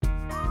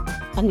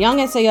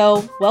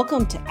Annyeonghaseyo,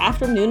 welcome to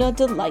Afternoona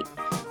Delight,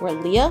 where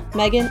Leah,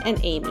 Megan, and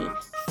Amy,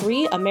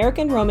 three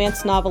American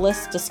romance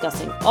novelists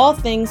discussing all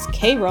things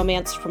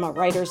K-romance from a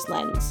writer's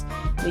lens.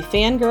 We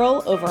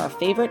fangirl over our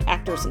favorite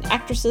actors and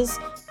actresses,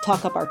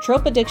 talk up our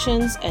trope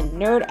addictions, and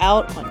nerd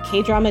out on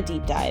K-drama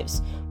deep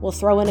dives. We'll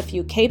throw in a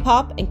few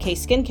K-pop and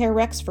K-skincare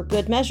recs for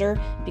good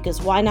measure,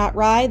 because why not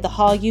ride the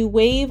Hallyu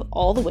wave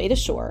all the way to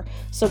shore?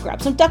 So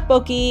grab some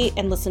tteokbokki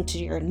and listen to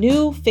your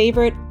new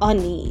favorite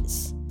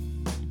unnies.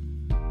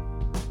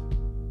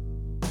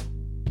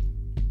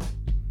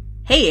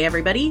 Hey,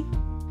 everybody.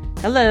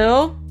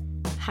 Hello.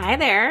 Hi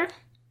there.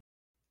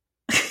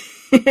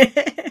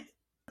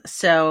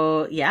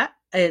 So, yeah,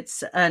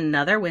 it's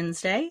another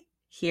Wednesday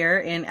here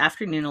in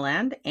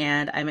Afternoonaland,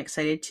 and I'm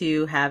excited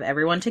to have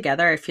everyone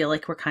together. I feel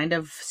like we're kind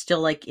of still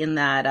like in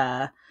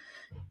that,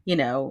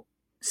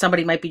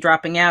 somebody might be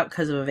dropping out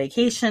because of a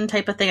vacation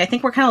type of thing. I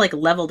think we're kind of like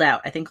leveled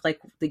out. I think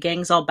like the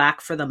gang's all back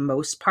for the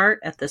most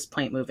part at this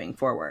point moving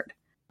forward.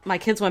 My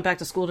kids went back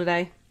to school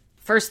today.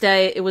 First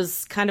day, it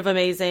was kind of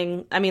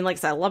amazing. I mean, like I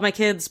said, I love my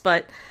kids,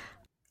 but...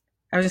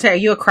 I was gonna say, are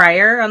you a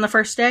crier on the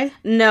first day?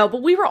 No,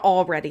 but we were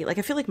all ready. Like,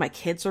 I feel like my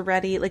kids were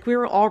ready. Like, we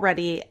were all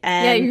ready.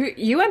 And yeah,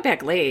 you went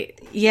back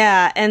late.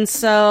 Yeah, and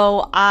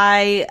so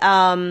I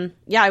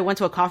went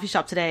to a coffee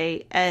shop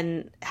today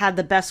and had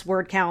the best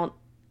word count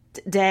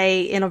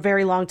day in a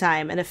very long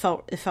time, and it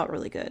felt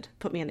really good.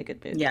 Put me in a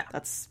good mood. Yeah.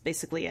 That's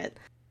basically it.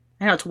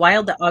 I know, it's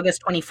wild that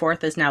August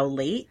 24th is now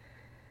late.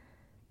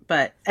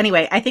 But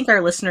anyway, I think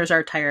our listeners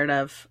are tired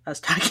of us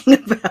talking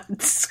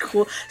about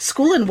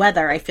school and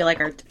weather. I feel like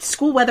our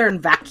school weather and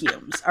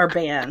vacuums are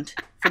banned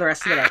for the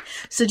rest of the day.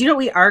 So do you know what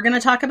we are going to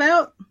talk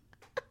about?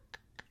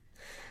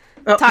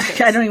 Oh,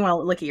 tacos. I don't even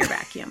want to look at your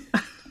vacuum.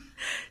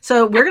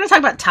 So we're going to talk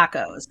about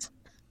tacos.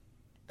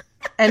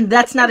 And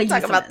that's not a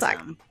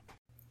euphemism.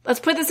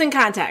 Let's put this in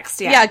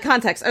context. Yeah,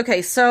 context.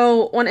 Okay,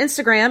 so on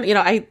Instagram,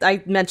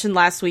 I mentioned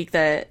last week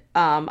that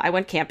I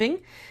went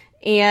camping,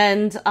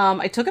 and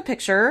I took a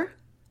picture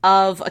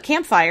of a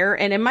campfire,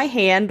 and in my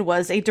hand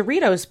was a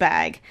Doritos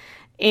bag.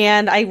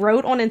 And I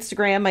wrote on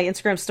Instagram, my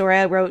Instagram story,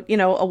 I wrote,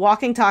 a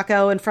walking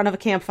taco in front of a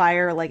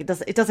campfire. Like,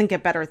 it doesn't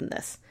get better than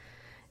this.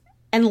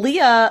 And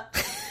Leah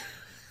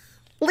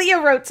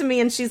wrote to me,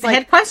 and she's like... I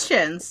had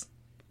questions.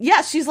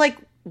 Yeah, she's like,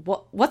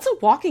 what's a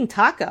walking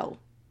taco?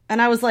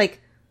 And I was like,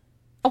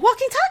 a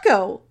walking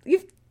taco?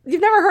 You've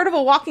never heard of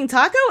a walking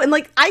taco? And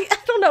like, I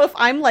don't know if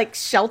I'm like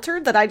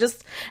sheltered that I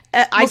just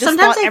sometimes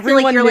thought I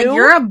feel like knew.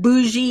 you're a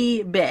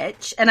bougie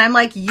bitch, and I'm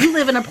like, you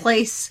live in a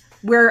place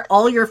where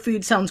all your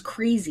food sounds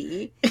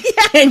crazy,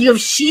 and you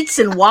have Sheetz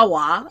and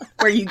Wawa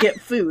where you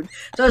get food.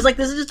 So I was like,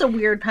 this is just a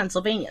weird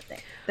Pennsylvania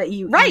thing that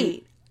you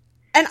right.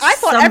 And I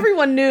thought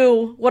everyone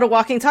knew what a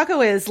walking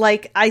taco is.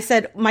 Like I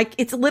said,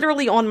 it's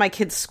literally on my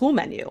kids' school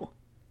menu.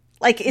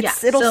 Like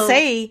it'll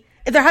say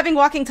they're having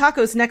walking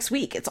tacos next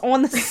week. It's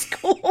on the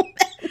school menu.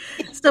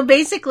 So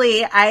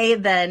basically, I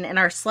then, in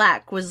our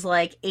Slack, was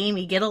like,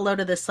 Amy, get a load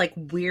of this, like,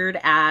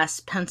 weird-ass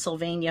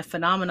Pennsylvania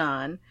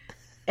phenomenon.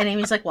 And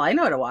Amy's like, well, I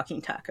know what a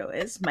walking taco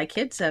is. My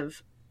kids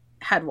have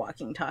had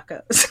walking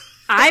tacos.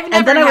 I've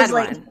never had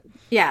one. Like,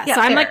 yeah, so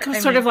I'm like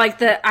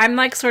I'm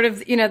like sort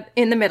of,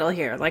 in the middle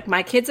here. Like,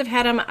 my kids have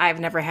had them. I've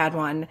never had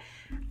one.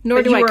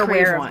 Nor do I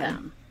crave one.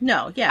 Them.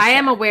 No, yeah. I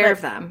am aware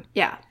of them.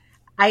 Yeah.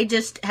 I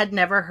just had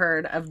never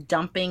heard of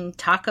dumping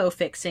taco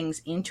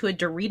fixings into a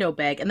Dorito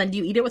bag, and then do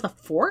you eat it with a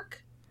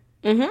fork?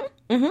 Mm-hmm.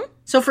 Mm-hmm.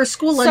 So for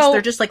school lunch,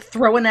 they're just like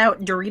throwing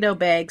out Dorito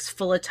bags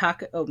full of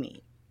taco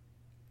meat.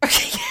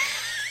 Okay.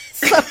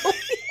 So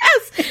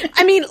yes,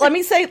 I mean, let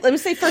me say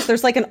first,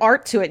 there's like an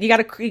art to it. You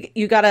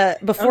gotta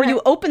before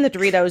you open the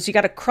Doritos, you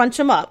gotta crunch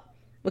them up.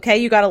 Okay,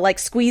 you gotta like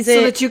squeeze it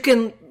so that you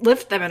can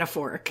lift them in a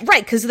fork.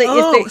 Right, because if they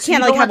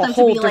can't like have a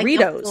whole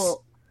Doritos.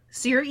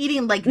 So you're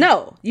eating like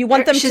you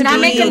want them to She's not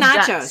making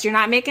nachos. You're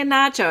not making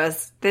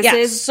nachos. This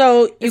is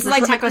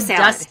like taco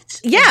salad.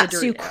 Yeah.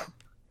 So you,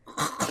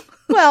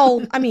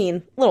 well, I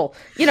mean, little,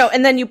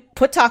 and then you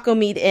put taco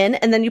meat in,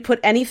 and then you put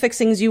any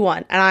fixings you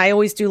want. And I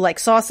always do like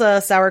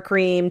salsa, sour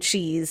cream,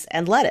 cheese,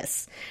 and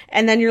lettuce.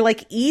 And then you're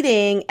like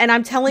eating, and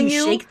I'm telling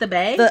you, shake the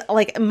bag.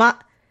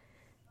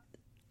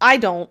 I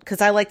don't,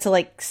 because I like to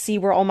like see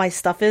where all my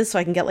stuff is, so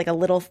I can get like a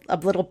little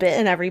bit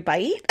in every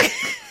bite.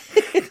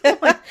 Oh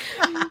my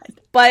God.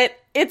 But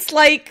it's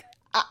like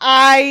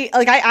I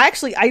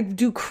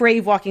do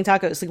crave walking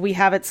tacos. Like we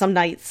have it some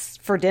nights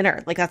for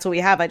dinner. Like that's what we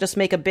have. I just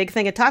make a big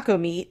thing of taco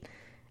meat,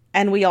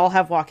 and we all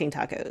have walking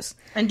tacos.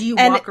 And do you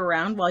walk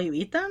around while you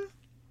eat them?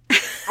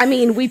 I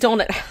mean, we don't.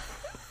 The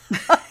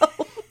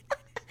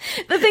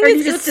thing is,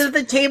 you just sit at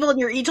the table and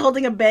you're each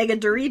holding a bag of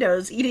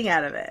Doritos, eating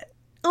out of it.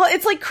 Well,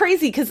 it's like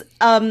crazy because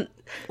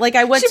like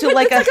I went to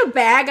like a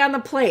bag on the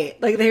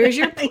plate. Like here's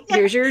your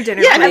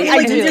dinner. Yeah, plate,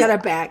 I do. Got a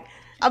bag.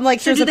 I'm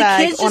like, here's so a bag on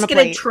a plate. Do the kids just get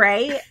a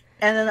tray,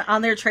 and then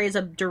on their tray is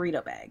a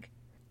Dorito bag?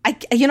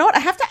 You know what? I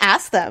have to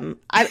ask them.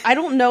 I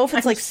don't know if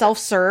it's like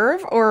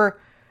self-serve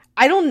or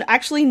I don't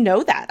actually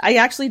know that. I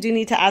actually do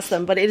need to ask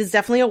them, but it is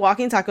definitely a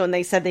walking taco, and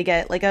they said they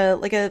get like the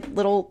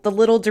little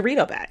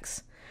Dorito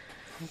bags.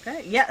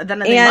 Okay. Yeah. Then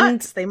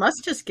they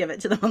must just give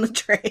it to them on the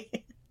tray.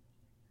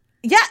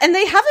 Yeah, and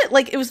they have it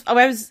like I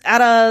was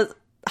at a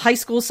high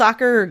school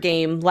soccer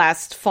game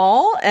last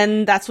fall,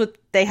 and that's what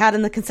they had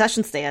in the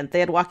concession stand. They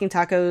had walking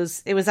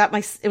tacos. It was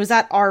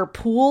at our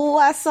pool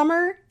last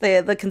summer.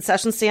 The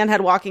concession stand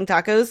had walking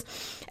tacos.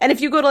 And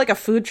if you go to like a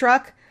food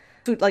truck,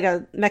 like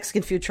a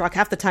Mexican food truck,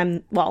 half the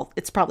time, well,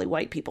 it's probably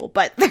white people,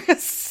 but they're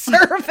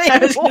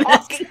serving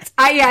walking tacos.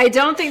 I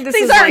don't think this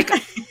is like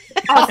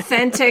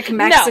authentic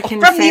Mexican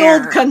from fare.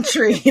 the old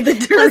country.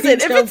 Listen,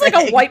 if it's like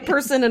a white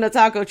person in a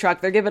taco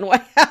truck, they're giving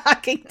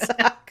walking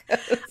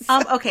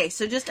tacos. Okay,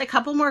 so just a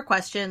couple more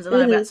questions, and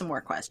then I've got some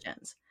more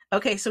questions.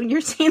 Okay, so when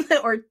you're saying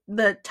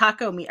the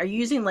taco meat, are you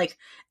using like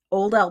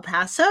Old El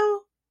Paso?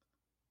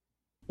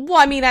 Well,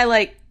 I mean, I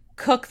like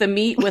cook the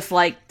meat with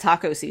like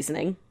taco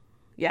seasoning.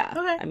 Yeah.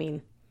 Okay. I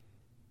mean,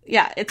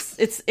 yeah, it's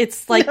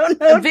like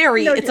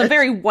it's a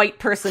very white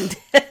person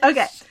dish.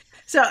 Okay.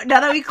 So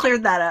now that we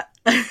cleared that up.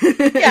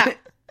 Yeah.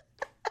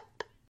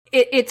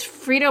 It's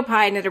Frito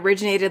pie, and it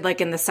originated like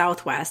in the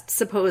Southwest,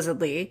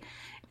 supposedly,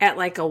 at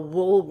like a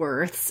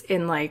Woolworths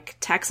in like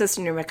Texas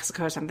or New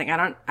Mexico or something.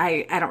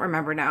 I don't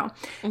remember now.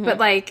 Mm-hmm. But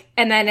like,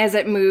 and then as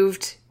it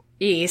moved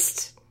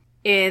east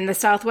in the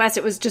Southwest,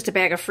 it was just a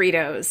bag of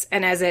Fritos.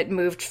 And as it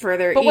moved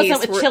further but east,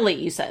 wasn't it with chili?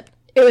 You said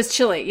it was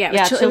chili. Yeah,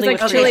 it was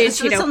like chili and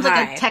so it Cheeto sounds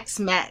pie. like a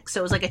Tex-Mex. So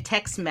it was like a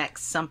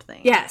Tex-Mex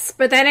something. Yes,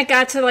 but then it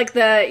got to like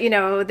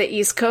the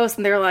East Coast,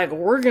 and they're like,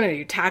 we're gonna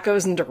do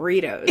tacos and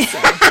Doritos. So.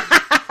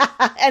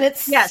 And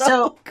it's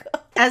so good.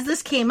 As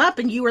this came up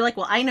and you were like,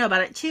 well, I know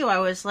about it too, I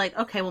was like,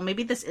 okay, well,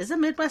 maybe this is a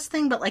Midwest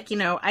thing, but like,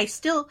 I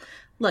still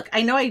look,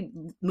 I know I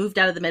moved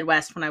out of the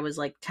Midwest when I was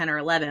like 10 or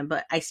 11,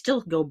 but I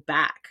still go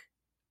back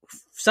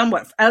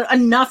somewhat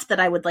enough that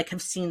I would like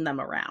have seen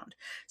them around.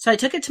 So I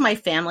took it to my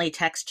family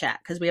text chat,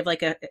 because we have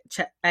like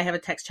I have a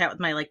text chat with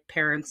my like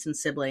parents and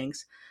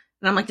siblings,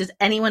 and I'm like, does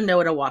anyone know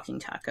what a walking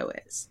taco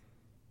is?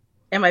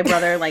 And my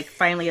brother like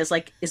finally is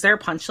like, is there a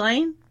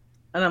punchline?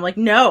 And I'm like,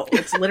 no,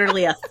 it's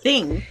literally a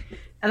thing.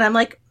 And I'm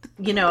like,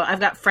 I've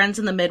got friends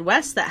in the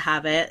Midwest that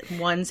have it.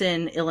 One's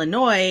in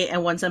Illinois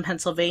and one's in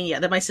Pennsylvania.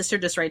 Then my sister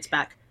just writes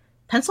back,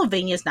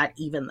 Pennsylvania is not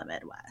even the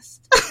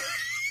Midwest.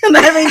 And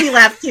that made me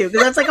laugh too,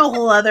 because that's like a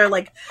whole other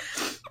like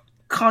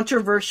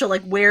controversial,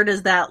 like where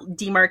does that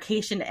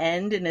demarcation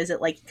end? And is it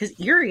like, because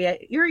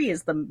Erie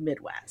is the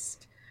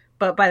Midwest,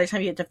 but by the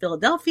time you get to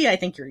Philadelphia, I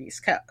think you're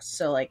East Coast.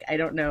 So like, I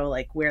don't know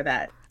like where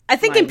that. I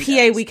think in PA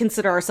goes. We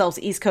consider ourselves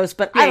East Coast,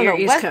 but I don't know.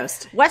 East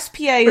Coast. West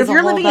PA is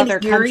a whole other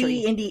country.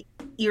 In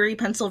Erie,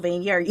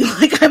 Pennsylvania, are you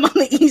like, I'm on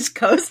the East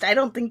Coast? I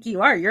don't think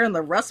you are. You're in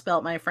the Rust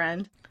Belt, my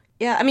friend.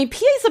 Yeah, I mean,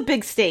 PA is a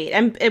big state,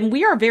 and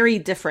we are very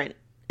different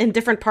in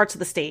different parts of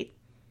the state.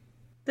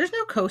 There's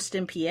no coast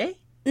in PA.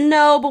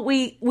 No, but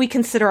we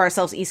consider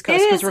ourselves East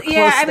Coast because we're close.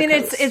 Yeah, I mean, to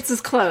the coast. It's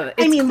as close.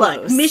 I mean,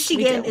 look,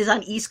 Michigan is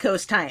on East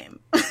Coast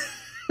time.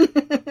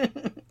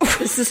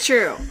 This is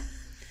true.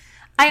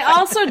 I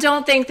also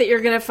don't think that you're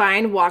going to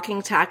find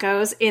walking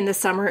tacos in the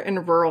summer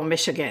in rural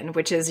Michigan,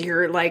 which is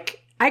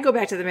I go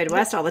back to the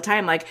Midwest all the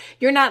time. Like,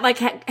 you're not like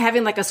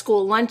having like a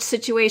school lunch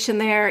situation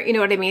there. You know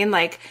what I mean?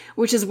 Like,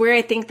 which is where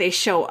I think they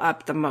show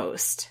up the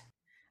most.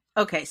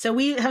 Okay, so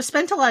we have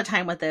spent a lot of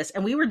time with this,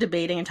 and we were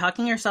debating and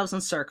talking ourselves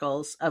in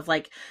circles of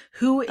like,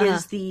 who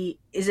is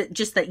is it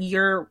just that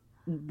you're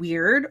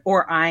weird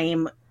or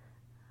I'm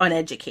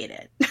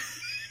uneducated?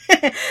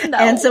 No.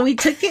 And so we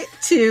took it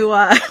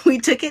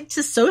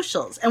to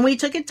socials, and we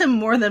took it to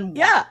more than one.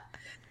 Yeah.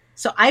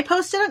 So I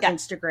posted on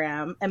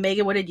Instagram, and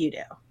Megan, what did you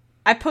do?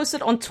 I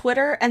posted on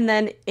Twitter, and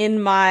then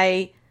in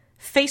my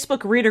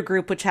Facebook reader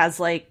group, which has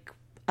like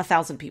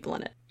 1,000 people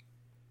in it.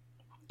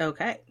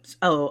 Okay.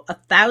 Oh,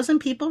 1,000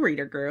 people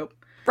reader group.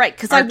 Right,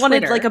 because I wanted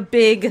Twitter. Like a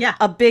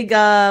big,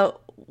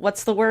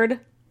 what's the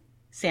word?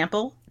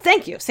 Sample.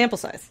 Thank you. Sample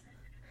size.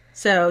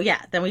 So yeah,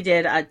 then we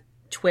did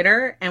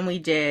Twitter and we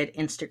did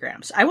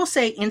Instagram. So I will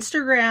say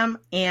Instagram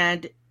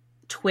and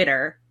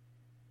Twitter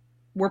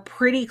were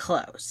pretty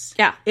close.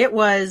 Yeah. I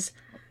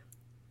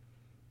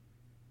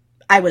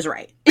was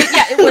right.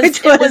 Yeah,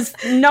 it was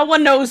no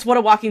one knows what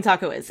a walking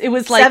taco is. It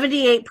was like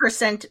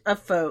 78% of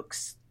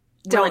folks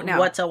don't know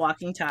what's a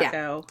walking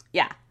taco.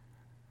 Yeah.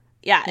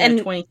 And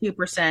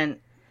 22%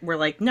 were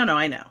like, no,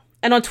 I know.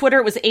 And on Twitter,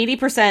 it was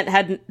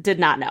 80% did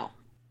not know.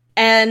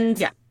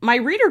 And my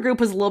reader group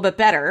was a little bit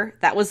better.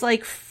 That was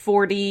like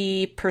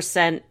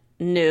 40%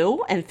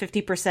 knew and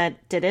 50%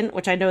 didn't,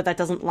 which I know that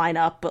doesn't line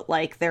up, but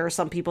like there are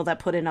some people that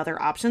put in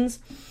other options.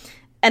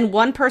 And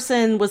one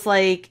person was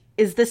like,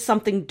 is this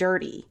something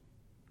dirty?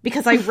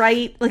 Because I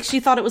write, like, she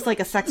thought it was like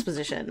a sex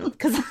position.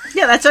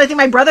 Yeah, that's what I think.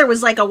 My brother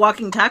was like, a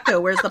walking taco.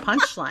 Where's the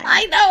punchline?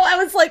 I know.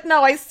 I was like,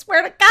 no, I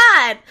swear to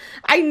God.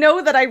 I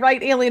know that I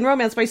write alien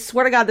romance, but I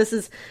swear to God, this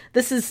is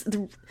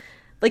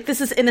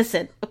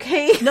innocent,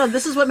 okay? No,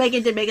 this is what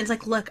Megan did. Megan's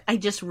like, look, I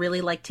just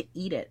really like to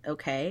eat it,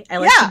 okay? I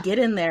like to get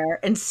in there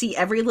and see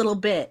every little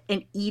bit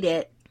and eat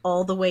it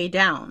all the way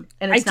down,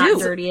 and it's I not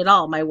do. dirty at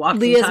all. My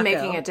walking Leah's taco.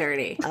 making it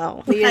dirty.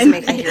 Oh. Leah's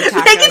making your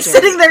taco Megan's dirty.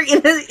 sitting there in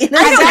a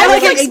I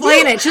like I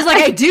explain do. it. She's like,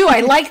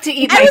 I like to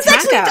eat my I was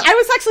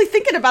taco. actually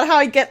thinking about how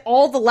I get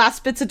all the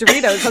last bits of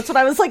Doritos. That's what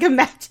I was like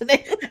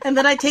imagining. And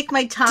then I take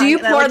my tongue. Do you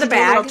and I pour like the to do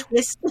a little bag?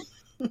 Twist.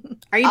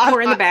 Are you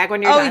pouring the bag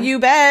when you're Oh, done? you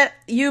bet.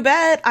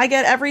 I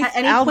get every At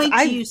any ounce. point,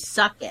 do you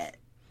suck it?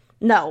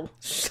 No.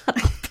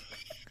 Shut up.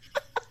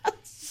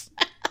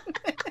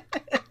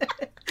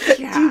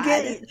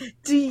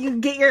 Do you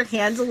get your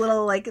hands a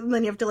little like, and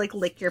then you have to like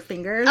lick your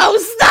fingers? Oh,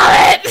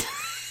 stop it!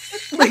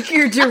 Like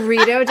your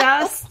Dorito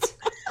dust?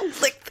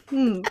 Lick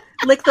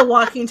the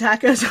walking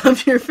tacos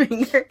off your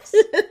fingers.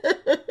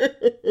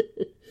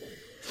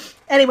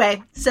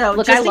 Anyway, so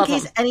Look, I just in love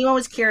case them. anyone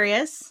was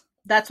curious,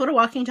 that's what a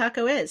walking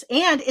taco is.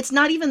 And it's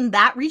not even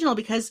that regional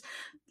because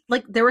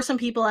like there were some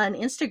people on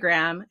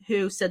Instagram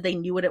who said they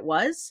knew what it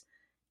was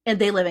and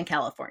they live in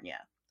California.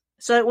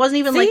 So it wasn't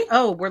even See? like,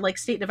 oh, we're like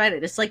state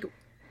divided. It's like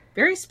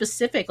very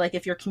specific, like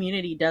if your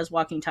community does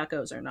walking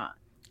tacos or not.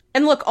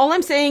 And look, all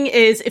I'm saying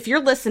is if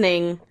you're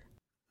listening,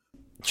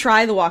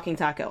 try the walking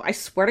taco. I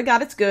swear to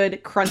God, it's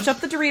good. Crunch up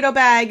the Dorito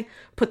bag,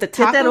 put the Get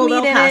that taco old meat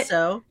El in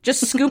Paso. it.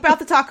 Just scoop out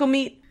the taco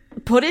meat,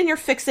 put in your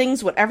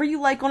fixings, whatever you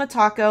like on a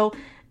taco,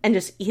 and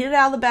just eat it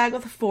out of the bag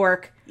with a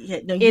fork. Yeah,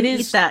 no, It eat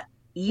is- that.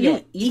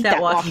 Eat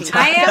that walking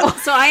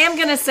taco. I am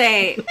gonna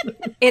say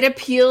it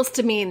appeals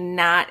to me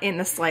not in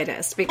the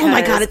slightest because Oh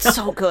my God, it's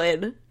so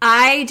good.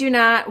 I do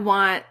not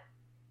want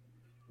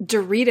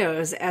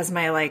Doritos as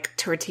my like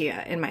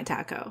tortilla in my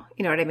taco.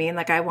 You know what I mean?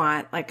 Like I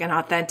want like an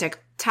authentic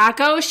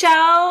taco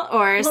shell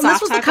or Well, soft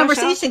this was the taco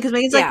conversation because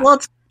Megan's Yeah. like, well,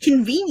 it's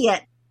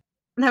convenient.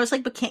 And I was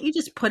like, but can't you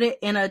just put it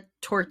in a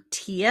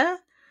tortilla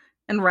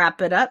and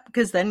wrap it up?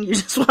 Because then you're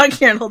just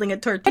walking around holding a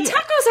tortilla. But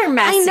tacos are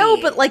messy. I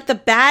know, but like the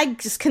bag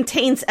just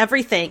contains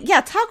everything.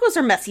 Yeah, tacos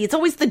are messy. It's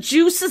always the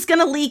juice is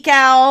gonna leak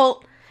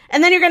out,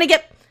 and then you're gonna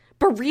get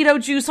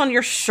burrito juice on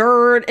your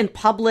shirt in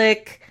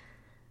public.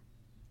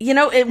 You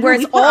know, where We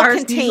it's put all ours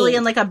contained. usually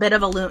in like a bit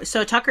of aluminum.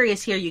 So Tucker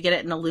is here. You get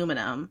it in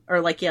aluminum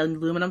or like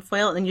aluminum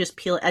foil, and then you just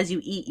peel it as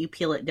you eat. You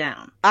peel it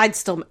down, I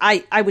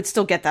would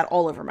still get that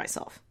all over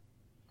myself.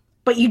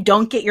 but you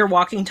don't get your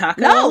walking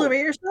taco No. all over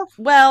yourself.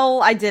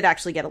 Well, I did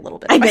actually get a little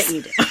bit. I bet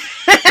you do.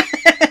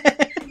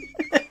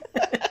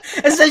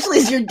 Especially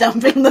as you're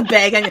dumping the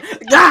bag on your.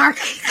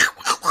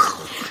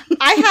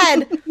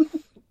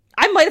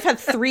 I might have had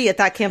 3 at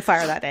that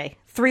campfire that day.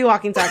 3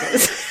 walking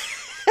tacos.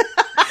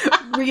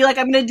 Were you like,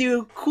 I'm going to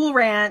do Cool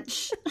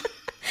Ranch?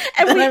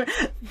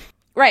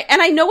 Right,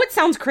 and I know it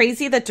sounds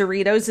crazy that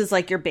Doritos is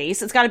like your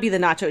base. It's got to be the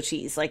nacho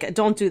cheese. Like,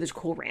 don't do the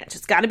Cool Ranch.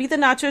 It's got to be the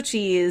nacho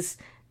cheese.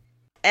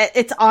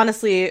 It's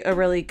honestly a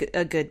really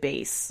a good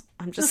base.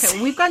 I'm just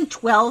Okay, we've gone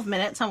 12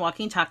 minutes on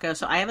walking taco,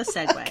 so I have a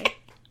segue.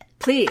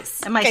 please.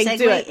 And my Okay,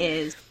 do segue it.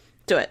 is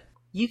do it.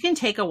 you can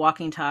take a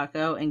walking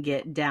taco and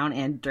get down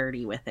and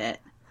dirty with it,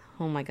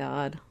 Oh my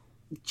God.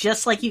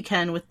 just like you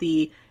can with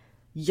the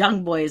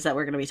young boys that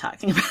we're going to be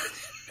talking about.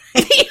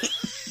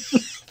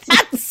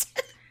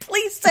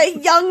 Please say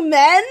young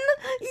men,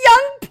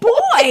 young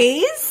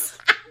Boys?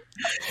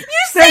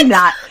 They're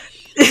not.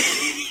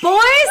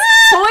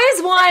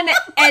 Boys 1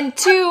 and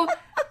 2.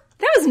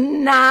 That was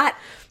not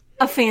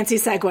a fancy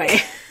segue.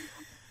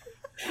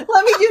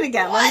 Let me do it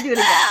again. Let me do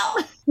it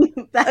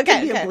again. That Okay,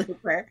 could be okay. a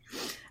blooper.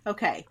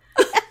 Okay.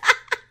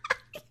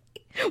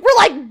 We're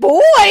like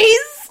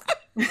boys.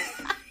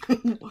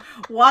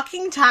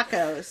 Walking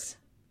tacos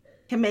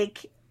can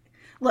make...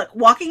 Look,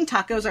 walking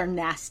tacos are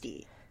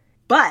nasty,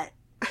 but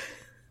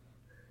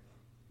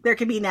there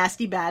can be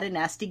nasty bad and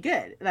nasty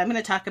good. And I'm going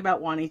to talk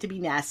about wanting to be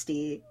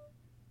nasty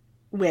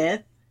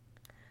with...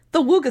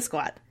 The Wooga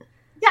Squad.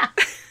 Yeah.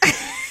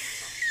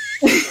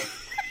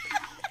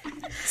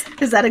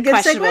 Is that a good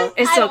Questionable. segue?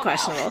 It's so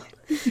questionable.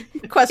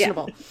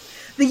 Questionable.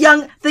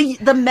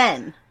 The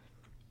men.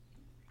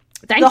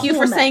 Thank The you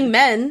for whole saying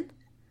men. Yes.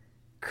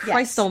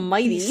 Christ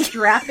almighty.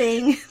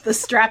 The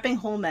strapping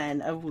whole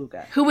men of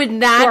Wooga. Who would Who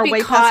not are be way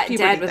past caught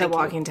puberty, dead with a thank you.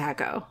 walking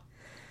taco.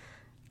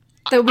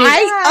 That we,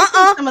 I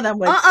think some of them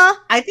would.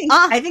 I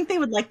think they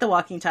would like the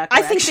walking taco.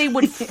 I think they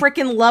would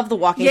freaking love the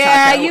walking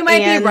yeah, taco. you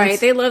might and be right.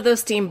 They love those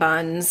steam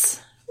buns.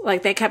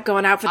 Like they kept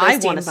going out for I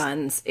those steam wanna s-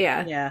 buns.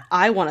 Yeah. Yeah,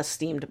 I want a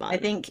steamed bun. I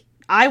think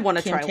I want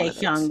to Kim try one of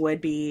Tae-hyung those.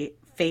 would be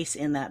face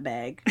in that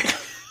bag,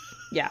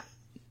 Yeah.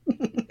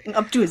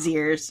 up to his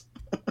ears,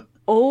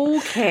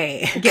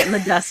 Okay. getting the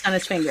dust on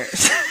his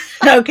fingers.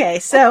 Okay,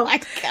 so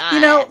my God. you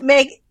know,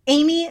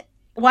 Amy,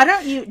 why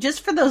don't you,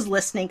 just for those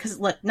listening, because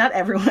look, not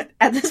everyone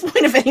at this point,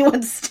 if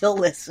anyone's still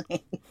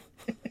listening.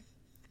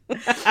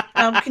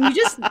 Can you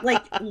just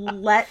like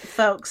let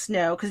folks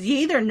know, because you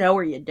either know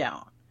or you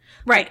don't.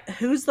 Right.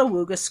 Who's the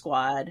Wooga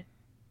Squad?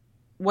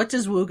 What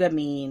does Wooga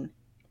mean?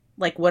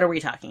 Like, what are we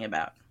talking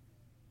about?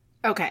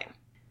 Okay.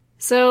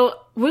 So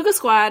Wooga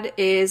Squad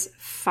is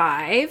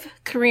 5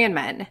 Korean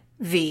men.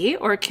 V,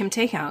 or Kim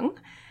Tae-hyung,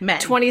 Men.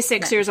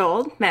 26 years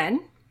old,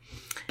 men.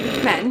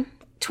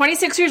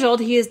 26 years old,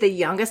 he is the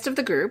youngest of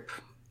the group.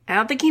 I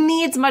don't think he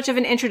needs much of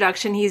an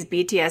introduction. He's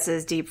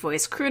BTS's deep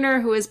voice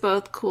crooner who is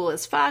both cool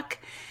as fuck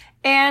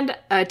And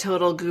a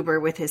total goober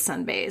with his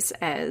sunbaes,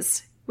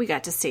 as we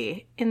got to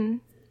see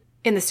in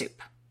the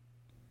soup.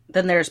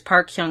 Then there's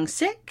Park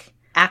Hyung-sik,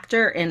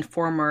 actor and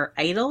former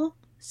idol.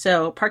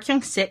 So Park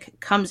Hyung-sik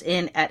comes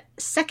in at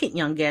second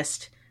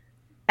youngest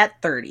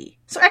at 30.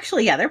 So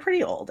actually, yeah, they're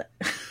pretty old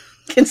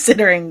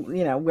considering,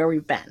 where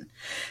we've been.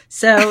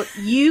 So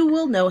you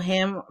will know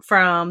him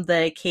from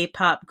the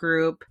K-pop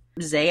group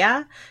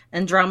Zaya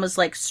and dramas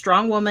like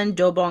Strong Woman,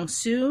 Do Bong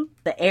Soo,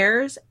 The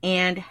Heirs,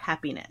 and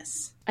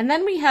Happiness. And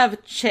then we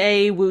have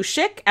Chae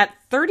Woo-shik at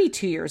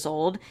 32 years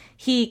old.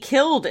 He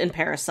killed in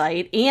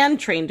Parasite and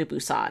Train to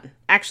Busan.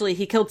 Actually,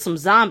 he killed some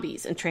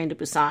zombies in Train to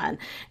Busan.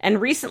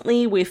 And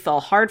recently, we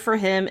fell hard for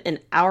him in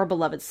Our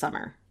Beloved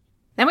Summer.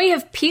 Then we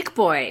have Peak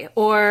Boy,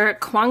 or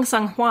Kwang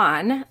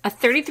Sung-hwan, a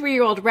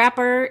 33-year-old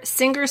rapper,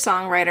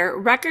 singer-songwriter,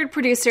 record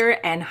producer,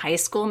 and high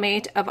school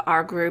mate of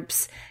our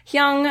group's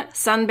Hyung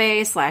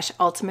Sunbae /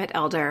 Ultimate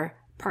Elder,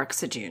 Park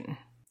Seo-joon.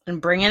 And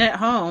bringing it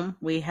home,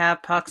 we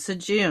have Park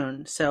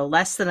Seo-joon. So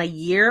less than a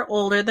year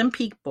older than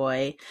Peak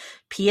Boy,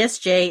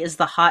 PSJ is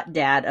the hot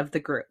dad of the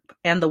group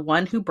and the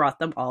one who brought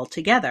them all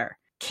together.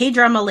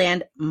 K-Drama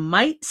Land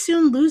might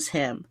soon lose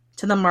him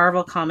to the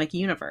Marvel comic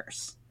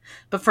universe.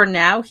 But for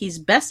now, he's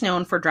best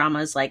known for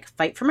dramas like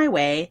Fight for My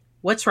Way,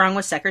 What's Wrong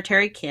with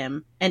Secretary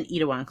Kim, and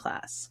Itaewon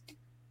Class.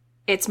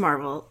 It's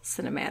Marvel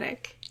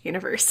Cinematic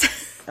Universe.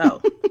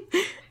 Oh.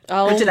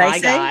 Oh did my I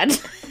say? God.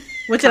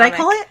 What did I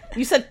call it?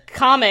 You said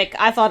comic.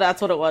 I thought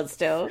that's what it was,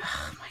 too.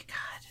 Oh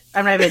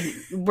my God.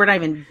 We're not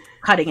even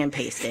cutting and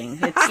pasting.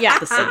 It's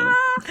the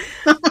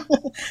same.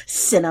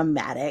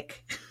 Cinematic.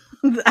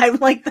 I'm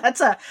like,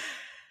 that's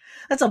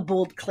a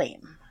bold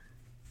claim.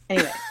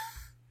 Anyway.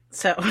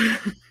 So.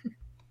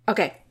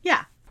 Okay.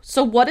 Yeah.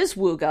 So what is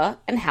Wooga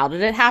and how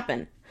did it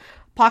happen?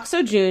 Park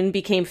Seo-joon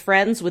became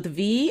friends with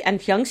V and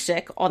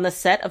Hyung-sik on the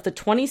set of the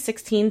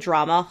 2016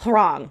 drama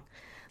Hwarang.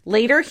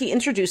 Later, he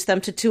introduced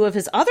them to two of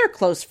his other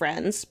close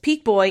friends,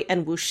 Peak Boy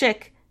and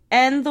Woo-shik,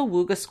 and the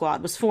Wooga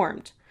Squad was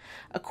formed.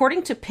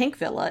 According to Pink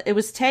Villa, it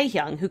was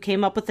Taehyung who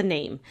came up with the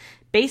name.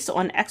 Based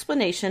on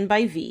explanation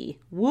by V,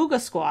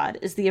 Wooga Squad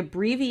is the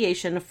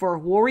abbreviation for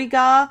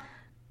Woriga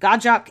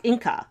Gajak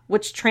Inka,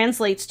 which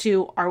translates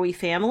to Are We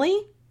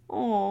Family?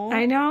 Aww.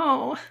 I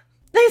know.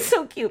 They're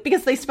so cute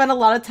because they spend a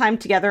lot of time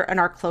together and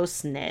are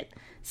close-knit.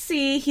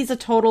 See, he's a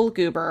total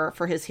goober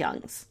for his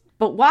youngs.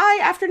 But why,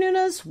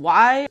 Afternoonas?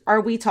 Why are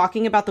we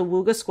talking about the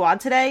Wooga Squad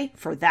today?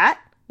 For that,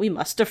 we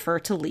must defer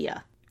to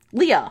Leah.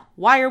 Leah,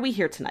 why are we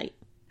here tonight?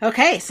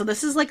 Okay, so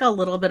this is like a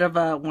little bit of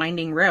a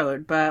winding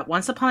road, but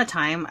once upon a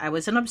time, I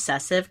was an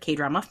obsessive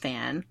K-drama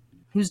fan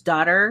whose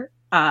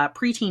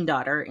preteen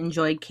daughter,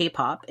 enjoyed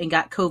K-pop and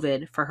got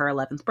COVID for her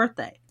 11th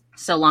birthday.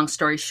 So long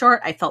story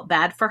short, I felt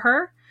bad for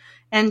her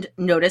and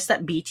noticed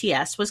that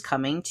BTS was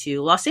coming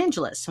to Los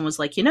Angeles and was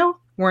like,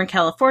 we're in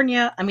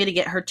California. I'm going to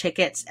get her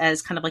tickets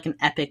as kind of like an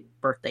epic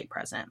birthday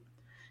present.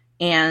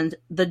 And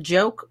the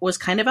joke was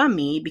kind of on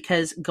me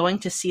because going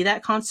to see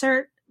that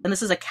concert, and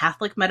this is a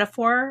Catholic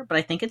metaphor, but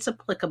I think it's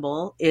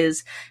applicable,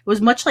 it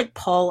was much like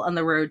Paul on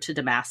the road to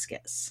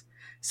Damascus.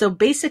 So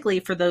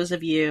basically, for those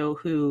of you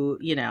who,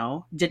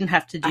 didn't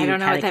have to do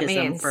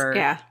catechism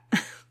for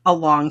a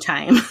long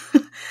time.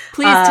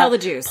 Please tell the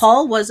Jews.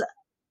 Paul was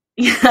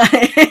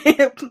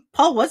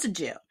a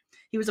Jew.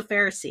 He was a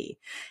Pharisee.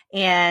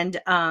 And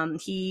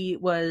he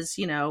was,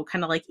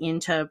 kind of like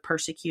into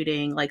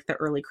persecuting like the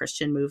early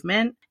Christian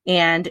movement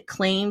and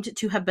claimed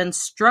to have been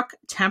struck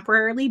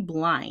temporarily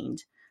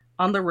blind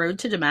on the road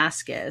to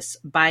Damascus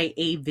by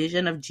a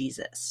vision of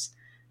Jesus.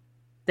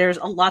 There's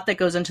a lot that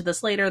goes into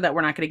this later that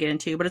we're not going to get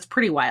into, but it's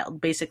pretty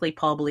wild. Basically,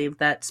 Paul believed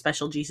that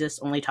special Jesus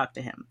only talked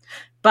to him.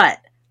 But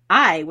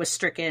I was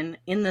stricken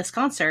in this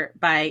concert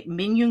by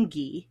Min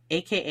Yoon-gi,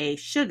 aka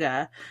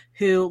Suga,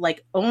 who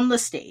like owned the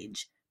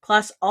stage,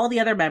 plus all the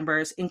other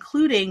members,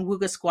 including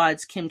Wooga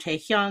Squad's Kim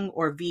Tae-hyung,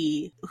 or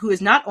V, who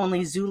is not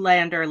only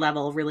Zoolander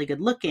level really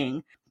good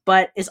looking,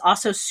 but is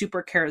also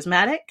super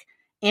charismatic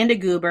and a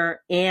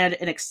goober and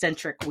an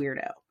eccentric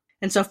weirdo.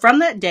 And so from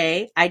that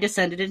day, I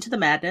descended into the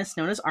madness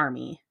known as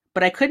ARMY,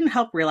 but I couldn't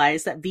help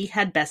realize that V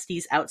had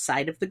besties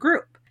outside of the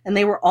group. And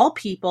they were all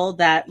people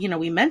that,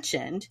 we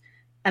mentioned.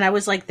 And I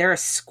was like, they're a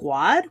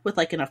squad with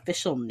like an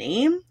official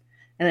name.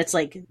 And it's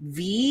like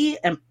V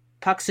and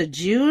Park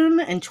Seo-joon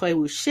and Choi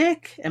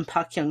Woo-shik and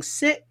Park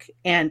Hyung-sik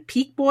and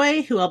Peak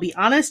Boy, who I'll be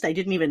honest, I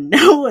didn't even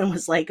know and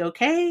was like,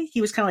 okay. He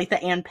was kind of like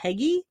the Ann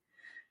Peggy,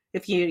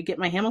 if you get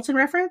my Hamilton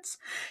reference.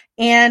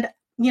 And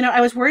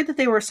I was worried that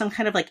they were some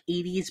kind of like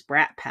 80s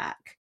brat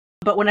pack.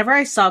 But whenever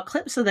I saw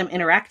clips of them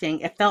interacting,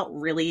 it felt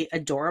really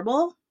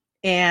adorable.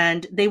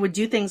 And they would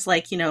do things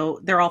like,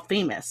 they're all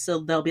famous. So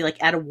they'll be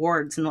like at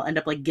awards and they'll end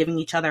up like giving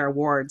each other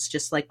awards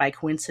just like by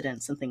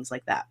coincidence and things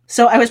like that.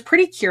 So I was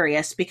pretty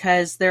curious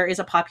because there is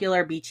a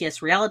popular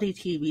BTS reality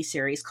TV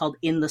series called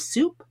In the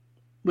Soup,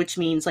 which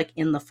means like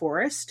in the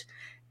forest.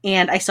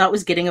 And I saw it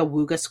was getting a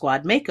Wooga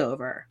Squad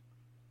makeover.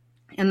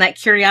 And that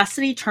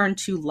curiosity turned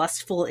to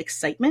lustful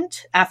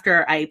excitement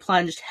after I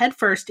plunged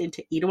headfirst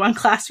into Itaewon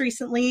Class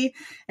recently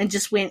and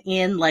just went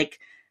in like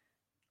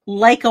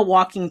like a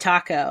walking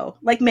taco,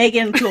 like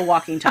Megan to a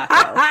walking taco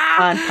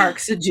on Park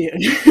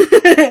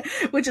Seo-joon,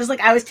 which is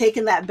like I was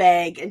taking that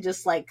bag and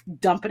just like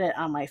dumping it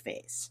on my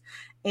face.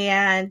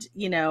 And,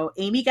 you know,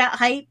 Amy got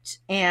hyped,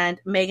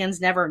 and Megan's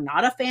never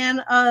not a fan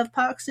of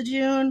Park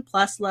Seo-joon,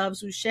 plus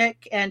loves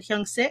Woo-shik and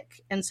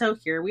Hyung-sik, and so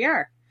here we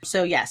are.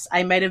 So yes,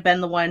 I might have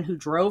been the one who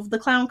drove the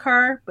clown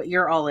car, but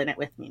you're all in it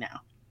with me now.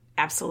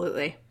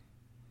 Absolutely.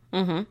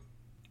 Mm-hmm.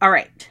 All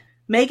right.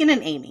 Megan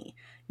and Amy,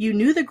 you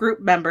knew the group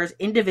members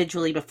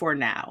individually before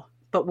now,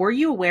 but were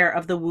you aware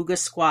of the Wooga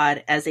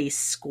Squad as a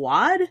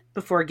squad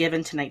before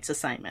given tonight's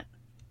assignment?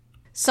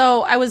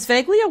 So I was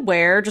vaguely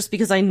aware just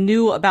because I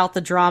knew about the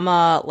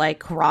drama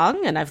like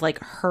Hwarang, and I've like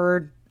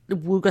heard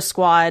Wooga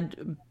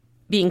Squad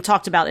being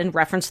talked about in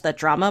reference to that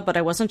drama, but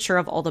I wasn't sure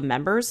of all the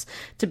members.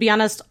 To be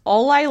honest,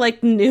 all I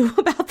like knew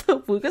about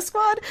the Wooga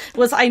Squad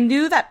was I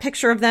knew that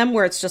picture of them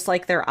where it's just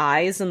like their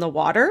eyes in the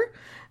water.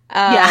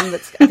 I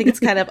think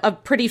it's kind of a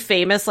pretty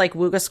famous like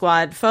Wooga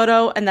Squad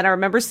photo. And then I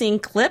remember seeing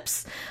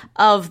clips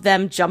of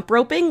them jump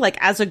roping like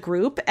as a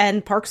group,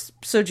 and Park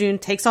Seo-joon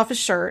takes off his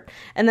shirt,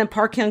 and then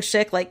Park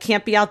Hyung-sik like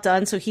can't be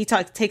outdone, so he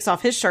takes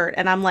off his shirt,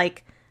 and I'm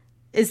like,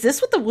 is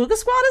this what the Wooga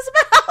Squad is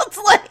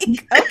about?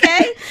 Like,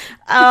 okay.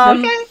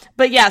 Okay.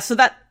 But yeah, so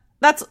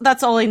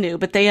that's all I knew,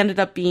 but they ended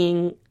up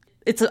being,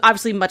 it's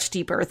obviously much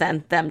deeper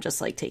than them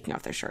just like taking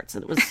off their shirts,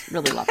 and it was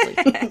really lovely.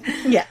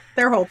 Yeah,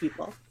 they're whole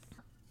people.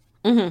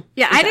 Mm-hmm.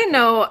 Yeah, exactly.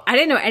 I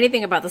didn't know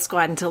anything about the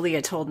squad until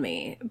Leah told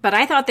me, but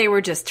I thought they were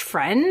just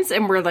friends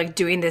and were like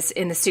doing this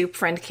in the soup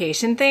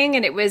friendcation thing.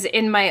 And it was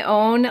in my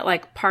own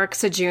like Park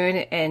Seo-joon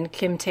and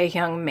Kim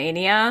Tae-hyung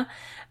mania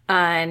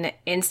on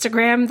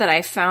Instagram that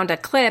I found a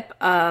clip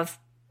of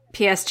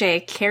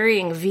PSJ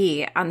carrying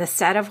V on the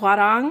set of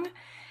Hwarang.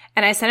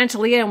 And I sent it to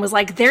Leah and was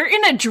like, they're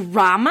in a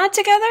drama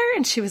together?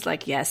 And she was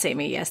like, yes,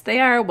 Amy, yes, they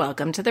are.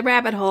 Welcome to the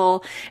rabbit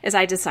hole, as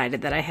I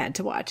decided that I had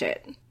to watch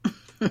it.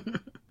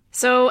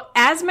 So,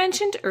 as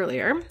mentioned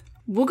earlier,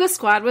 Wooga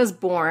Squad was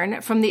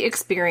born from the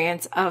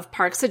experience of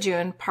Park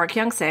Seo-joon, Park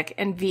Hyung-sik,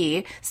 and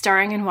V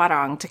starring in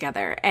Hwarang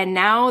together. And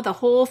now the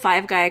whole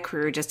five-guy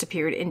crew just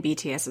appeared in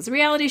BTS's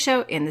reality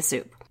show In the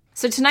Soup.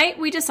 So tonight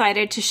we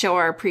decided to show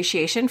our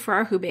appreciation for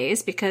our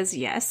Hubei's because,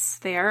 yes,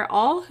 they are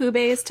all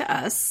Hubei's to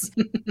us.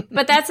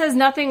 But that says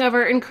nothing of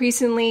our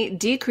increasingly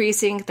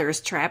decreasing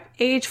thirst trap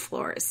age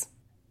floors.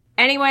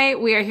 Anyway,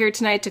 we are here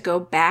tonight to go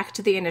back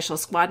to the initial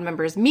squad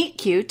members' meet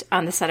cute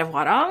on the set of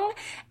Hwarang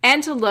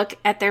and to look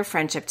at their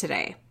friendship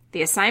today.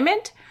 The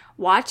assignment?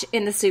 Watch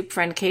In the Soup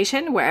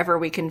Friendcation wherever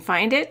we can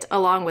find it,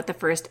 along with the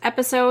first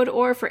episode,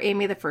 or for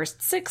Amy, the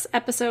first 6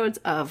 episodes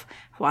of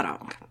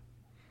Hwarang.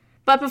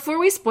 But before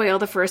we spoil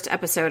the first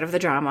episode of the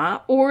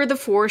drama, or the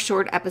 4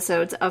 short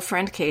episodes of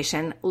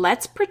Friendcation,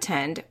 let's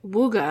pretend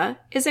Wooga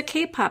is a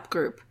K-pop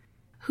group.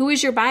 Who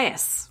is your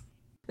bias?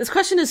 This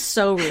question is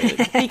so rude,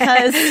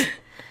 because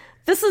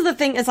this is the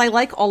thing, is I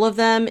like all of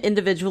them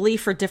individually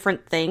for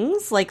different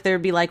things. Like,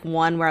 there'd be like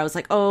one where I was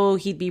like, oh,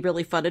 he'd be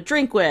really fun to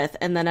drink with,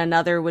 and then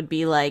another would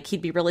be like,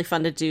 he'd be really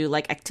fun to do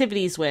like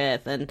activities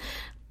with, and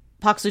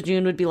Park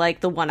Seo-joon would be like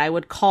the one I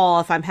would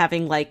call if I'm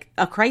having like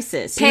a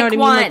crisis. You know what I mean?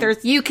 One. Like,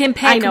 there's, you can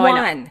pick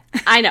one.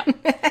 I know.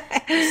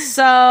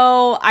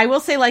 So I will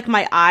say like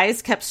my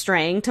eyes kept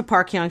straying to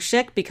Park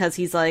Hyung-sik because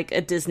he's like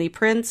a Disney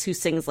prince who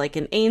sings like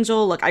an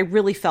angel. Like, I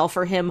really fell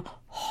for him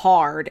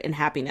hard in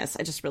Happiness.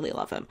 I just really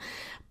love him.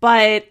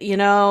 But, you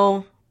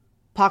know,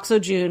 Park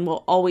Seo-joon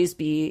will always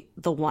be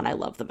the one I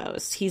love the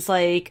most. He's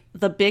like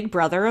the big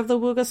brother of the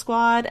Wooga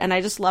Squad, and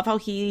I just love how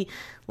he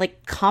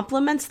like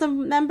compliments the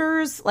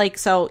members. Like,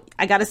 so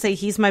I gotta say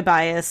he's my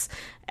bias,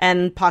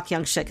 and Park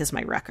Hyung-sik is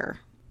my wrecker.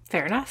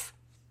 Fair enough.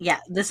 Yeah,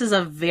 this is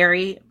a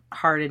very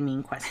hard and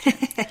mean question.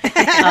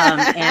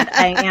 And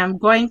I am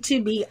going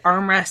to be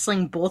arm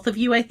wrestling both of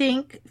you, I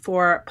think,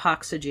 for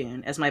Park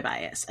Seo-joon as my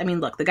bias. I mean,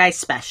 look, the guy's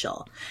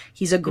special.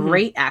 He's a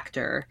great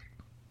actor.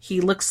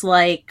 He looks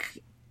like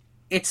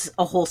it's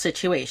a whole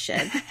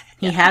situation.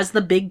 He has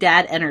the big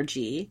dad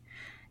energy.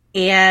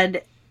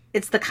 And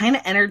it's the kind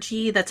of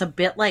energy that's a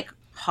bit like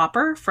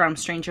Hopper from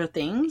Stranger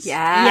Things.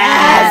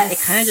 Yes.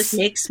 It kind of just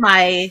makes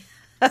my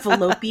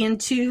fallopian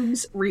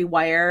tubes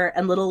rewire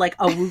and little like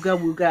awooga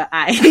wooga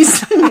eyes.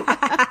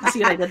 See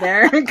what I did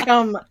there?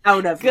 Come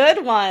out of Good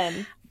me.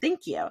 one.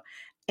 Thank you.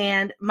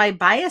 And my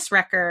bias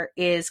wrecker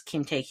is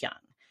Kim Tae-hyung.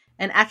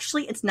 And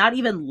actually, it's not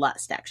even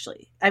lust,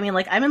 actually. I mean,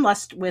 like, I'm in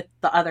lust with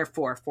the other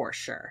 4 for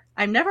sure.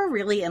 I'm never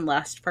really in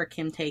lust for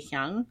Kim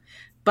Tae-hyung,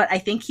 but I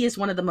think he is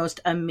one of the most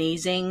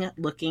amazing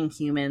looking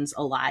humans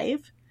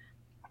alive.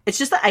 It's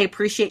just that I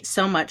appreciate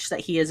so much that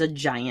he is a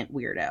giant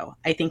weirdo.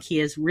 I think he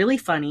is really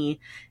funny,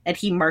 and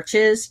he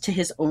marches to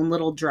his own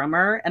little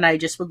drummer, and I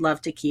just would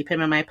love to keep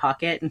him in my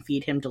pocket and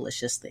feed him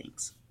delicious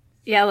things.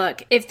 Yeah,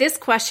 look, if this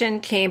question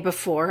came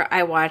before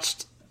I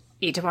watched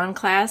Itaewon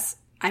Class,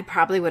 I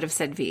probably would have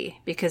said V,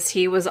 because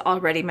he was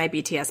already my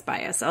BTS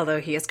bias, although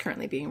he is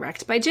currently being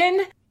wrecked by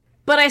Jin.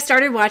 But I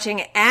started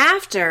watching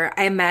after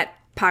I met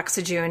Park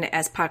Seo-joon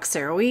as Park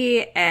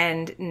Seo-wi,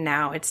 and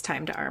now it's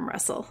time to arm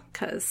wrestle,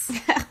 because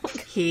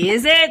he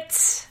is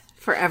it.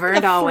 Forever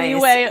and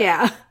always.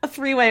 A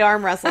three-way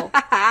arm wrestle.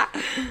 I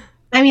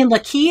mean,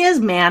 look, he is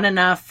man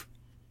enough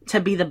to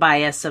be the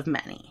bias of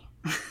many.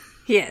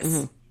 He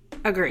is.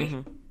 Agree.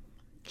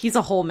 He's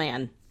a whole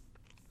man.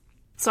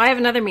 So I have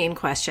another mean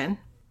question.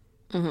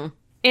 In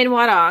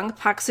Hwarang,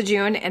 Park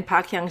Seo-joon and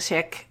Park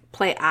Hyung-sik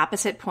play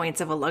opposite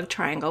points of a love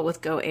triangle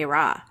with Go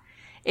A-ra.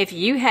 If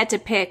you had to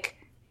pick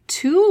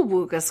 2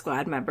 Wooga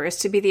Squad members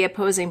to be the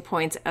opposing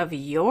points of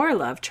your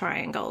love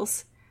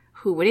triangles,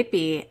 who would it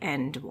be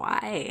and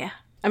why?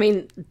 I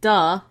mean,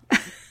 duh.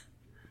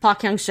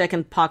 Park Hyung-sik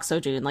and Park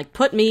Seo-joon. Like,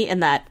 put me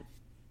in that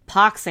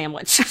Park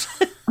sandwich.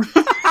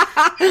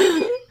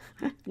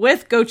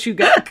 With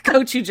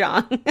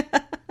gochujang.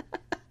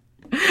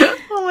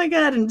 Oh my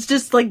god, and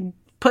just like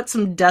put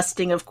some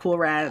dusting of Cool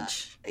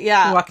Ranch.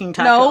 Walking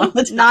taco. No,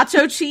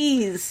 nacho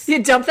cheese.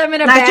 You dump them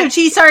in a bag. Nacho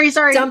cheese, sorry.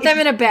 Dump them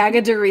in a bag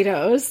of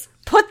Doritos.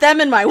 Put them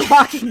in my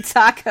walking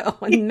taco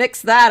and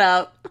mix that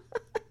up.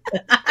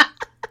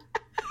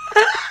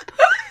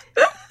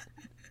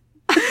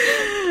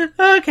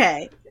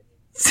 Okay.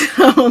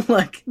 So,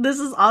 look, this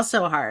is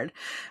also hard.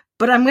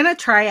 But I'm going to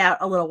try out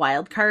a little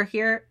wild card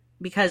here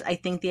because I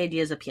think the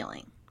idea is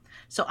appealing.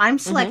 So I'm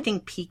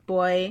selecting Peak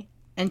Boy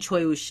and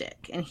Choi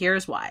Woo-shik, and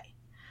here's why.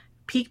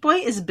 Peak Boy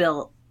is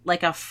built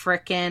like a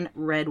frickin'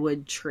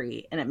 redwood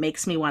tree, and it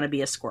makes me want to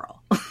be a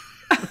squirrel.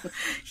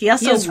 He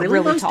also really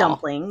loves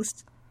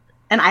dumplings,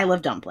 and I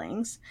love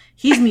dumplings.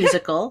 He's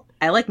musical.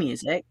 I like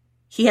music.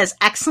 He has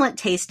excellent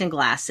taste in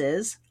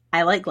glasses.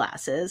 I like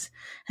glasses.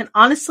 And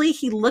honestly,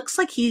 he looks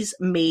like he's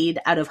made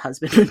out of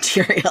husband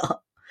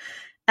material.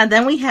 And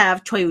then we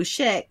have Choi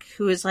Woo-shik,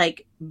 who is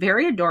like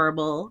very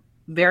adorable,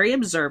 very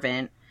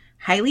observant,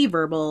 highly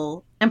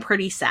verbal, and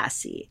pretty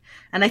sassy.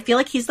 And I feel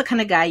like he's the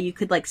kind of guy you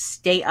could like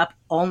stay up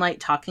all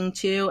night talking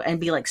to and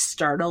be like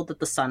startled that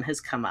the sun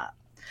has come up.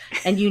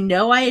 And you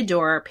know I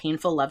adore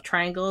painful love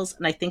triangles,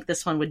 and I think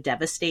this one would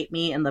devastate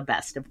me in the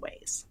best of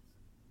ways.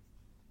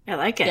 I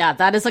like it. Yeah,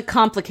 that is a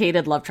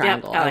complicated love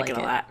triangle. Yep, I like it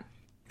a lot.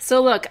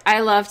 So look,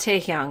 I love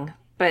Taehyung,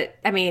 but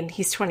I mean,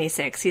 he's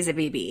 26. He's a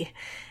BB.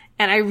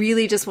 And I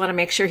really just want to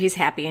make sure he's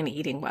happy and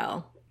eating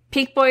well.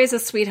 Peak Boy is a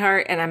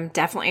sweetheart, and I'm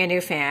definitely a new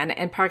fan.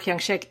 And Park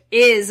Hyung-sik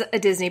is a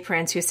Disney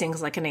prince who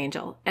sings like an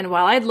angel. And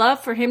while I'd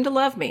love for him to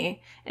love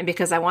me, and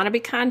because I want to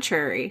be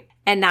contrary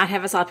and not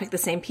have us all pick the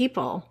same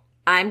people,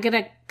 I'm going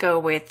to go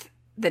with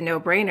the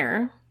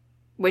no-brainer,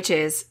 which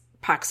is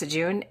Park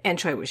Seo-joon and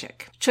Choi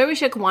Woo-shik. Choi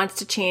Woo-shik wants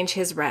to change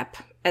his rep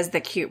as the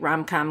cute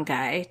rom-com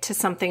guy to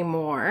something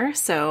more,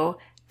 so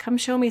come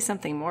show me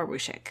something more,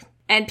 Woo-shik.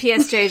 And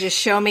PSJ, just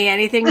show me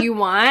anything you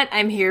want.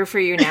 I'm here for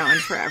you now and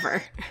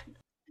forever.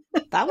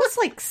 That was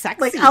like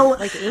sexy,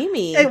 like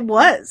Amy. It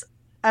was.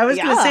 I was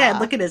going to say, I'd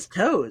look at his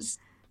toes.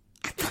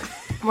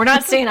 We're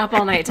not staying up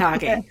all night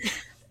talking.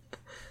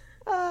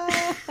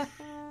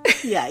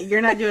 Yeah,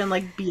 you're not doing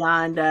like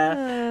Beyond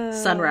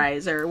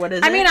Sunrise or what is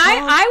it? I mean,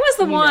 I was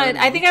the one,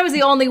 I think I was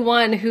the only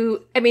one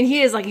who, I mean,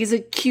 he's a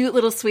cute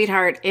little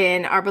sweetheart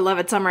in Our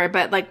Beloved Summer,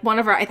 but like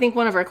I think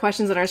one of our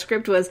questions in our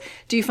script was,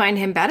 do you find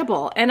him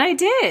bettable? And I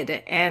did,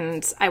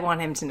 and I want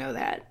him to know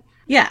that.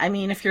 Yeah, I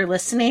mean, if you're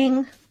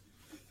listening,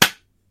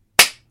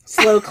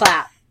 slow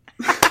clap.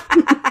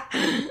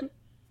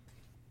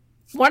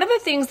 One of the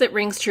things that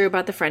rings true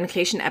about the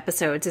Friendcation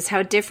episodes is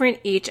how different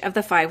each of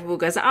the 5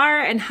 Woogas are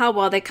and how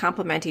well they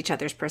complement each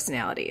other's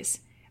personalities.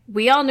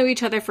 We all knew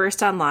each other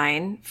first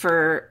online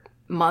for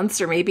months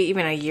or maybe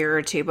even a year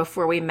or two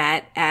before we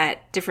met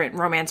at different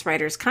romance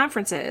writers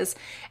conferences.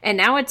 And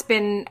now it's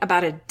been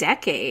about a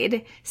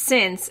decade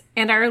since,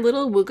 and our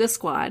little Wooga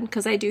squad,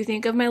 because I do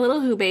think of my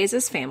little Hubays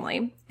as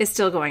family, is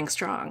still going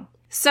strong.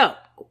 So,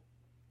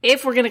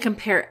 if we're going to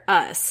compare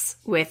us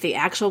with the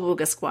actual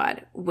Wooga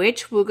Squad,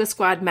 which Wooga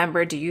Squad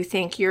member do you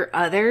think your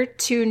other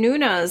 2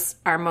 Nunas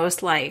are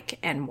most like,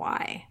 and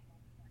why?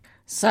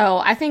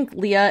 So I think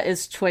Leah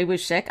is Choi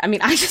Woo-shik. I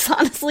mean, I just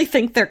honestly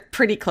think they're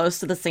pretty close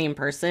to the same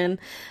person.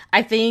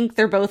 I think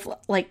they're both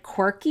like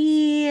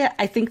quirky.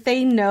 I think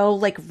they know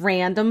like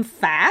random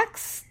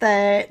facts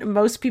that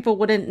most people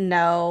wouldn't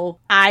know.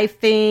 I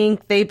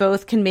think they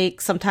both can make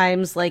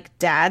sometimes like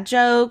dad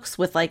jokes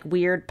with like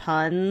weird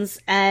puns.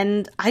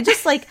 And I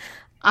just like,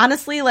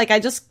 honestly, like I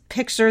just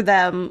picture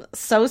them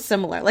so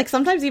similar. Like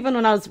sometimes even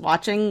when I was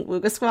watching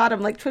Wooga Squad, I'm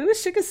like, Choi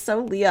Woo-shik is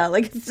so Leah.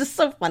 Like it's just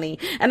so funny.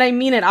 And I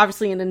mean it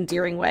obviously in an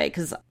endearing way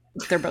because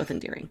they're both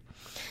endearing.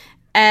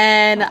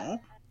 And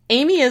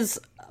Amy is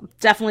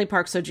definitely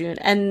Park Seo-joon.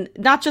 And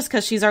not just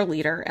because she's our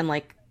leader and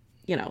like,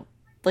 you know,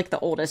 like the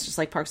oldest, just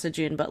like Park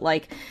Seo-joon, but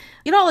like,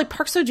 you know, like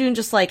Park Seo-joon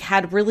just like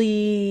had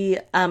really,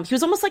 he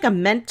was almost like a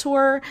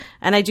mentor.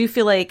 And I do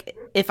feel like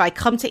if I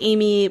come to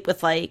Amy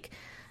with like,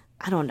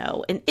 I don't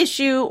know, an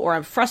issue or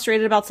I'm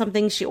frustrated about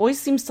something, she always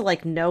seems to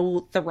like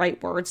know the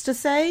right words to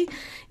say.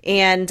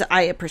 And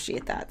I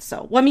appreciate that.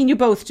 So, well, I mean, you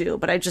both do,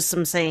 but I just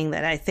am saying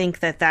that I think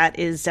that that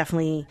is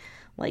definitely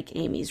like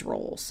Amy's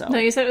role. So No,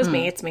 you said it was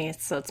me. It's me.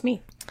 So it's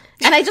me.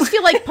 and I just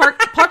feel like Park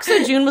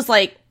Seo-joon was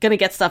like gonna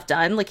get stuff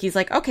done. Like he's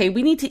like, okay,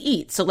 we need to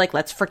eat, so like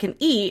let's freaking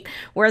eat.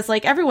 Whereas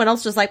like everyone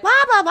else just like blah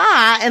blah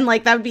blah, and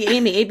like that would be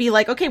Amy. It'd be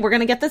like, okay, we're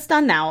gonna get this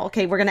done now.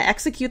 Okay, we're gonna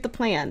execute the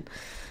plan.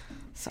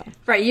 So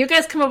Right, you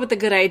guys come up with the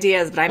good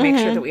ideas, but I make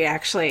sure that we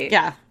actually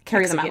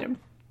carry them out. execute them.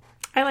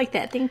 I like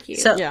that. Thank you.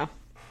 So Yeah.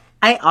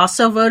 I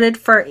also voted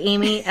for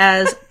Amy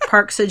as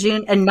Park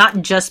Seo-joon, and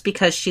not just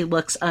because she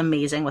looks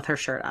amazing with her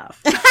shirt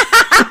off.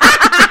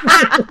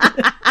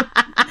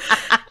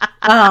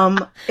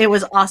 It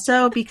was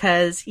also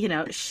because, you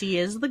know, she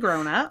is the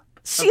grown-up.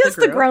 She is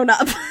the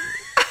grown-up.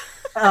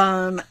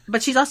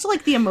 But she's also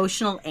like the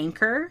emotional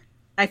anchor.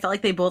 I felt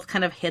like they both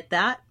kind of hit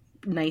that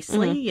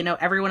nicely. You know,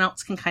 everyone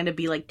else can kind of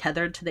be like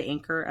tethered to the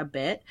anchor a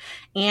bit.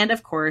 And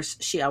of course,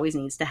 she always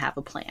needs to have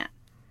a plan.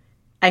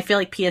 I feel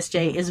like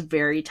PSJ is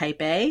very type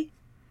A,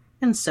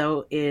 and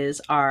so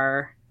is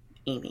our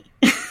Amy.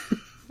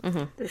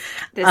 This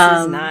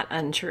is not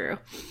untrue.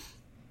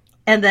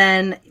 And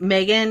then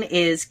Megan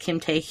is Kim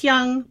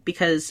Tae-hyung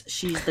because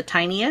she's the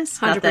tiniest.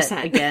 100%. Not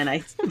that,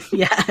 again,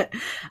 yeah.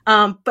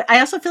 But I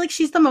also feel like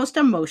she's the most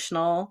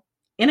emotional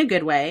in a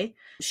good way.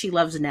 She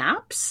loves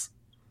naps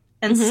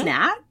and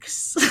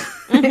snacks.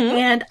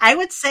 And I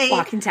would say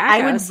Walking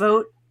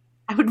tacos.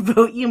 I would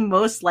vote you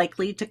most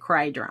likely to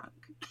cry drunk.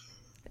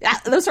 Yeah,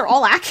 those are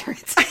all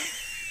accurate.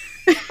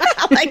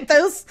 Like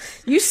those,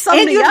 you sum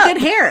And me you up.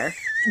 have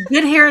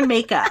good hair and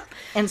makeup.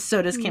 And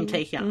so does Kim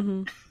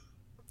Tae-hyung.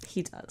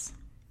 He does.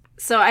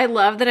 So I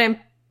love that I'm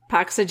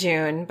Park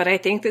Seo-joon, but I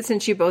think that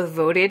since you both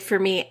voted for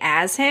me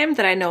as him,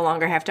 that I no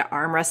longer have to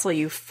arm wrestle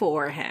you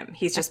for him.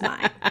 He's just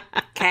mine.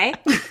 Okay?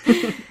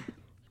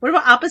 What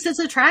about opposites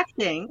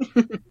attracting?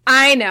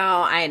 I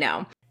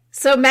know.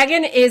 So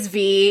Megan is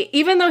V,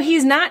 even though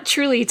he's not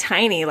truly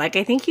tiny. Like,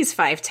 I think he's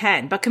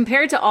 5'10", but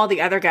compared to all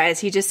the other guys,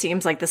 he just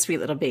seems like the sweet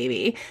little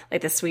baby, like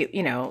the sweet,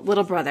 you know,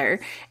 little brother.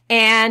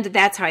 And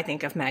that's how I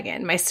think of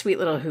Megan, my sweet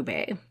little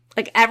Hubei.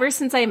 Like, ever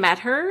since I met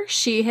her,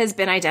 she has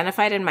been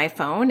identified in my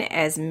phone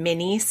as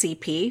Mini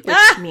CP,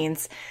 which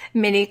means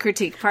Mini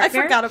Critique I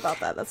Partner. forgot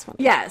about that. That's funny.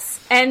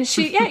 Yes. And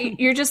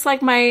you're just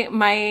like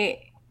my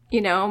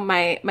you know,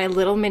 my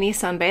little mini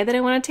sunbae that I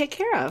want to take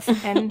care of.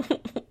 And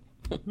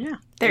Yeah.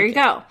 there you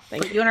go.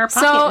 Put you in our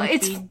pocket So and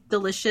it's- feed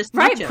delicious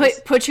Right,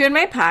 nachos. put you in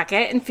my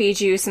pocket and feed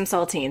you some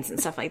saltines and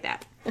stuff like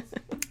that.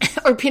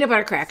 Or peanut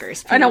butter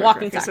crackers. I know, Peanut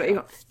walking butter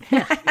taco.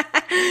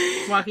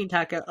 crackers, Walking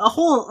taco. A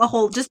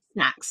whole, just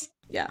snacks.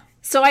 Yeah.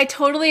 So I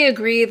totally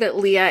agree that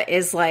Leah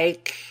is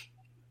like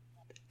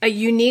a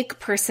unique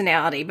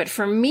personality, but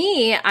for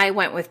me, I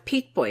went with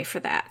Peak Boy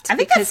for that. I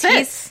think that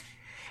fits.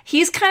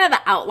 He's kind of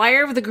the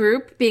outlier of the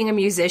group, being a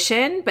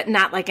musician, but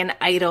not like an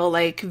idol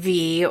like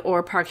V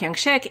or Park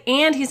Hyung-sik,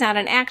 and he's not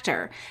an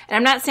actor. And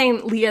I'm not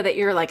saying, Leah, that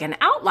you're like an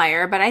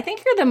outlier, but I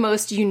think you're the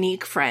most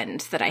unique friend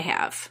that I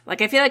have.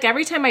 Like, I feel like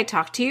every time I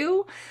talk to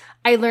you,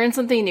 I learn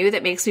something new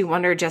that makes me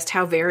wonder just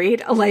how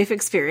varied a life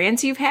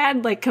experience you've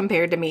had, like,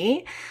 compared to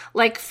me.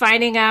 Like,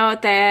 finding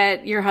out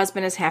that your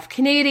husband is half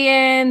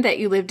Canadian, that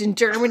you lived in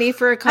Germany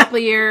for a couple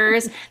of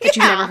years, that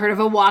you've never heard of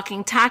a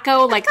walking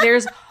taco. Like,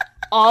 there's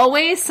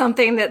always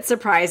something that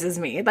surprises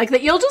me. Like,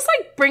 that you'll just,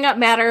 like, bring up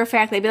matter of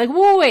fact. They'd be like,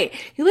 whoa, wait,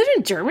 you lived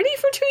in Germany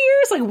for 2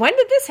 years? Like, when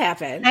did this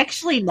happen? I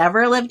actually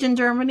never lived in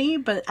Germany,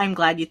 but I'm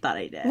glad you thought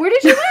I did. Where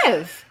did you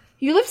live?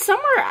 You lived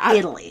somewhere.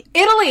 Italy.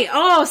 Italy.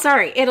 Oh,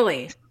 sorry.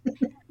 Italy.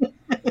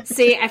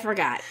 See, I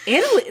forgot.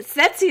 Italy.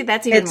 That's even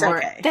It's more.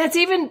 okay.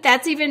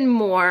 That's even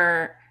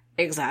more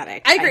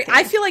exotic. I agree. think.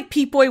 I feel like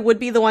Peak Boy would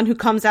be the one who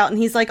comes out and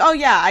he's like, oh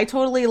yeah, I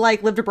totally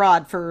like lived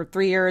abroad for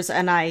 3 years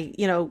and I,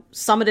 you know,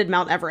 summited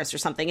Mount Everest or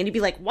something. And you'd be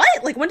like, what?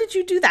 Like, when did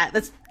you do that?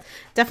 That's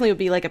definitely would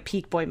be like a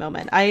Peak Boy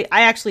moment. I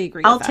actually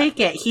agree I'll with that. take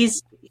it.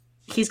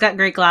 He's got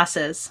great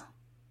glasses.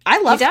 I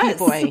love He Peak does.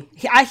 Boy.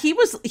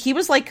 He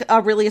was like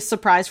a really a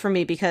surprise for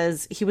me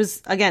because he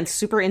was, again,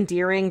 super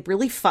endearing,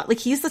 really fun. Like,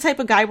 he's the type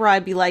of guy where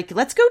I'd be like,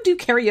 let's go do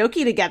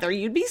karaoke together.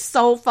 You'd be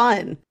so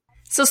fun.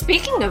 So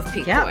speaking of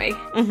Peak Yeah.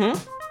 Boy,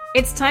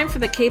 it's time for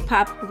the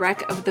K-pop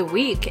rec of the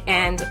week.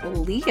 And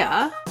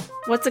Leah,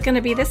 what's it going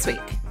to be this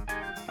week?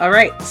 All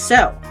right,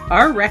 so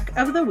our rec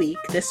of the week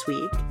this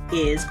week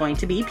is going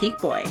to be Peak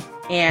Boy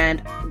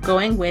and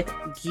going with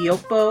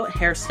Gyopo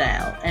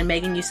hairstyle. And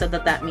Megan, you said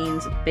that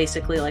means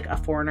basically like a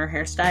foreigner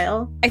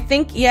hairstyle. I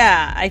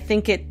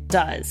think it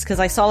does because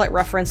I saw it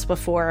referenced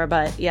before,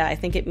 but yeah, I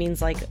think it means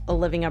like a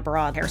living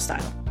abroad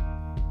hairstyle.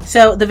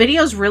 So the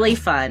video is really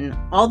fun.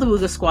 All the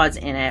Wooga Squad's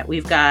in it.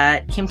 We've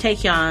got Kim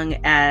Tae-hyung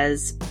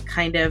as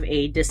kind of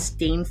a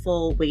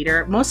disdainful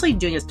waiter, mostly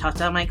doing his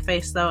tata mic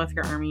face though. If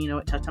you're Army, you know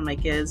what tata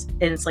mic is.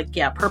 And it's like,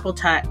 yeah, purple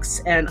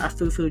tux and a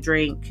fufu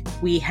drink.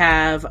 We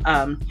have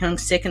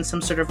Hyung-sik in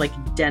some sort of like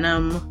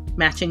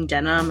matching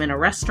denim in a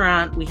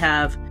restaurant. We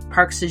have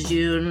Park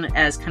Seo-joon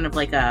as kind of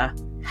like a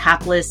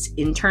hapless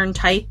intern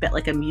type at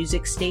like a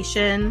music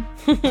station.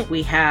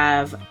 We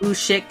have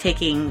Woo-shik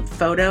taking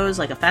photos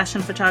like a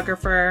fashion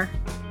photographer.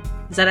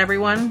 Is that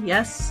everyone?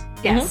 Yes?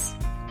 Yes.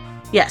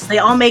 Yes, they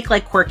all make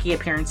like quirky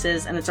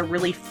appearances, and it's a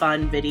really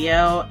fun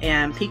video,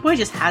 and Peak Boy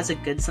just has a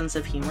good sense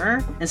of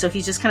humor, and so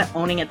he's just kind of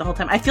owning it the whole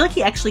time. I feel like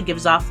he actually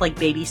gives off like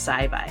Baby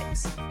Psy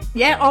vibes.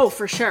 Yeah, oh,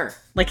 for sure.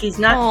 Like he's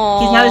not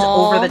as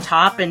over the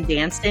top and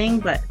dancing,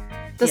 but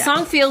the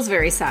song feels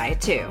very Psy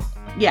too.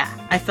 Yeah,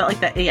 I felt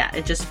like that. Yeah,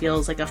 it just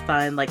feels like a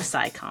fun like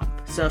Psy comp.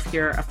 So if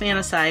you're a fan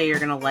of Psy, you're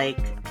gonna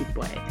like Peak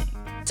Boy, I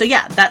think. So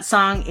yeah, that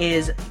song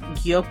is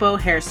Gyopo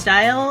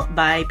Hairstyle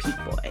by Peak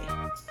Boy.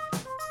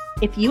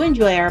 If you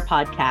enjoy our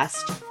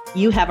podcast,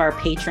 you have our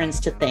patrons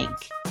to thank,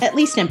 at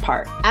least in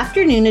part.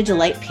 Afternoon of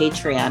Delight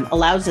Patreon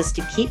allows us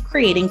to keep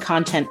creating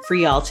content for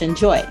y'all to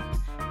enjoy.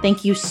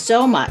 Thank you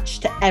so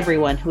much to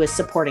everyone who is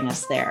supporting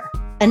us there.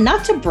 And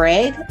not to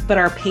brag, but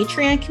our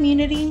Patreon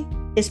community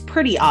is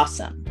pretty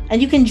awesome,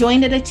 and you can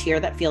join at a tier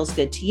that feels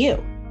good to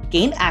you.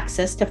 Gain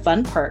access to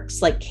fun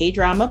perks like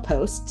K-drama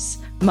posts,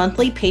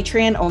 monthly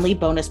Patreon-only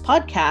bonus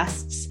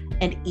podcasts,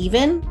 and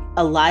even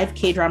a live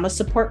K-drama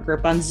support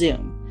group on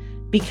Zoom.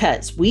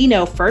 Because we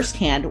know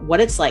firsthand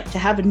what it's like to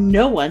have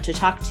no one to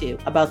talk to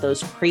about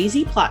those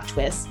crazy plot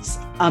twists,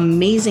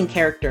 amazing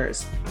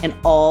characters, and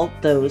all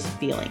those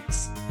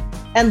feelings.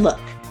 And look,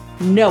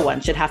 no one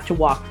should have to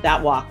walk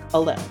that walk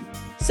alone.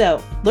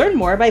 So learn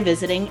more by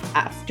visiting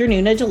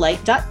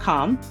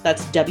afternoonadelight.com.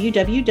 That's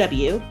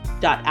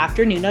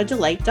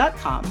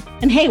www.afternoonadelight.com.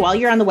 And hey, while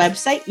you're on the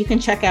website, you can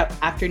check out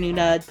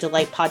Afternoona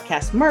Delight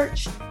podcast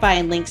merch,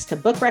 find links to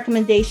book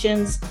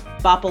recommendations,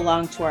 bop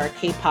along to our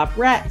K-pop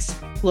Recs,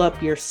 glow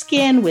up your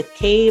skin with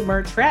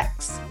K-merch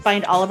Recs,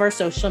 find all of our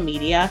social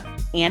media,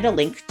 and a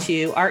link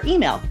to our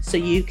email so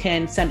you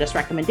can send us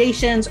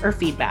recommendations or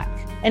feedback.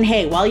 And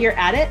hey, while you're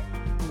at it,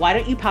 why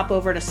don't you pop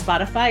over to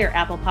Spotify or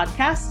Apple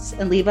Podcasts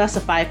and leave us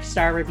a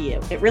 5-star review?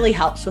 It really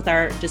helps with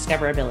our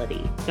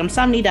discoverability.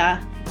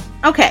 감사합니다.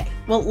 Okay,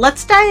 well,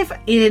 let's dive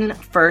in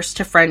first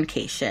to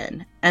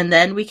Friendcation, and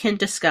then we can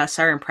discuss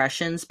our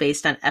impressions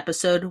based on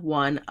episode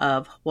 1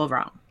 of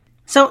Hwoarang.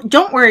 So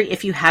don't worry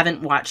if you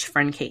haven't watched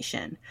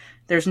Friendcation.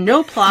 There's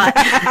no plot,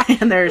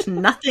 and there's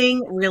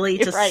nothing really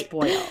to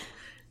spoil.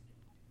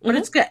 But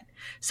it's good.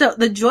 So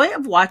the joy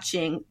of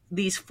watching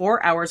these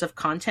 4 hours of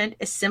content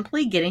is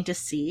simply getting to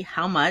see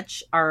how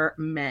much our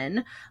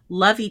men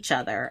love each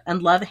other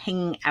and love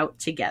hanging out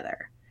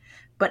together.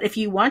 But if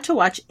you want to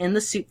watch In the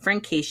Soup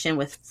Friendcation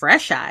with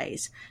fresh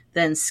eyes,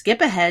 then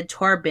skip ahead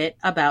to our bit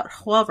about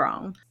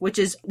Hwoarang, which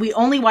is, we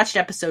only watched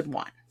episode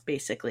 1,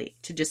 basically,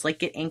 to just like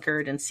get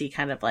anchored and see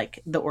kind of like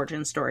the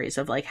origin stories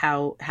of like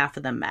how half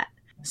of them met.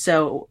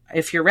 So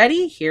if you're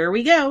ready, here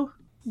we go.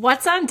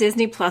 What's on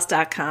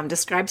DisneyPlus.com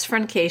describes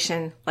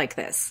Friendcation like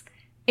this.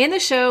 In the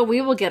show,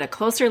 we will get a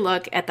closer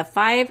look at the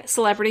 5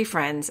 celebrity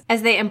friends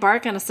as they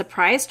embark on a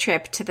surprise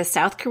trip to the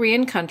South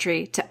Korean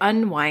country to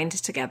unwind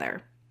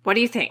together. What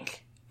do you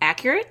think?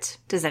 Accurate?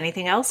 Does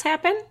anything else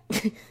happen?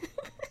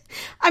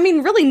 I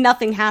mean, really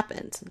nothing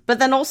happened, but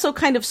then also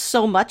kind of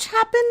so much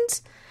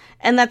happened,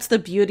 and that's the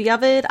beauty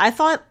of it. I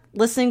thought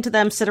listening to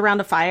them sit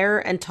around a fire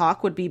and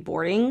talk would be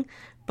boring,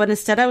 but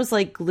instead I was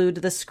like glued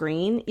to the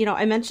screen. You know,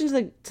 I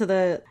mentioned to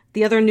the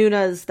other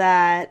Noonas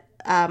that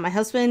my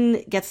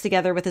husband gets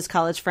together with his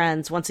college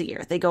friends once a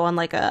year. They go on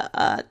like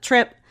a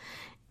trip,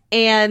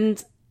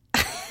 and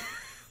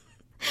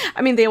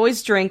I mean, they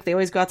always drink. They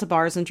always go out to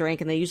bars and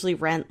drink, and they usually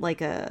rent like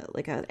an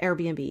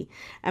Airbnb.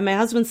 And my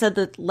husband said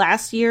that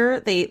last year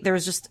there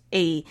was just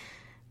a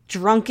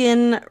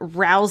drunken,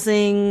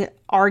 rousing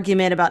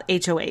argument about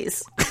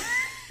HOAs.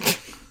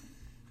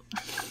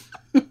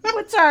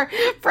 Which are,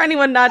 for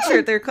anyone not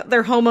sure, they're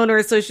homeowner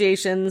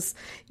associations.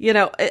 You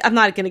know, I'm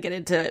not going to get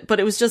into it,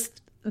 but it was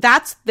just,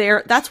 that's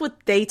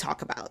what they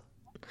talk about.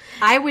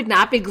 I would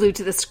not be glued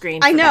to the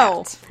screen for I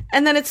know. that.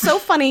 And then it's so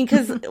funny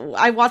because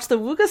I watched the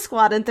Wooga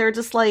Squad and they're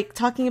just like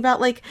talking about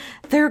like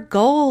their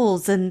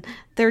goals and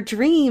their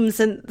dreams,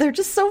 and they're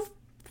just so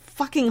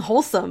fucking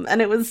wholesome.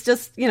 And it was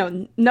just, you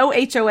know, no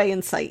HOA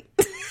in sight.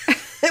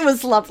 It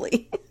was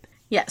lovely.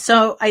 Yeah,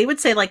 so I would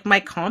say like my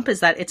comp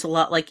is that it's a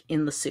lot like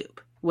In the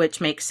Soup, which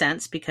makes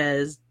sense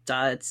because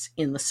it's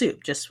In the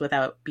Soup, just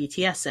without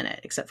BTS in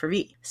it, except for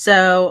V.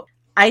 So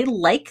I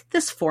like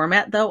this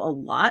format, though, a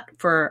lot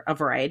for a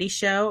variety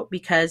show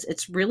because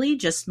it's really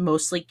just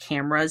mostly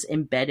cameras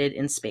embedded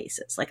in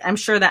spaces. Like, I'm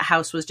sure that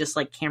house was just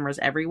like cameras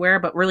everywhere,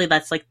 but really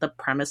that's like the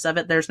premise of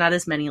it. There's not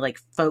as many like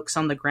folks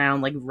on the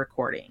ground like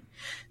recording.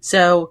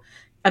 So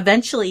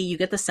eventually you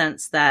get the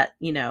sense that,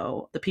 you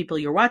know, the people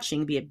you're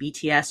watching, be it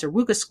BTS or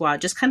Wooga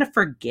Squad, just kind of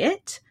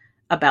forget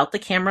about the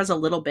cameras a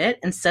little bit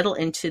and settle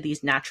into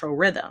these natural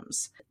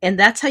rhythms. And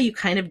that's how you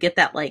kind of get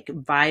that like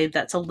vibe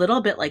that's a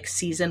little bit like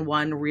season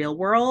 1 Real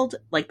World,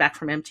 like back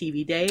from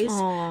MTV days.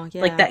 Oh,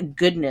 yeah. Like that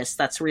goodness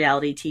that's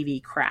reality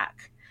TV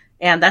crack.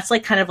 And that's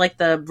like kind of like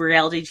the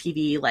reality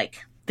TV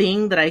like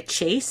thing that I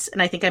chase. And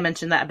I think I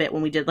mentioned that a bit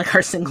when we did like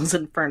our Singles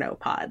Inferno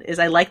pod, is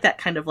I like that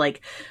kind of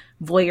like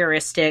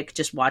voyeuristic,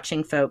 just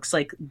watching folks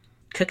like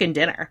cooking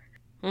dinner.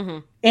 Mm-hmm.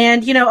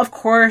 And, you know, of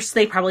course,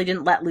 they probably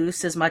didn't let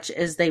loose as much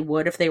as they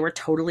would if they were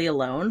totally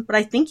alone. But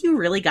I think you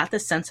really got the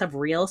sense of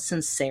real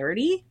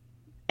sincerity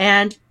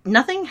And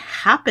nothing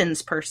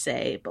happens per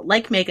se, but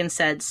like Megan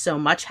said, so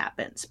much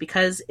happens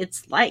because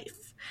it's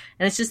life.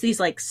 And it's just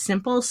these like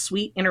simple,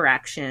 sweet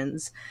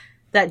interactions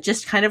that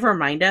just kind of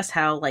remind us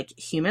how like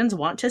humans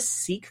want to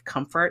seek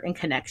comfort and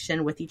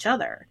connection with each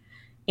other.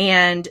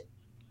 And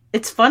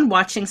it's fun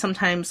watching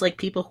sometimes like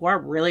people who are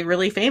really,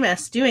 really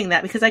famous doing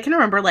that, because I can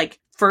remember like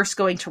first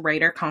going to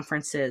writer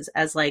conferences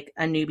as like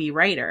a newbie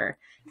writer.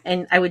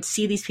 And I would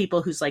see these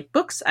people whose like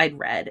books I'd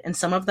read, and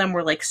some of them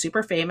were like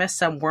super famous,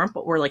 some weren't,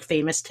 but were like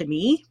famous to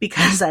me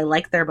because I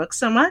liked their books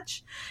so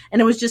much. And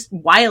it was just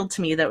wild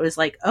to me that it was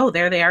like, oh,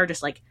 there they are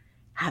just like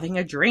having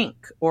a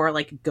drink or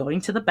like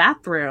going to the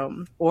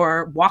bathroom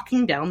or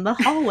walking down the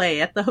hallway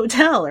at the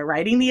hotel or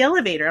riding the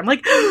elevator. I'm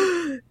like,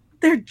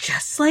 they're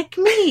just like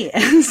me.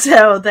 And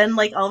so then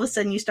like all of a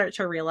sudden you start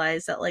to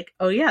realize that like,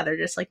 oh yeah, they're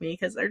just like me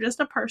because they're just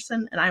a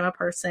person and I'm a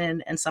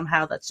person. And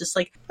somehow that's just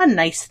like a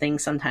nice thing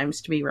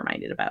sometimes to be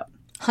reminded about.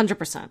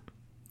 100%.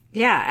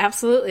 Yeah,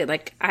 absolutely.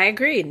 Like, I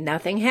agree.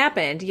 Nothing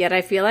happened, yet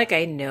I feel like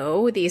I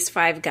know these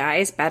 5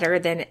 guys better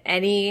than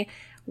any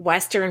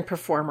Western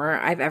performer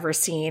I've ever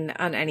seen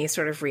on any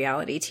sort of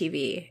reality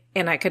TV.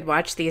 And I could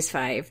watch these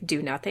 5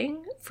 do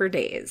nothing for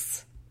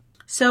days.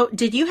 So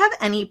did you have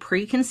any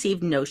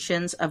preconceived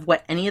notions of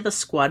what any of the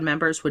squad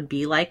members would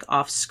be like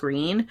off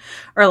screen,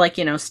 or like,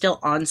 you know, still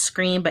on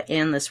screen, but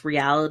in this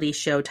reality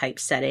show type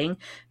setting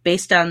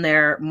based on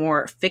their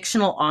more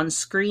fictional on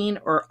screen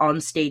or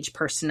on stage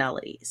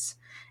personalities?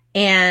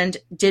 And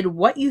did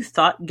what you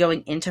thought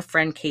going into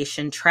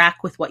Friendcation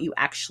track with what you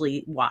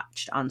actually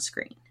watched on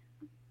screen?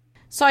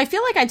 So I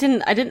feel like I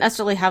didn't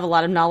necessarily have a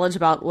lot of knowledge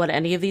about what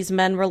any of these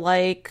men were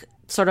like,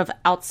 sort of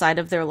outside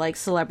of their like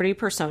celebrity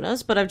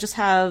personas, but I just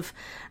have,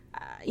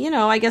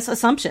 I guess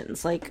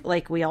assumptions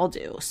like we all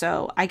do.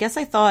 So I guess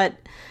I thought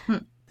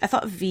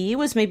V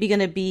was maybe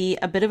going to be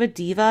a bit of a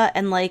diva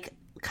and like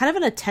kind of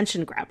an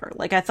attention grabber.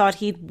 Like I thought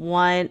he'd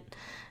want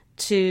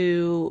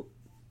to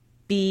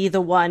be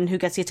the one who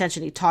gets the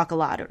attention. He'd talk a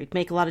lot or he'd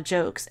make a lot of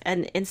jokes.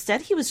 And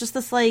instead he was just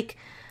this like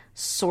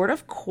sort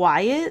of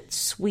quiet,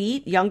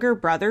 sweet younger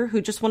brother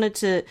who just wanted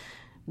to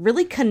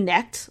really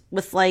connect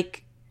with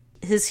like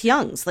his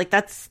youngs. Like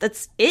that's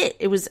it.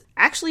 It was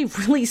actually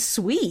really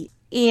sweet.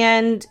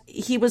 And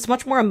he was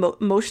much more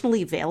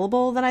emotionally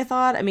available than I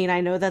thought. I mean,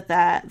 I know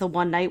that the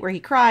one night where he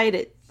cried,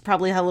 it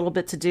probably had a little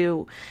bit to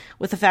do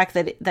with the fact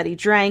that he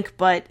drank,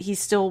 but he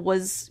still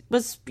was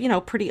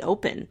pretty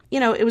open.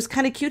 It was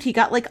kind of cute. He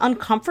got like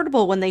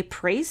uncomfortable when they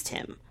praised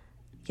him.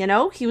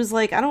 He was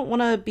like, I don't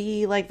want to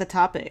be like the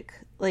topic.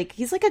 Like,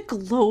 he's like a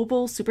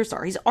global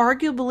superstar. He's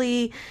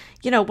arguably,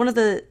 one of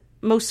the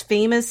most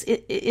famous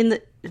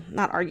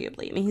not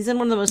arguably. I mean, he's in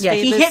one of the most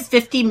famous. Yeah, he hit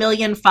 50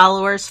 million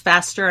followers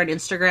faster on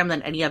Instagram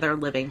than any other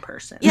living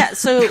person. Yeah,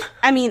 so,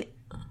 I mean,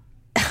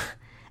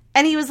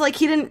 and he was like,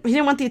 he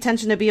didn't want the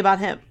attention to be about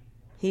him.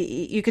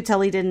 You could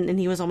tell he didn't, and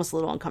he was almost a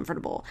little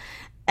uncomfortable.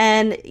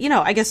 And,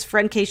 I guess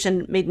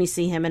Friendcation made me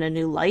see him in a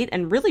new light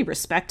and really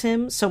respect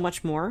him so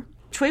much more.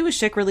 Choi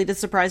Woo-shik really did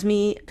surprise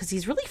me because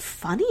he's really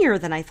funnier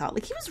than I thought.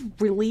 Like, he was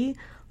really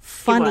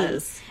funny. He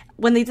was.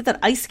 When they did that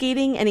ice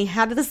skating and he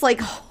had this,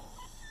 like,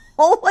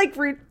 whole, like,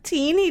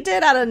 routine he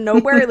did out of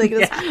nowhere. Like,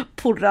 just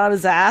pulled it out of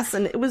his ass.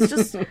 And it was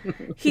just,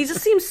 he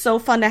just seemed so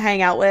fun to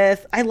hang out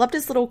with. I loved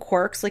his little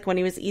quirks, like when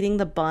he was eating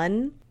the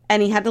bun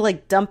and he had to,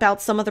 like, dump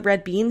out some of the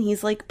red bean.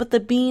 He's like, but the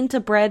bean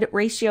to bread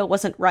ratio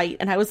wasn't right.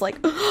 And I was like,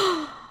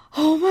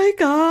 oh my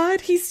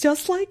God, he's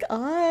just like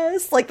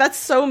us. Like, that's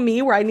so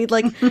me, where I need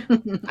like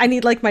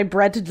my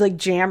bread to like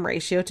jam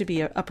ratio to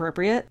be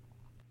appropriate.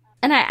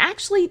 And I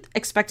actually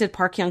expected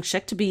Park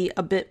Hyung-sik to be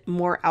a bit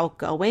more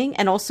outgoing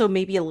and also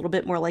maybe a little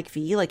bit more like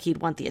V, like he'd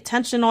want the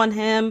attention on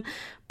him.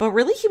 But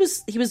really, he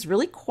was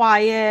really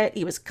quiet,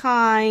 he was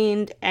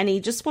kind, and he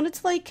just wanted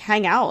to like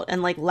hang out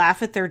and like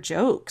laugh at their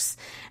jokes.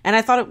 And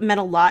I thought it meant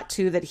a lot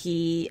too that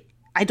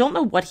I don't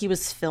know what he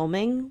was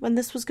filming when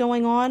this was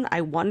going on.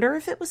 I wonder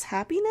if it was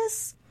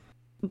Happiness.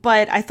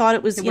 But I thought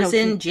it was, It was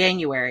in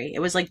January. It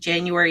was like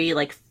January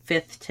like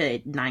 5th to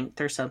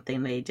 9th or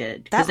something they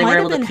did. Because That they were might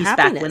able have to been piece back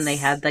when Happiness. they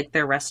had like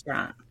their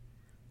restaurant.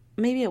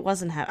 Maybe it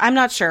wasn't I'm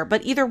not sure.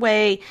 But either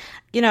way,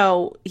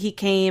 he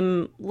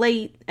came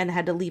late and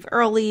had to leave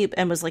early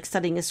and was like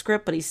studying his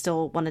script, but he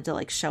still wanted to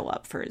like show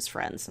up for his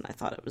friends. And I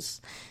thought it was,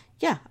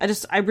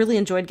 I really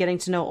enjoyed getting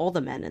to know all the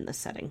men in this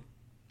setting.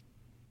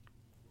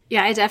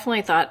 Yeah, I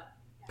definitely thought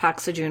Park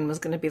Seo-joon was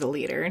going to be the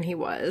leader, and he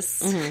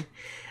was. Mm-hmm.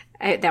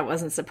 That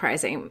wasn't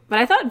surprising. But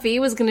I thought V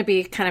was going to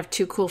be kind of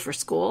too cool for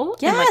school.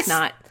 Yes! And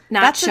like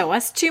not show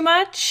us too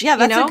much. Yeah,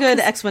 that's a good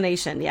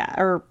explanation. Yeah,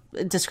 or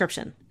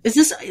description.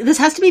 This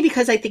has to be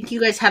because I think you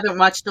guys haven't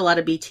watched a lot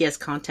of BTS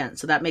content,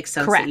 so that makes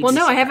sense. Correct. that you'd Well, be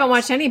no, I haven't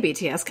surprised. watched any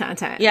BTS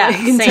content. Yeah,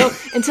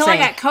 Like, until I Same.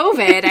 got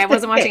COVID, I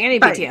wasn't watching any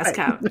Right, BTS right.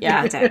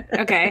 content.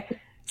 Okay.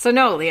 So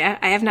no, Leah,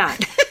 I have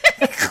not.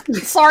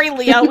 Sorry,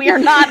 Leah, we are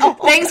not.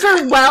 Thanks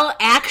for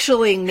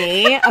actuallying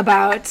me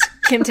about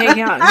Kim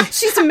Tae-hyung.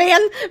 She's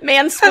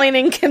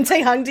mansplaining Kim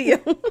Tae-hyung to you.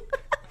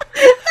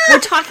 We're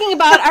talking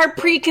about our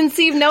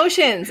preconceived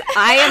notions.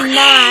 I am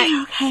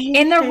not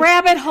in the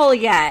rabbit hole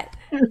yet.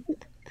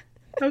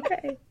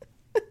 Okay.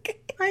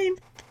 Fine.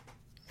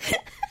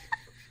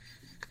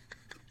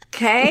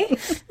 Okay.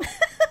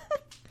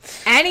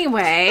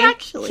 Anyway,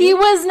 Actually. he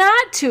was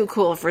not too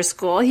cool for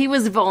school. He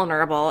was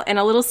vulnerable and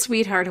a little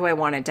sweetheart who I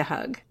wanted to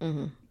hug.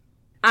 Mm-hmm.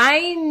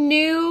 I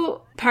knew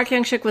Park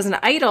Hyung-sik was an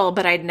idol,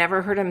 but I'd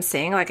never heard him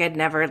sing. Like, I'd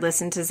never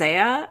listened to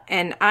Zaya.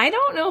 And I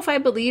don't know if I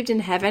believed in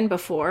heaven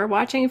before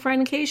watching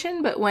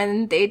Friendcation, but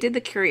when they did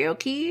the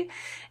karaoke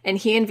and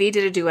he and V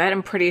did a duet,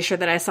 I'm pretty sure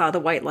that I saw the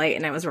white light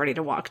and I was ready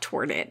to walk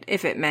toward it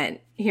if it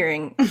meant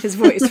hearing his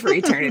voice for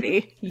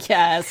eternity.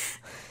 Yes.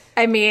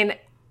 I mean,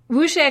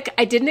 Woo-shik,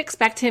 I didn't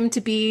expect him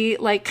to be,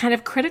 like, kind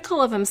of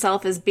critical of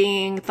himself as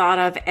being thought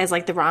of as,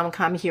 like, the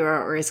rom-com hero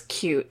or as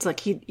cute.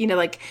 Like, he, you know,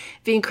 like,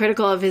 being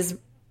critical of his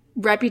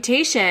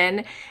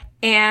reputation,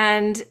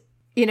 and,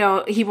 you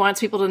know, he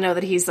wants people to know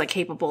that he's, like,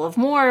 capable of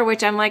more,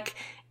 which I'm like,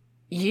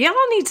 y'all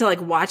need to,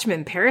 like, watch him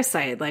in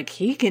Parasite. Like,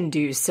 he can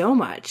do so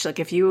much. Like,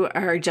 if you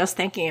are just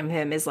thinking of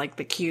him as, like,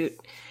 the cute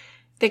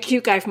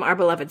guy from Our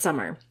Beloved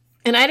Summer.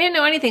 And I didn't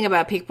know anything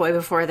about Peak Boy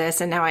before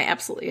this, and now I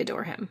absolutely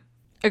adore him.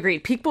 Agreed.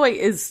 Peak Boy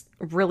is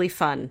really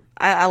fun.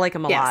 I like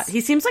him a lot. He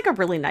seems like a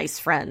really nice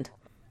friend.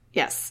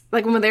 Yes.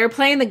 Like when they were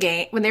playing the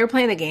game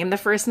the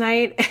first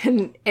night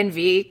and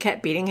V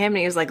kept beating him and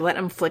he was like, let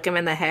him flick him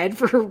in the head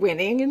for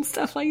winning and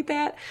stuff like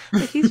that.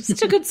 Like, he's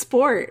such a good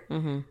sport.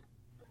 Mm-hmm.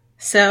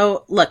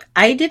 So, look,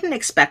 I didn't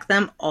expect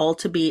them all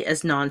to be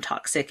as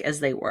non-toxic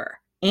as they were.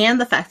 And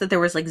the fact that there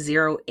was, like,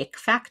 zero ick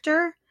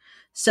factor.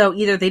 So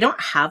either they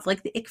don't have,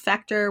 like, the ick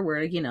factor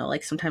where, you know,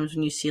 like, sometimes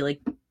when you see,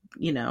 like,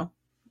 you know,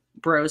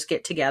 bros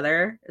get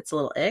together, it's a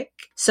little ick.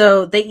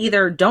 So they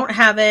either don't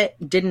have it,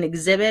 didn't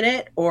exhibit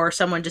it, or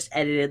someone just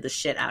edited the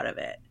shit out of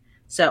it.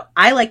 So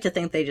I like to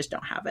think they just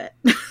don't have it.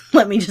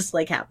 Let me just,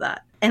 like, have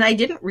that. And I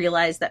didn't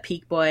realize that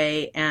Peak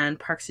Boy and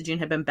Park Sejun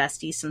had been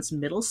besties since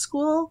middle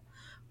school,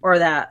 or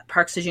that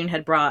Park Sejun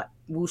had brought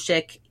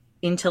Woo-shik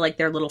into, like,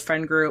 their little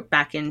friend group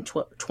back in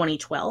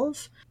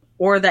 2012,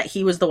 or that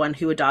he was the one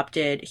who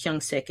adopted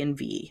Hyung-sik and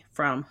V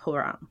from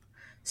Hwarang.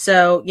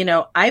 So, you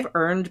know, I've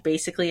earned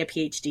basically a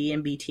PhD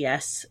in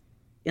BTS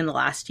in the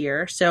last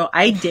year. So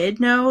I did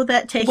know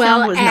that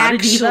Taehyung was not a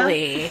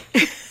diva.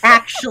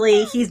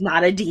 Actually, he's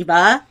not a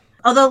diva.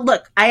 Although,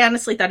 look, I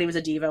honestly thought he was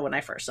a diva when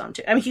I first saw him,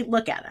 too. I mean,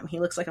 look at him.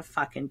 He looks like a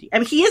fucking diva. I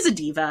mean, he is a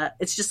diva.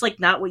 It's just, like,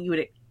 not what you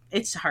would...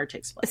 It's hard to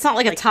explain. It's not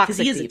like a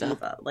toxic he is diva. A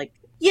diva. Like,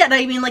 yeah,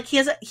 I mean, like,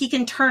 he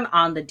can turn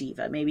on the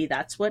diva. Maybe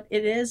that's what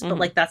it is. But,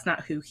 like, that's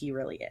not who he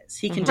really is.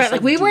 He can just,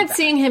 like, we weren't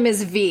seeing him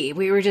as V.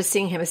 We were just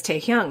seeing him as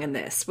Taehyung in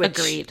this. Which,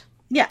 agreed.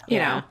 Yeah. You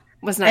know,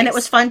 was nice. And it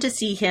was fun to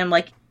see him,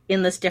 like,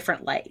 in this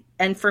different light.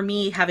 And for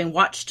me, having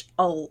watched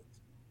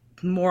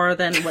more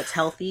than what's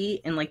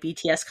healthy in, like,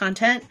 BTS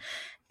content,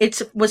 it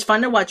was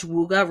fun to watch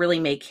Wooga really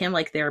make him,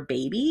 like, their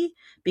baby.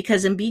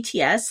 Because in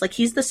BTS, like,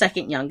 he's the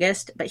second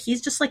youngest, but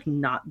he's just, like,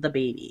 not the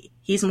baby.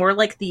 He's more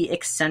like the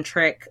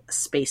eccentric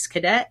space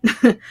cadet.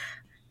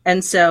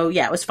 And so,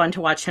 yeah, it was fun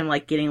to watch him,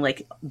 like, getting,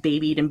 like,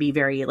 babied and be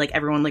very, like,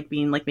 everyone, like,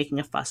 being, like, making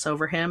a fuss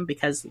over him.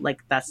 Because,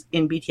 like, that's,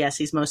 in BTS,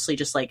 he's mostly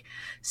just, like,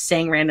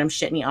 saying random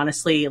shit. And he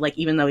honestly, like,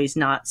 even though he's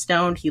not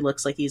stoned, he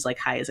looks like he's, like,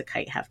 high as a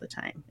kite half the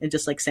time. And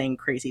just, like, saying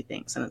crazy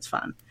things. And it's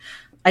fun.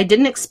 I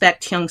didn't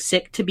expect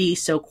Hyung-sik to be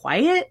so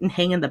quiet and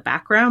hang in the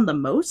background the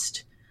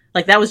most.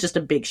 Like, that was just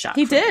a big shock.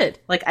 He did.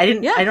 Like, I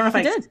don't know if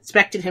I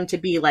expected him to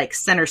be, like,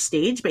 center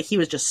stage, but he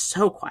was just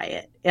so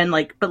quiet and,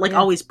 like, but, like,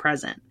 always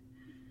present.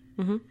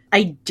 Mm-hmm.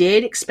 I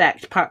did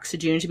expect Park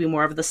Sejun to be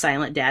more of the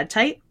silent dad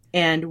type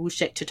and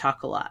Woo-shik to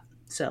talk a lot.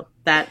 So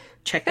that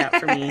checked out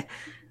for me.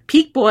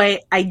 Peak Boy,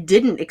 I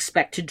didn't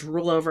expect to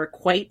drool over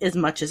quite as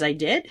much as I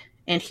did.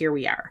 And here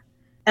we are.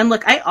 And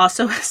look, I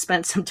also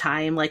spent some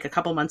time, like, a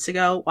couple months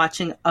ago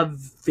watching a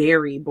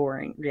very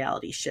boring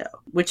reality show,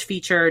 which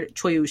featured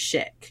Choi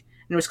Woo-shik.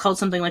 And it was called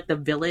something like The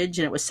Village,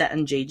 and it was set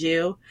in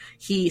Jeju.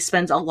 He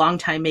spends a long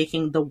time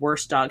making the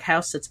worst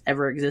doghouse that's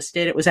ever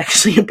existed. It was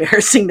actually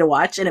embarrassing to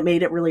watch, and it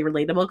made it really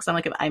relatable, because I'm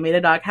like, if I made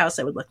a doghouse,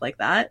 it would look like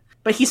that.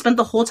 But he spent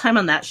the whole time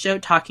on that show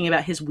talking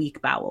about his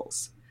weak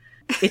bowels.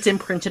 It's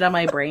imprinted on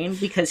my brain,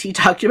 because he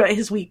talked about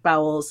his weak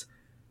bowels,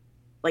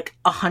 like,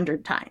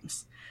 100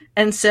 times.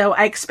 And so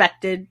I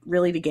expected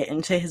really to get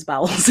into his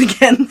bowels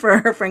again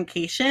for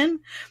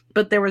Friendcation,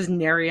 but there was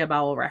nary a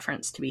bowel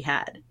reference to be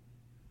had.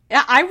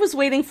 Yeah, I was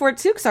waiting for it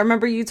too, because I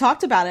remember you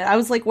talked about it. I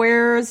was like,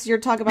 where's your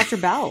talk about your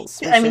bowels?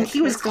 I mean,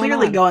 he was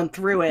clearly going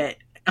through it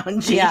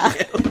on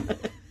Jeju.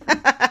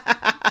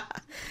 Yeah.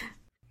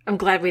 I'm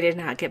glad we did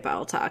not get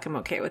bowel talk. I'm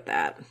okay with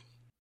that.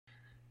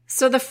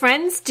 So the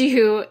friends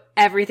do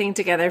everything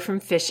together, from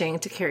fishing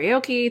to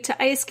karaoke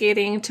to ice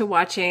skating to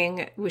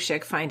watching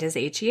Woo-shik find his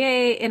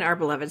HEA in Our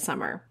Beloved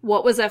Summer.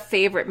 What was a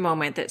favorite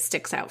moment that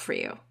sticks out for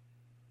you?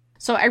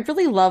 So I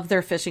really loved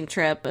their fishing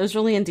trip. It was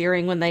really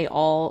endearing when they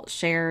all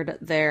shared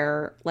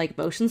their, like,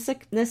 motion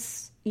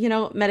sickness, you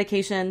know,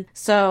 medication.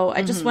 So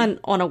I just went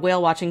on a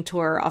whale watching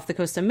tour off the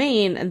coast of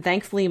Maine, and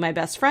thankfully my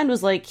best friend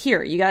was like,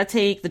 here, you gotta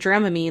take the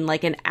Dramamine,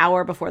 like, an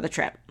hour before the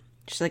trip.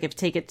 She's like, if you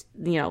take it,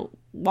 you know,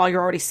 while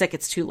you're already sick,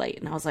 it's too late.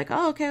 And I was like,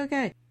 oh,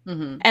 okay.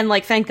 Mm-hmm. And,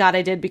 like, thank God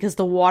I did, because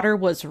the water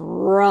was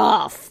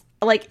rough.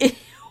 Like, it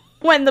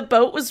when the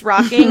boat was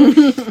rocking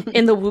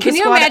in the Wooga Can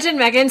you Squad. imagine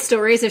Megan's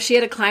stories if she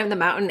had to climb the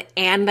mountain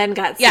and then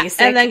got seasick?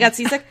 Yeah, and then got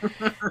seasick.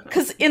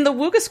 Because in the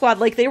Wooga Squad,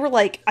 like, they were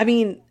like, I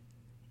mean,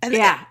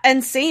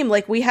 and same,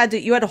 like, you had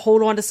to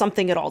hold on to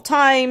something at all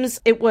times.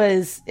 It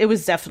was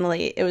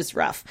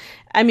rough.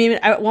 I mean,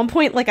 at one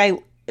point,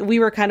 like, we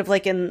were kind of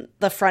like in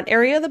the front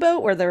area of the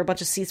boat where there were a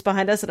bunch of seats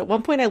behind us. And at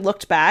one point I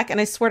looked back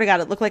and I swear to God,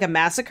 it looked like a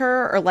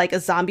massacre or like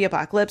a zombie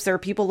apocalypse. There were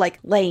people like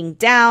laying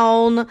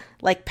down,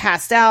 like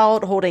passed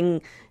out,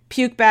 holding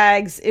puke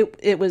bags.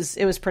 It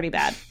was pretty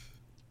bad.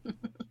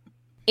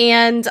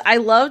 And I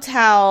loved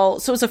so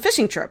it was a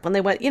fishing trip when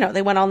they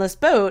went on this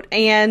boat,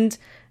 and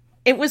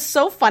it was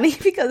so funny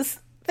because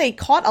they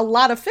caught a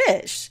lot of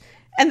fish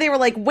and they were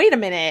like, wait a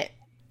minute,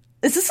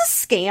 is this a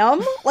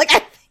scam? Like,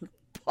 I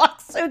Park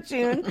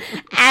Seo-joon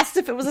asked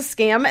if it was a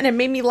scam, and it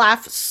made me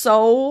laugh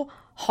so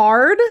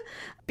hard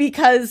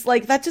because,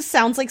 like, that just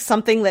sounds like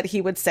something that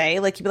he would say.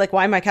 Like, he'd be like,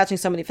 why am I catching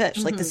so many fish?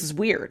 Like, this is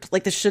weird.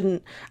 Like, I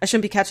shouldn't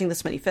be catching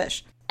this many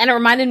fish. And it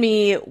reminded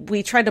me,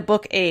 we tried to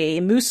book a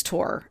moose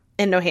tour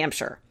in New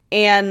Hampshire,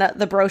 and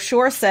the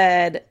brochure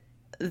said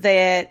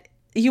that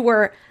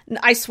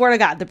I swear to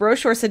God, the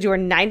brochure said you were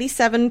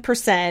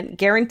 97%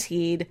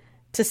 guaranteed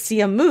to see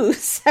a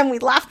moose. And we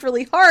laughed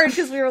really hard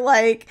because we were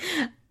like,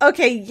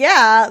 okay,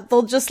 yeah,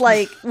 they'll just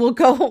like, we'll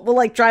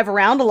like drive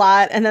around a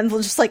lot, and then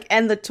they'll just like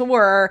end the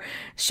tour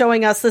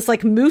showing us this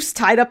like moose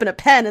tied up in a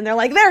pen, and they're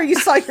like, there, you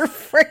saw your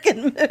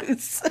frickin'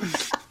 moose.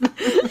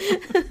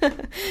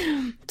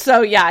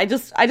 So yeah, I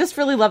just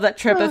really love that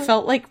trip. It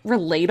felt like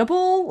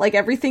relatable. Like,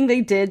 everything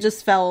they did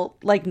just felt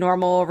like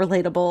normal,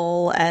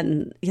 relatable,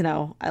 and, you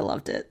know, I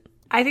loved it.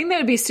 I think that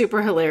would be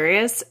super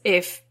hilarious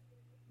if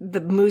the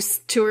moose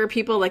tour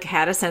people like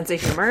had a sense of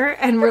humor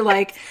and were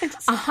like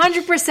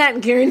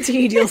 100%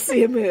 guaranteed you'll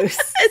see a moose.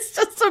 It's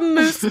just a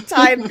moose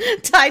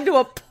tied to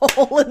a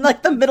pole in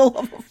like the middle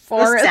of a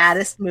forest. The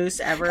saddest moose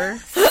ever.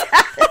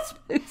 Saddest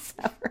moose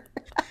ever.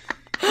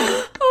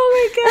 Oh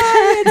my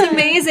God, it's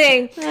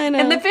amazing. I know.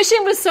 And the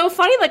fishing was so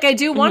funny. Like, I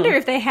do wonder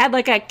if they had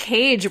like a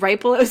cage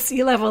right below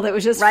sea level that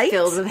was just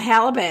filled with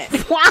halibut.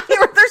 Why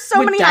are there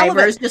so many divers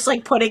halibut? just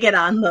like putting it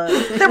on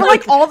the... They were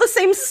like all the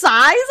same size.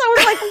 I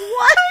was like,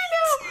 what?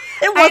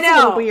 It was a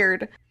little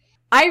weird.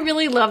 I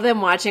really love them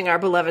watching our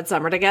beloved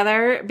summer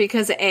together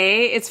because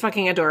A, it's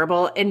fucking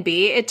adorable, and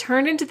B, it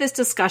turned into this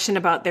discussion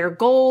about their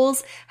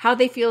goals, how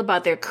they feel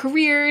about their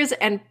careers,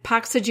 and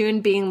Park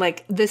Seo-joon being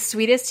like the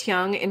sweetest,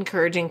 young,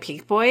 encouraging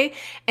peak boy,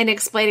 and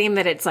explaining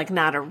that it's like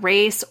not a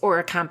race or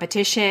a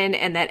competition,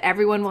 and that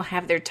everyone will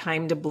have their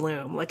time to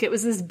bloom. Like, it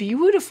was this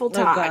beautiful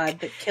talk. Oh God,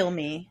 but kill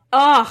me.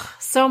 Oh,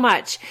 so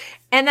much.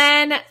 And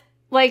then,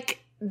 like,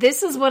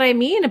 this is what I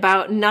mean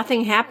about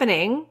nothing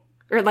happening.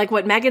 Or like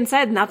what Megan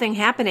said, nothing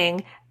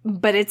happening,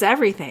 but it's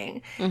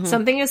everything. Mm-hmm.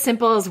 Something as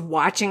simple as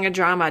watching a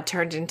drama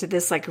turned into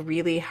this like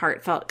really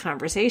heartfelt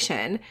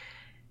conversation.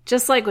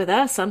 Just like with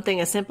us, something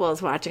as simple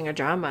as watching a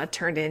drama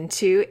turned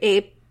into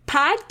a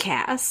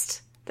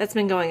podcast that's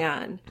been going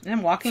on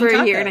and walking for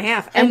tacos. a year and a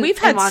half. And we've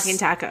had walking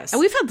tacos. And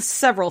we've had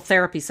several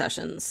therapy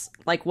sessions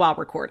like while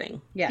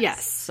recording.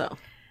 Yes. So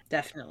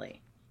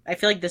definitely. I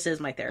feel like this is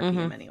my therapy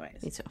in many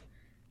ways. Me too.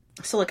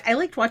 So, look, I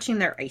liked watching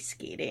their ice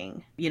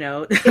skating, you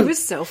know. It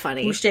was so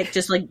funny. Mushik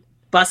just, like,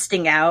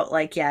 busting out,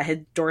 like, yeah, his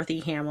Dorothy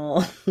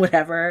Hamill,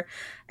 whatever.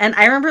 And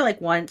I remember,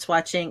 like, once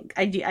watching,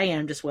 I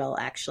am just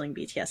actually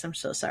BTS, I'm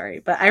so sorry.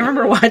 But I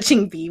remember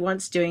watching V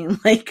once doing,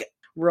 like,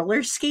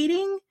 roller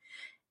skating.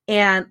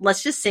 And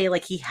let's just say,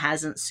 like, he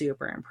hasn't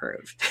super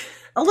improved.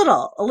 A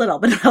little,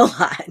 but not a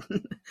lot.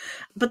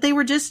 But they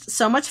were just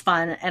so much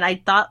fun. And I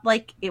thought,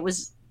 like, it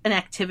was an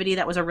activity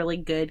that was a really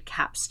good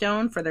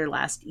capstone for their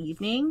last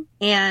evening.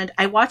 And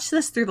I watched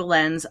this through the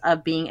lens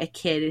of being a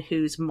kid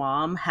whose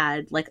mom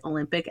had like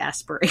Olympic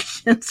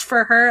aspirations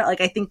for her. Like,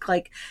 I think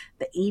like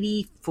the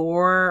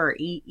 84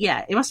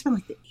 it must have been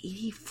like the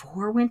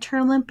 84 Winter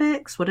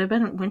Olympics would have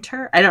been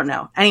winter. I don't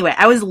know. Anyway,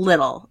 I was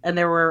little and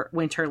there were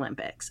Winter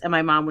Olympics and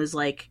my mom was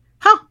like,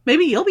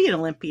 maybe you'll be an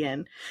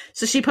Olympian.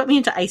 So she put me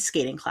into ice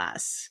skating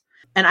class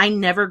and I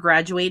never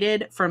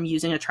graduated from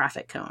using a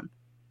traffic cone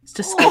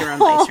to skate around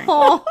the ice rink.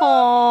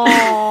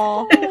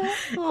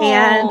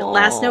 And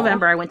last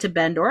November, I went to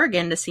Bend,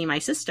 Oregon to see my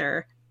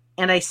sister,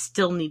 and I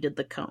still needed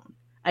the cone.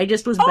 I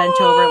just was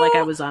bent over like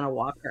I was on a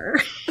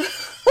walker.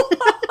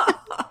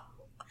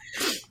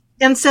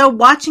 And so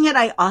watching it,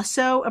 I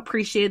also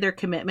appreciated their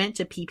commitment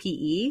to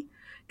PPE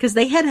because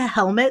they had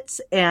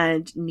helmets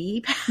and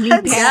knee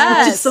pads,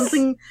 which is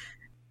something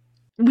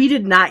we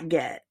did not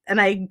get, and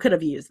I could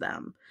have used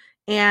them.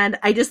 And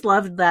I just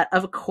loved that,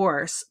 of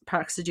course,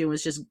 Park Seo-joon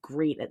was just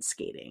great at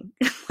skating.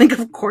 Like,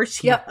 of course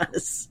he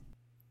was.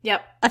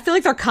 Yep. I feel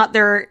like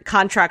their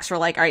contracts were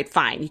like, all right,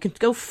 fine, you can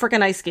go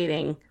frickin' ice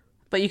skating,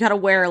 but you gotta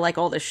wear, like,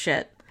 all this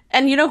shit.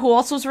 And you know who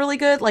also was really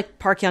good? Like,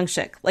 Park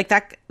Young-sik. Like,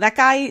 that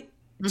guy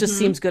just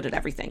seems good at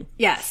everything.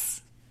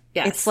 Yes.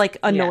 It's, like,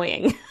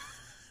 annoying.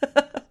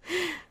 Yeah.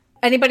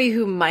 Anybody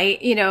who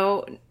might, you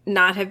know,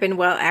 not have been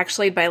well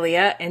actually by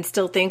Leah and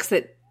still thinks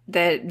that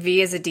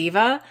V is a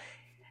diva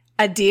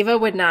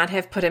would not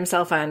have put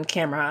himself on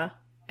camera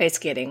ice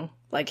skating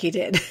like he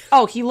did.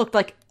 Oh, he looked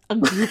like a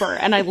goober,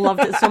 and I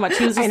loved it so much.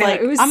 He was just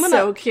like, it was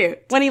so cute.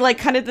 When he like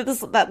kind of did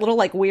that little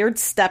like weird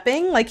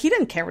stepping, like he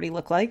didn't care what he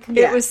looked like.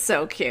 It was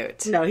so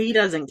cute. No, he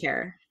doesn't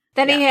care.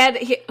 Then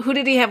who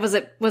did he have? Was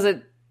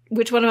it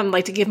which one of them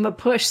like to give him a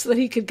push so that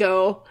he could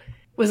go?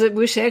 Was it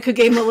Wushik who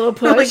gave him a little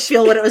push? Like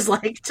feel what it was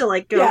like to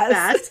like go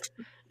fast.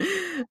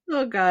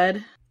 Oh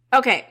God.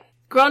 Okay.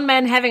 Grown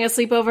men having a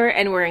sleepover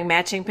and wearing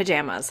matching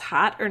pajamas.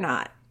 Hot or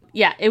not?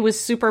 Yeah, it was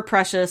super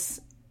precious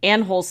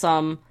and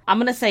wholesome. I'm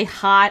going to say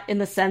hot in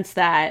the sense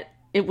that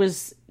it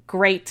was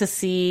great to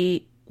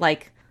see,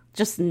 like,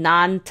 just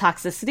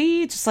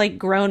non-toxicity. Just, like,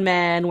 grown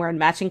men wearing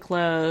matching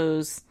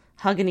clothes,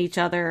 hugging each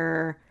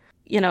other,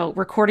 you know,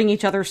 recording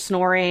each other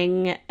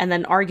snoring, and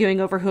then arguing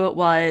over who it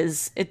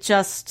was. It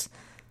just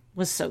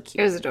was so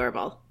cute. It was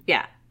adorable.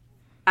 Yeah.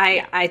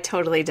 I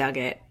totally dug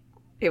it.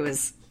 It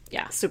was,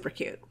 super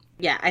cute.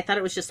 Yeah, I thought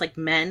it was just like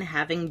men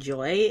having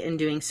joy and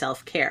doing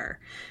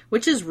self-care,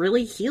 which is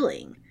really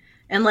healing.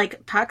 And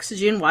like Park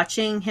Seo-joon,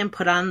 watching him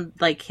put on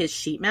like his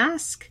sheet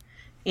mask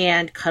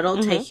and cuddle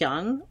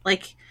Taehyung,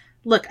 like,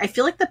 look, I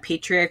feel like the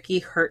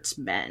patriarchy hurts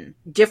men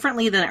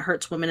differently than it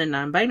hurts women and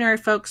non-binary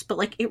folks, but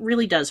like it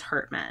really does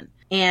hurt men.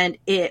 And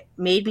it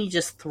made me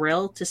just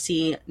thrilled to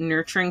see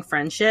nurturing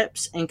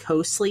friendships and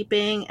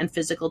co-sleeping and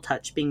physical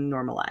touch being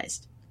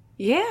normalized.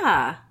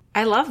 Yeah,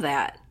 I love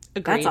that.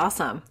 Agreed. That's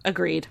awesome.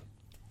 Agreed.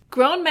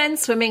 Grown men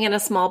swimming in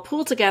a small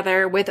pool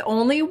together with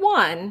only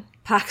one,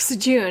 Park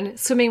Seo-joon,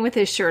 swimming with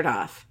his shirt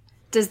off.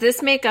 Does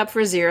this make up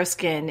for zero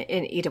skin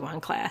in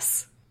Itaewon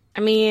Class? I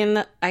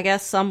mean, I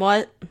guess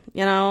somewhat.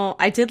 You know,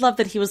 I did love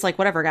that he was like,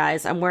 whatever,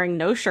 guys, I'm wearing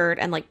no shirt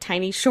and like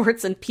tiny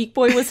shorts, and Peak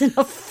Boy was in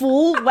a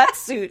full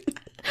wetsuit.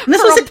 And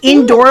this was an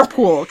indoor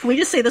pool. Can we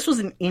just say this was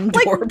an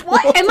indoor pool?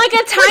 And like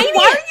a tiny,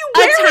 why are you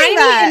wearing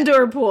that?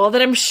 Indoor pool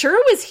that I'm sure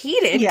was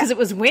heated because it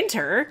was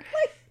winter.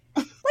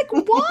 Like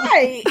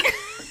why?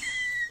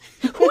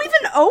 Who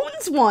even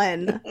owns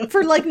one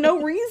for like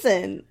no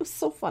reason? It was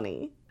so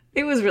funny.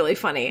 It was really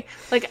funny.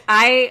 Like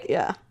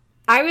I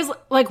was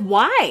like,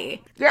 why?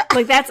 Yeah.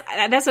 Like that's what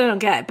I don't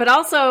get. But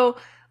also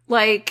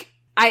like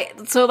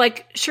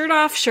shirt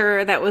off,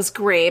 sure, that was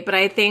great. But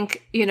I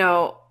think, you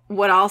know,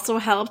 what also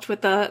helped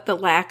with the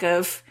lack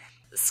of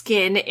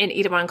skin in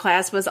Itaewon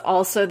Class was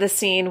also the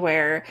scene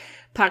where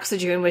Park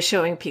Seo-joon was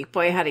showing Peak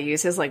Boy how to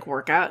use his like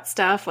workout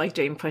stuff, like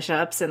doing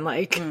push-ups and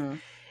like,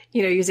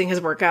 you know, using his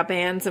workout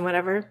bands and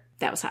whatever.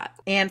 That was hot.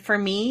 And for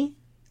me,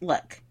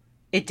 look,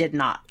 it did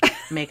not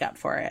make up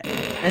for it.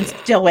 And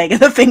still wagging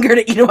the finger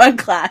to Itaewon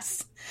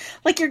Class.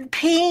 Like, you're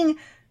paying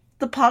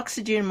the Park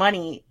Seo-joon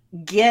money.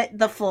 Get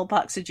the full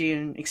Park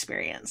Seo-joon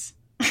experience.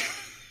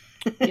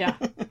 Yeah.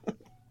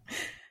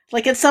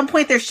 Like, at some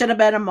point, there should have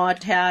been a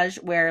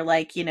montage where,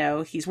 like, you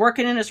know, he's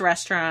working in his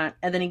restaurant,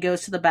 and then he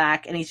goes to the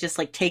back, and he's just,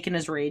 like, taking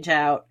his rage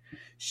out,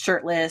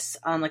 shirtless,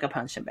 on, like, a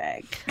punching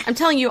bag. I'm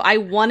telling you, I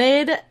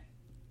wanted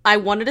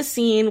a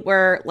scene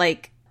where,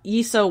 like,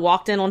 Yiso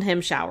walked in on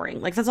him showering.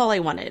 Like, that's all I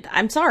wanted.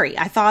 I'm sorry.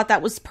 I thought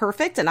that was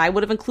perfect, and I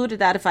would have included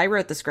that if I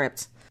wrote the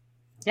script.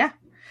 Yeah.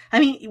 I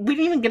mean, we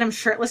didn't even get him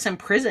shirtless in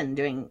prison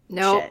doing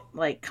shit.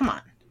 Like, come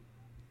on.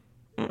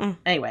 Mm-mm.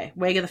 Anyway,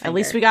 wag of the finger. At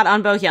least we got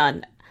An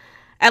Bo-hyun.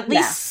 At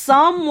least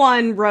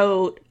someone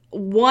wrote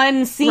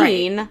one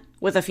scene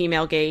with a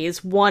female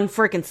gaze. One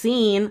freaking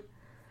scene.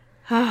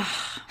 All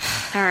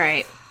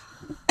right.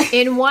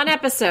 In one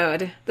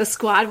episode, the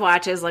squad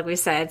watches, like we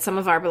said, some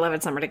of our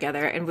beloved summer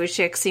together, and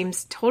Wushik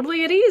seems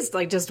totally at ease,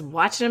 like just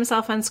watching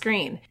himself on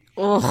screen.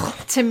 Ugh.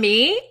 To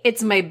me,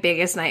 it's my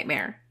biggest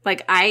nightmare.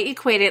 Like, I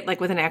equate it like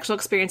with an actual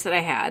experience that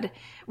I had,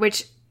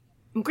 which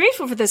I'm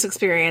grateful for this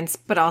experience,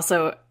 but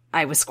also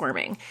I was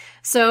squirming.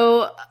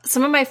 So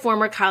some of my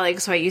former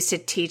colleagues who I used to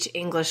teach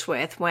English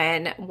with,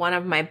 when one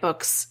of my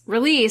books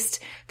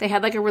released, they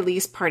had like a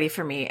release party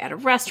for me at a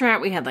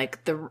restaurant. We had like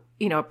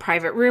a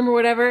private room or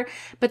whatever,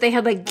 but they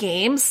had like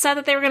games set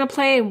that they were going to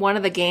play. And one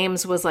of the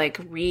games was like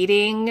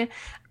reading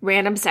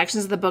random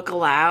sections of the book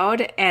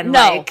aloud and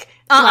like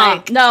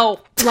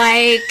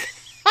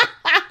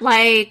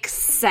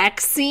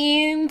sex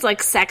scenes,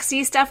 like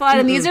sexy stuff a lot.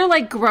 And these are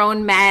like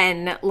grown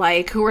men,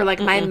 like who were like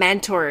my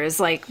mentors,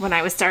 like when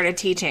I started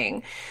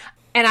teaching.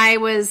 And I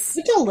was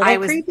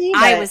creepy,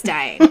 I was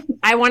dying.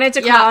 I wanted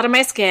to crawl out of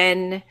my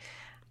skin.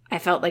 I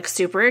felt like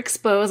super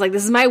exposed. Like,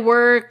 this is my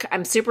work.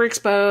 I'm super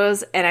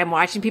exposed and I'm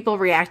watching people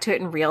react to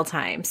it in real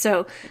time.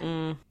 So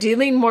do you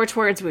lean more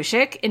towards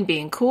Wushik and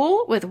being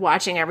cool with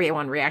watching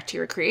everyone react to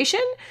your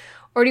creation?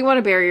 Or do you want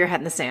to bury your head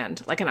in the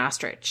sand like an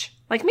ostrich?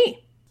 Like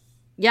me.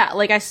 Yeah,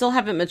 like, I still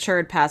haven't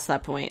matured past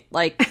that point.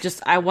 Like,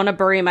 just, I want to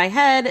bury my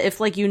head.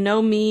 If, like, you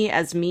know me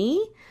as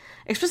me,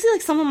 especially,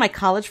 like, some of my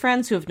college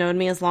friends who have known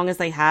me as long as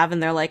they have,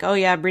 and they're like, oh,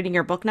 yeah, I'm reading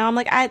your book now. I'm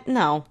like, I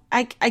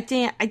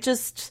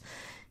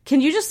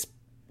can you just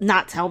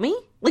not tell me?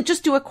 Like,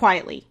 just do it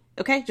quietly,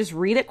 okay? Just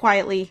read it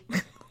quietly.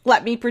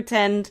 Let me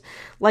pretend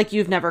like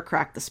you've never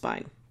cracked the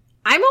spine.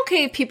 I'm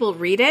okay if people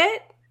read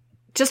it.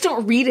 Just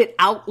don't read it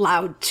out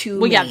loud to me.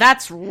 Well, yeah,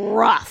 that's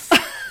rough.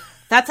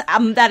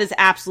 That is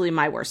absolutely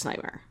my worst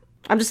nightmare.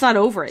 I'm just not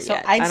over it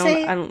yet. I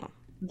don't know.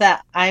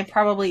 that I'm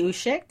probably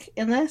Ushik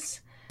in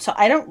this. So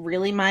I don't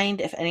really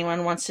mind if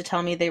anyone wants to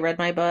tell me they read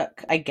my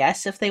book. I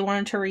guess if they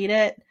wanted to read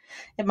it.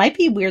 It might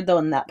be weird, though,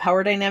 in that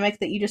power dynamic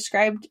that you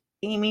described,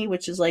 Amy,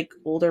 which is like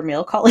older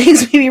male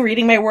colleagues maybe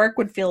reading my work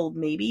would feel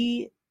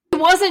maybe... It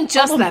wasn't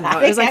just them, though.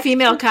 It was like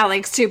female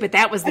colleagues, too, but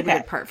that was the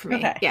weird part for me.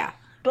 Okay. Yeah.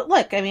 But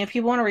look, I mean, if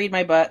people want to read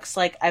my books,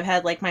 like, I've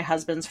had, like, my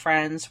husband's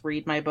friends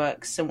read my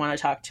books and want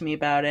to talk to me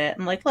about it.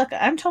 I'm like, look,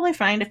 I'm totally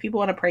fine if people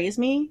want to praise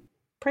me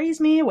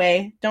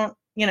away. Don't,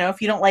 you know,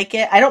 if you don't like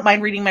it, I don't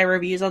mind reading my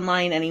reviews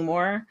online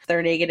anymore. If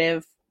they're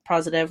negative,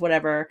 positive,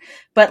 whatever.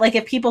 But, like,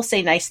 if people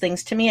say nice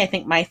things to me, I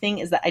think my thing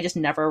is that I just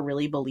never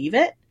really believe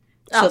it.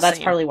 So that's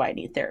probably why I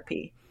need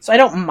therapy. So I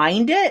don't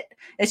mind it.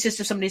 It's just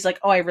if somebody's like,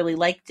 oh, I really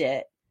liked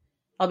it,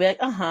 I'll be like,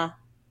 uh-huh.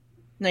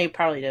 No, you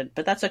probably did,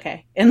 but that's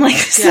okay. And like,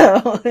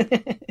 so.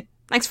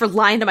 Thanks for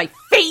lying to my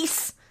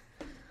face.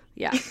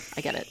 Yeah,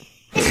 I get it.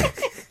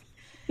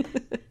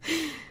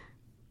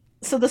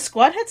 So the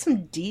squad had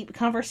some deep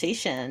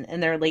conversation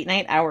in their late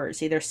night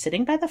hours, either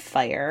sitting by the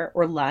fire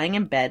or lying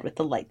in bed with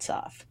the lights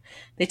off.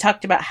 They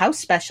talked about how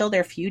special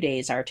their few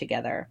days are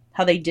together,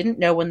 how they didn't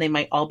know when they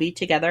might all be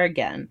together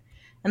again.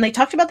 And they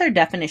talked about their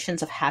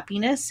definitions of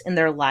happiness in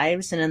their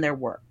lives and in their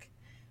work.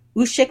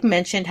 Ushik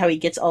mentioned how he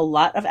gets a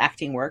lot of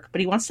acting work, but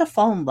he wants to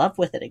fall in love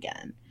with it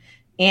again.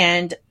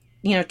 And,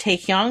 you know,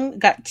 Taehyung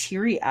got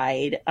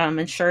teary-eyed,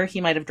 and sure,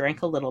 he might have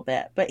drank a little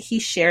bit, but he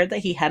shared that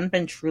he hadn't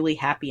been truly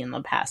happy in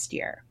the past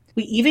year.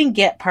 We even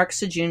get Park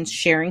Seo-joon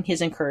sharing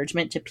his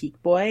encouragement to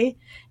Peak Boy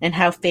and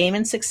how fame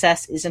and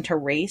success isn't a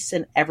race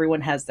and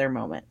everyone has their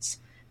moments.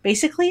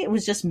 Basically, it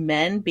was just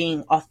men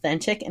being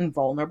authentic and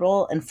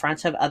vulnerable in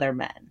front of other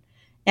men.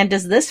 And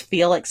does this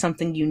feel like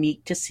something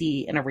unique to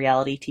see in a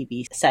reality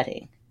TV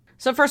setting?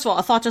 So first of all,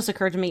 a thought just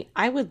occurred to me.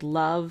 I would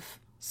love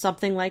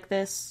something like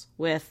this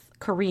with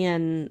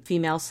Korean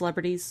female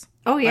celebrities.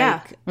 Oh,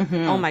 yeah. Like,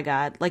 oh, my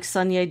God. Like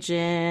Sun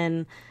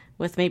Ye-jin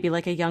with maybe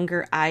like a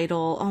younger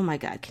idol. Oh, my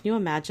God. Can you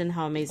imagine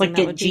how amazing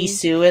that would be? Like get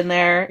Jisoo in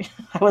there.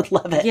 I would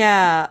love it.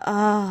 Yeah.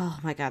 Oh,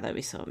 my God. That'd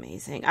be so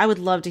amazing. I would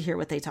love to hear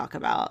what they talk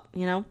about,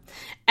 you know?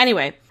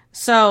 Anyway.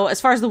 So as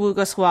far as the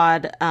Wooga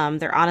squad,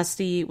 their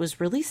honesty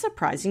was really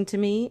surprising to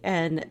me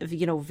and,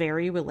 you know,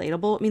 very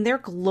relatable. I mean, they're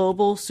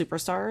global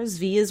superstars.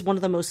 V is one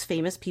of the most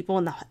famous people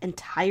in the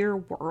entire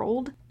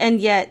world.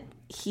 And yet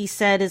he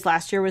said his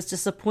last year was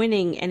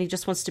disappointing and he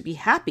just wants to be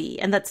happy.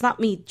 And that's not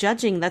me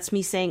judging. That's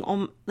me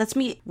saying, that's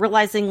me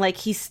realizing like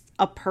he's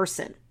a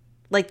person.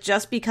 Like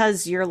just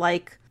because you're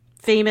like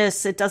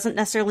famous, it doesn't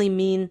necessarily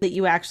mean that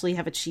you actually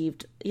have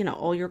achieved, you know,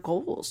 all your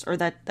goals or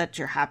that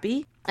you're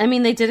happy. I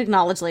mean, they did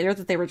acknowledge later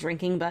that they were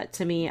drinking, but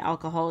to me,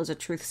 alcohol is a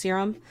truth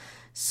serum.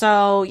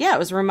 So, yeah, it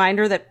was a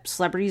reminder that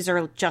celebrities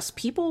are just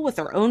people with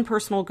their own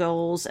personal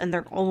goals and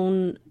their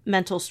own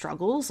mental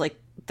struggles, like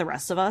the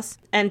rest of us.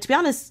 And to be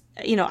honest,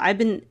 you know,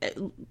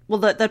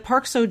 the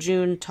Park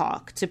Seo-joon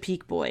talk to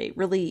Peak Boy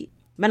really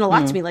meant a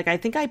lot to me. Like, I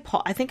think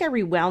I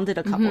rewound it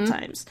a couple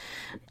times.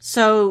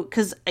 So,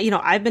 because, you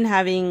know, I've been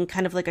having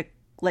kind of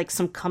like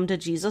some come to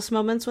Jesus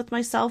moments with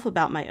myself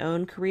about my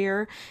own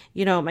career.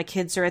 You know, my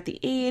kids are at the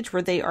age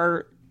where they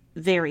are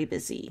very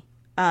busy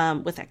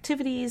with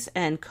activities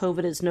and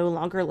COVID is no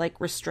longer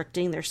like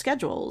restricting their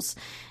schedules.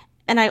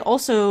 And I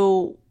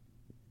also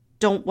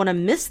don't want to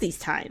miss these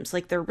times.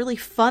 Like they're really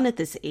fun at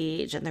this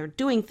age and they're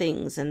doing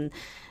things and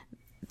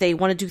they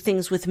want to do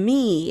things with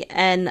me.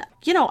 And,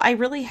 you know, I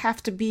really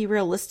have to be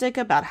realistic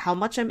about how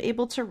much I'm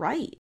able to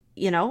write,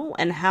 you know,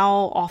 and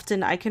how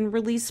often I can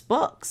release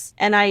books.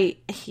 And I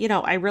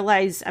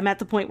realize I'm at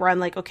the point where I'm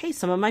like, okay,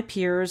 some of my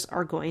peers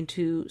are going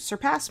to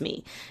surpass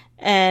me.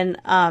 And,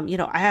 you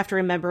know, I have to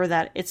remember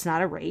that it's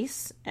not a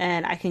race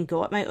and I can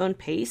go at my own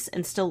pace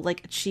and still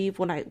like achieve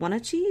what I want to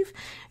achieve.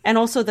 And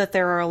also that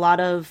there are a lot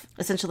of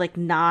essentially like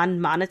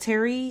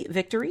non-monetary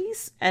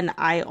victories. And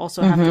I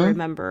also have to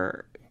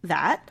remember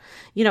that,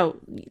 you know,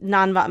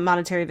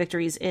 non-monetary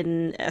victories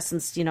in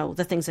essence, you know,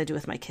 the things I do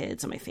with my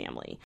kids and my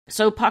family.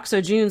 So Park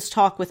Seo-joon's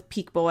talk with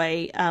Peak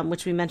Boy,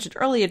 which we mentioned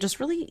earlier, just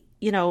really,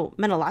 you know,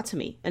 meant a lot to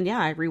me. And yeah,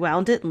 I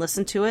rewound it and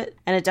listened to it.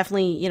 And it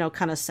definitely, you know,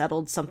 kind of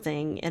settled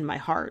something in my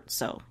heart.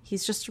 So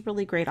he's just a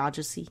really great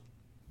Audrey.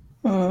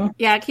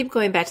 Yeah, I keep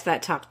going back to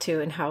that talk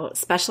too and how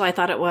special I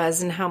thought it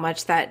was and how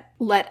much that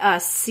let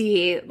us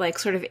see like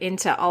sort of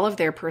into all of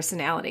their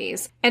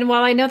personalities. And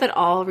while I know that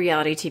all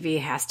reality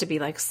TV has to be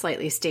like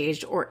slightly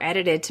staged or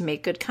edited to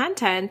make good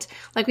content,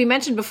 like we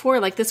mentioned before,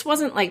 like this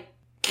wasn't like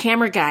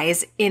camera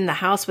guys in the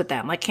house with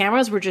them. Like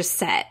cameras were just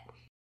set.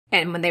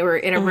 And when they were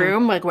in a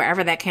room, like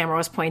wherever that camera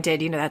was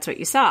pointed, you know, that's what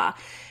you saw.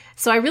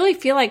 So I really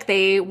feel like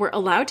they were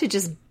allowed to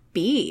just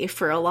be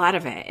for a lot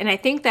of it. And I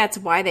think that's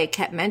why they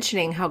kept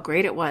mentioning how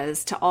great it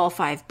was to all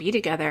five be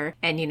together.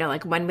 And, you know,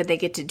 like when would they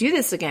get to do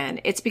this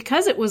again? It's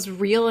because it was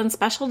real and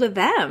special to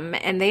them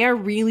and they are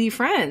really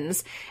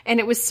friends. And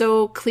it was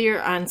so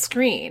clear on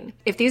screen.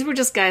 If these were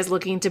just guys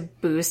looking to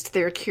boost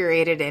their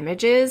curated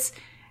images,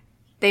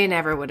 they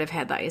never would have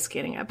had the ice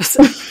skating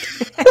episode.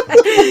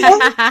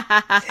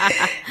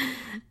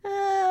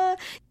 I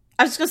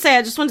was going to say,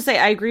 I just want to say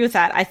I agree with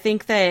that. I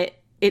think that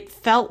it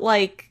felt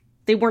like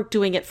they weren't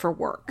doing it for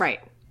work. Right.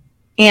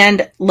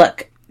 And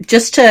look,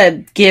 just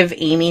to give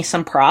Amy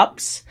some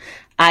props,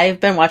 I've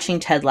been watching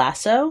Ted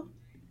Lasso,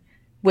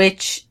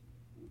 which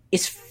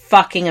is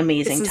fucking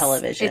amazing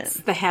television. It's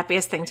the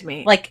happiest thing to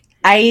me. Like,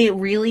 I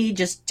really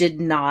just did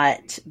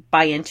not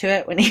buy into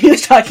it when he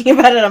was talking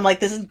about it. I'm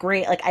like, this is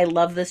great. Like, I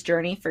love this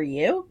journey for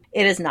you.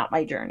 It is not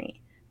my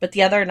journey. But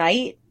the other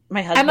night,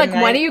 my husband I'm like,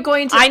 when are you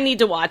going to... I need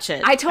to watch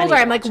it. I told her,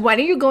 I'm like, when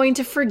are you going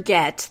to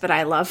forget that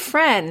I love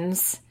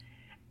Friends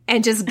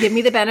and just give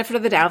me the benefit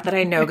of the doubt that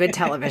I know good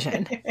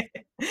television?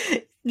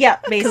 Yeah,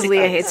 basically.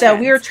 Leah hates so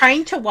Friends. we were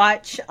trying to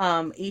watch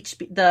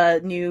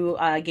the new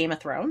Game of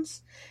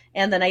Thrones,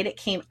 and the night it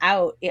came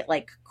out, it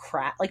like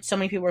crashed. Like, so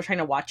many people were trying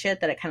to watch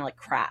it that it kind of like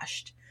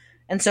crashed.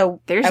 And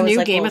so There's I was new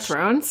like, Game well, of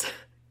Thrones?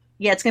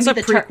 Yeah, it's gonna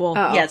be the prequel.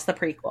 Yeah, it's the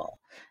prequel.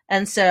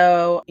 And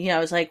so, I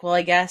was like, well,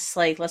 I guess,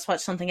 like, let's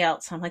watch something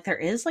else. I'm like, there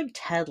is, like,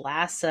 Ted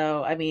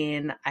Lasso. I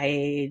mean,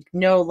 I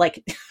know,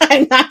 like,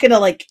 I'm not going to,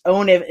 like,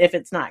 own it if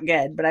it's not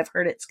good, but I've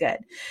heard it's good.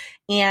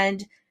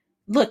 And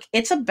look,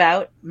 it's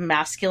about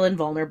masculine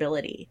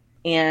vulnerability.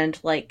 And,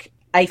 like,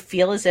 I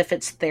feel as if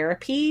it's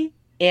therapy,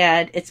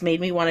 and it's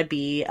made me want to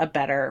be a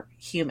better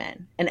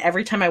human. And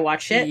every time I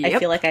watch it, I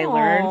feel like I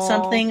learned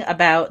something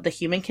about the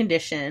human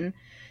condition.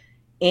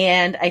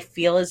 And I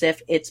feel as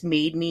if it's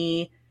made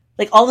me...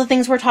 like, all the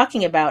things we're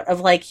talking about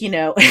of, like, and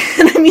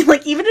I mean,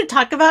 like, even to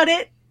talk about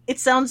it, it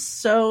sounds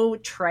so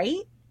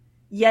trite,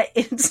 yet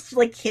it's,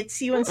 like,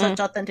 hits you in such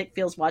authentic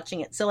feels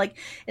watching it. So, like,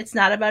 it's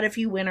not about if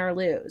you win or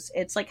lose.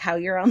 It's, like, how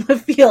you're on the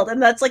field.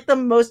 And that's, like, the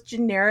most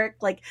generic,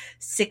 like,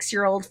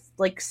 6-year-old,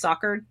 like,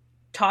 soccer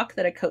talk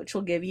that a coach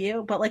will give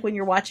you. But, like, when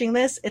you're watching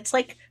this, it's,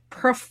 like,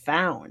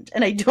 profound.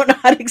 And I don't know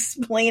how to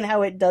explain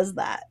how it does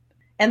that.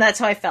 And that's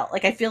how I felt.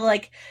 Like, I feel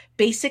like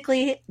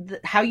basically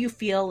how you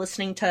feel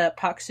listening to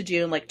Park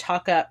Seo-joon, like,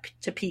 talk up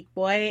to Peak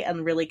Boy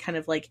and really kind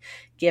of, like,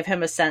 give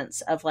him a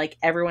sense of, like,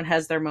 everyone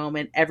has their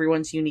moment.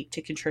 Everyone's unique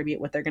to contribute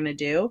what they're going to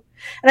do.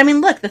 And I mean,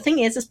 look, the thing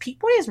is Peak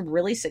Boy is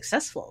really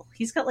successful.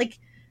 He's got, like,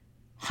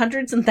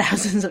 hundreds and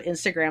thousands of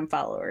Instagram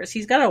followers.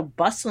 He's got a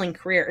bustling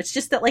career. It's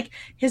just that, like,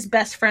 his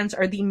best friends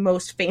are the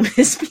most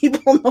famous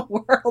people in the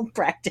world,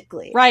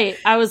 practically. Right.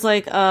 I was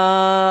like,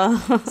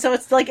 So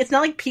it's like, it's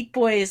not like Peak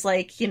Boy is,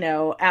 like,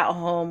 at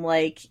home,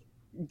 like,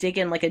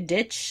 digging, like, a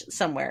ditch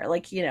somewhere.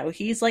 Like,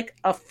 he's, like,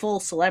 a full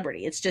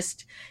celebrity. It's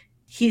just,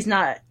 he's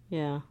not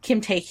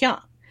Kim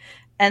Tae-hyung.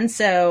 And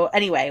so,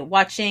 anyway,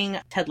 watching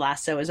Ted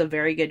Lasso is a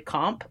very good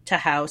comp to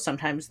how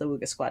sometimes the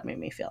Wooga Squad made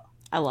me feel.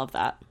 I love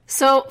that.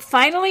 So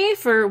finally,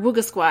 for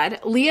Wooga Squad,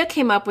 Leah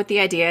came up with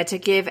the idea to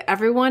give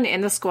everyone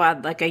in the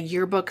squad like a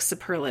yearbook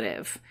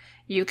superlative.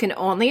 You can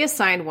only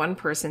assign one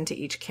person to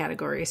each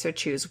category, so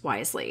choose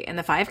wisely. And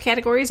the 5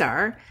 categories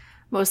are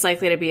most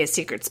likely to be a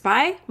secret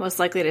spy, most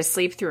likely to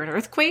sleep through an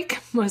earthquake,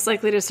 most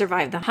likely to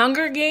survive the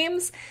Hunger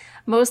Games,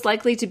 most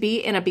likely to be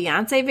in a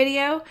Beyonce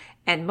video,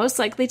 and most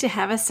likely to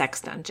have a sex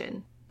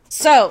dungeon.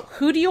 So,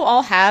 who do you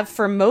all have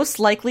for most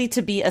likely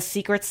to be a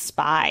secret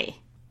spy?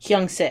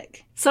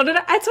 Hyung-sik. So did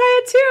I. That's why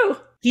I had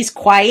 2. He's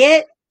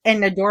quiet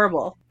and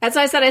adorable. That's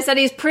why I said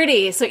he's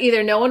pretty, so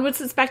either no one would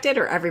suspect it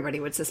or everybody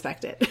would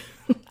suspect it.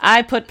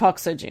 I put Park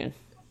Seo-joon.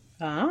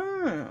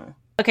 Oh.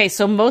 Okay,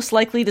 so most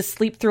likely to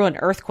sleep through an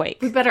earthquake.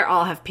 We better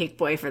all have Peak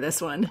Boy for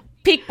this one.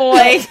 Peak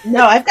Boy.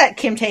 No, I've got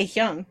Kim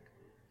Tae-hyung.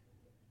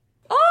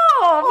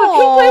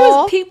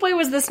 Oh, but Peak Boy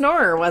was the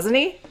snorer, wasn't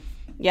he?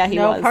 Yeah, he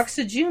no, was. Park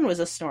Seo-joon was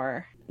a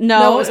snorer.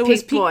 No, it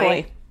was Peak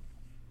Boy.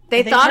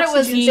 They thought it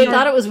was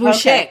Woo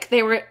Shik.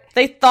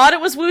 They thought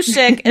it was Woo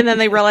Shik, and then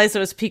they realized it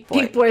was Peak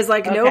Boy. Peak Boy's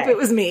like, nope, it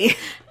was me.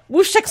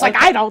 Woo Shik's like,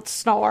 I don't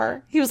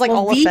snore. He was like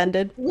all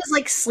offended. He was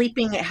like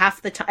sleeping at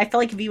half the time. I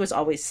felt like V was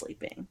always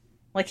sleeping.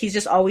 Like, he's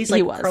just always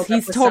like curled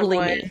He's up with totally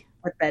someone me.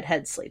 with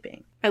bedhead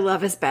sleeping. I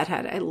love his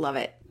bedhead. I love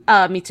it.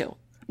 Me too.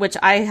 Which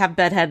I have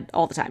bedhead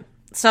all the time.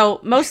 So,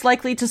 most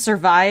likely to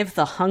survive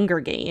the Hunger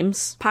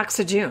Games. Park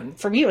Seo-joon.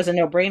 For me, it was a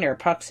no-brainer.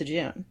 Park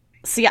Seo-joon.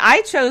 See,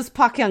 I chose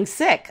Park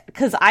Hyung-sik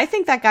because I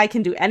think that guy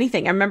can do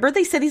anything. I remember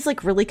they said he's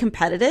like really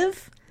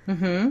competitive.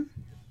 Mm-hmm.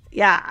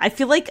 Yeah, I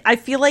feel like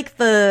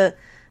the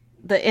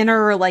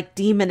inner like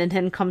demon in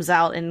him comes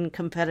out in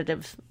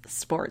competitive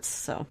sports.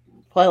 So,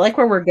 well, I like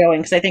where we're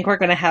going because I think we're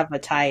going to have a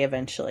tie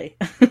eventually.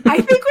 I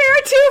think we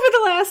are too for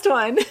the last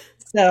one.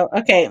 So,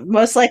 okay,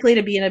 most likely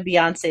to be in a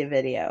Beyonce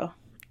video.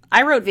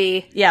 I wrote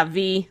V. Yeah,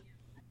 V.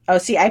 Oh,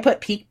 see, I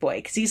put Peak Boy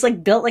because he's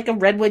like built like a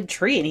redwood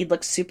tree and he'd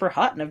look super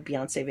hot in a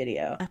Beyonce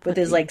video with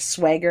his like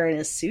swagger and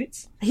his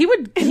suits. He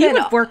would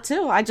work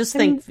too. I just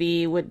think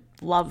V would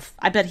love.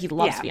 I bet he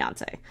loves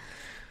Beyonce.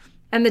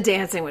 And the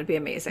dancing would be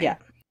amazing. Yeah.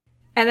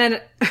 And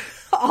then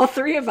all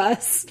 3 of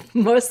us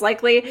most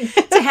likely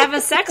to have a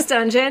sex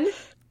dungeon.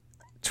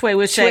 Choi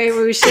Woo-shik.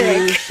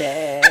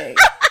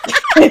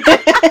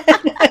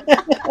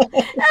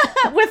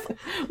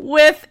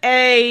 with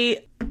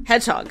a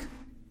hedgehog.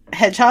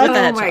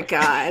 Oh my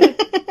god.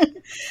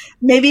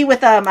 Maybe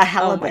with a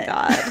halibut. Oh my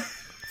god.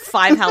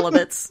 5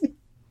 halibuts.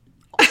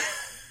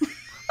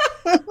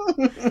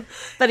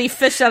 That he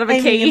fished out of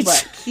a cage.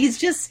 Look, he's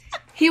just...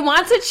 He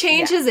wants to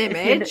change his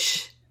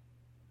image.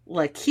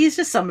 Look, he's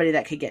just somebody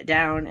that could get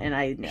down, and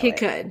I know He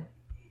could.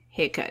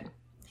 He's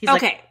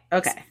okay.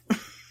 Like, okay.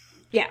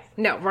 Yeah,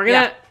 no,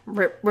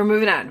 we're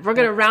moving on. We're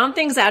gonna round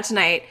things out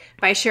tonight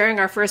by sharing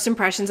our first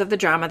impressions of the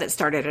drama that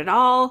started it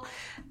all,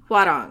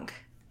 Hwarang.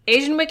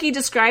 Asian Wiki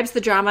describes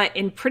the drama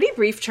in pretty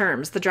brief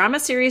terms. The drama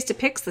series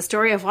depicts the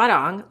story of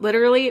Hwarang,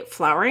 literally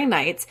flowering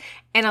knights,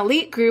 an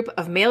elite group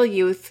of male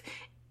youth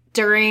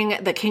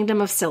during the Kingdom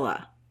of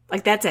Silla.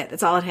 Like, that's it.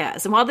 That's all it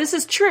has. And while this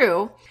is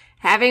true,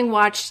 having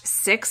watched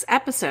 6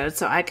 episodes,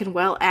 so I can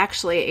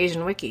actually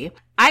Asian Wiki,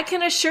 I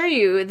can assure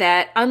you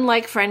that,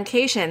 unlike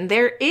Friendcation,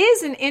 there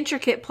is an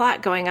intricate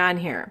plot going on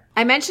here.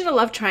 I mentioned a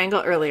love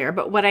triangle earlier,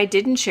 but what I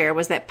didn't share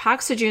was that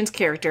Park Seo-joon's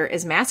character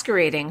is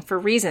masquerading for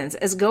reasons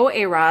as Go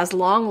A-ra's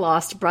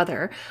long-lost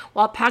brother,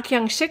 while Park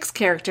Hyung-sik's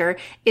character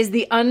is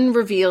the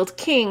unrevealed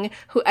king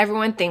who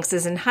everyone thinks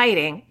is in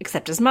hiding,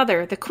 except his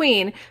mother, the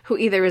queen, who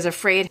either is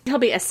afraid he'll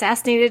be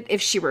assassinated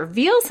if she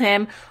reveals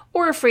him,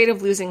 or afraid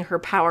of losing her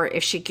power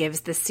if she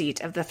gives the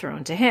seat of the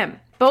throne to him.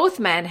 Both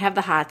men have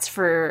the hots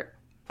for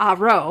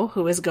Ah-ro,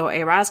 who is Go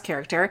A-ra's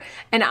character,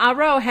 and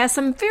Ah-ro has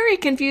some very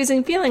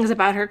confusing feelings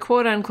about her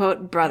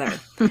quote-unquote brother.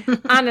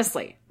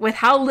 Honestly, with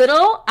how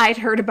little I'd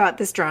heard about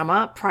this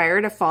drama prior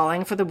to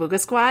falling for the Wooga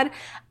Squad,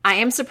 I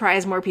am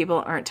surprised more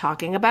people aren't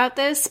talking about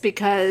this,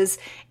 because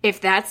if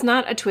that's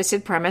not a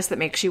twisted premise that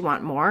makes you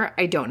want more,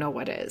 I don't know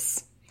what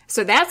is.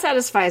 So that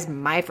satisfies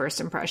my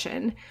first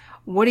impression.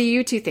 What do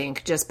you two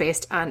think, just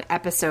based on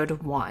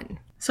episode 1?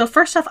 So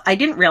first off, I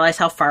didn't realize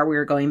how far we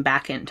were going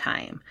back in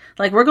time.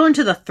 Like, we're going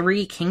to the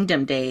 3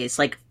 Kingdom days,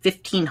 like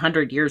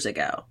 1,500 years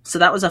ago. So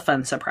that was a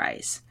fun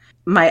surprise.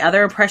 My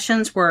other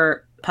impressions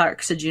were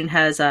Park Seo-joon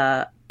has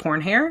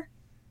porn hair,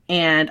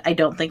 and I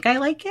don't think I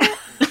like it.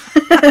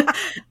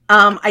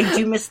 I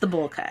do miss the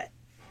bowl cut.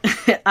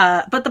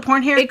 But the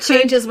porn hair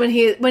changes when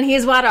he's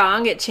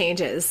Hwarang, it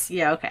changes.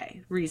 Yeah,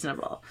 okay.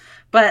 Reasonable.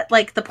 But,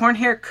 like, the porn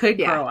hair could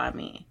grow on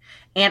me.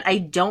 And I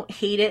don't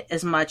hate it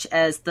as much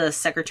as the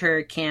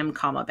Secretary Kim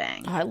comma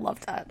bang. Oh, I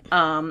love that.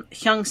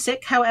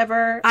 Hyung-sik,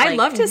 however... I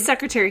loved his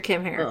Secretary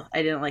Kim hair. Ugh,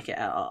 I didn't like it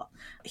at all.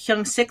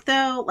 Hyung-sik,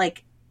 though,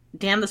 like,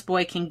 damn, this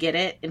boy can get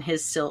it in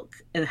his silk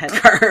and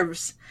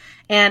headscarves.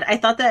 And I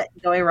thought that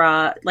Go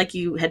A-ra, like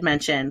you had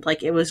mentioned,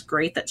 like, it was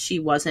great that she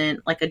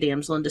wasn't, like, a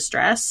damsel in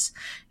distress.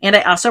 And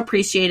I also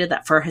appreciated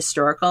that for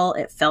historical,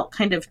 it felt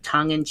kind of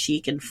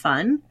tongue-in-cheek and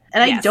fun.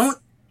 And I don't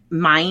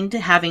mind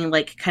having,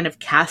 like, kind of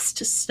cast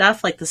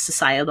stuff, like the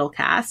societal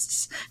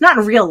casts. Not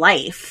in real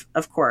life,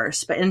 of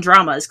course, but in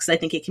dramas, because I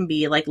think it can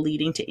be, like,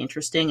 leading to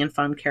interesting and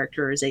fun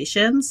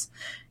characterizations.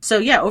 So,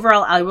 yeah,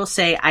 overall, I will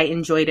say I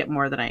enjoyed it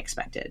more than I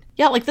expected.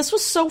 Yeah, like, this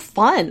was so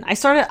fun. I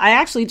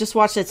actually just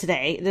watched it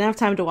today. Didn't have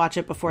time to watch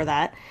it before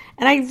that.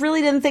 And I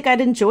really didn't think I'd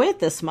enjoy it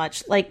this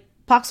much. Like,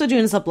 Park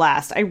Seo-joon is a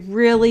blast. I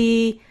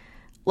really...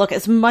 Look,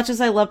 as much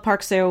as I love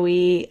Park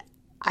Seo-wee,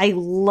 I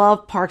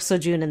love Park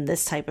Seo-joon in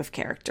this type of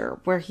character,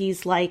 where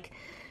he's, like,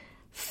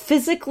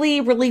 physically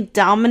really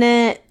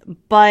dominant,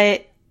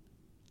 but,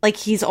 like,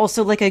 he's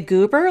also, like, a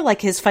goober. Like,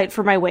 his Fight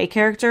for My Way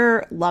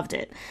character, loved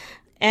it.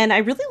 And I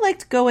really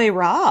liked Go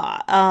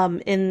A-ra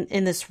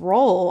in this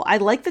role. I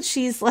like that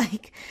she's,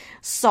 like,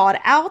 sought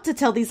out to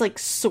tell these, like,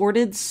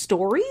 sordid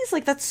stories.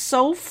 Like, that's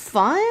so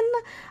fun.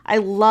 I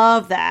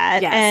love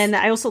that. Yes. And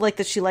I also like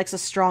that she likes a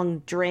strong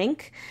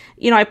drink.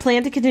 You know, I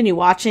plan to continue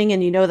watching,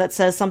 and that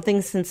says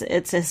something since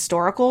it's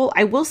historical.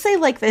 I will say,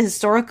 like, the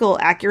historical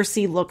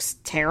accuracy looks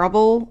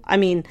terrible. I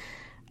mean,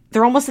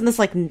 they're almost in this,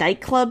 like,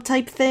 nightclub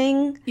type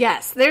thing.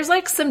 Yes, there's,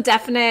 like, some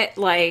definite,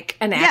 like,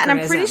 anachronism. Yeah,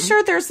 and I'm pretty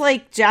sure there's,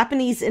 like,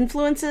 Japanese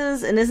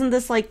influences, and isn't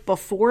this, like,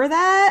 before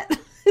that?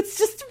 It's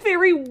just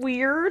very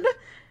weird,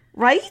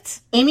 right?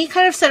 Amy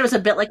kind of said it was a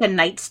bit like A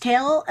Knight's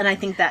Tale, and I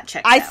think that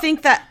checks out. I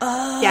think that...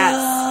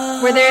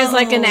 Yes, where there's,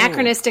 like,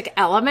 anachronistic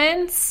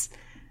elements.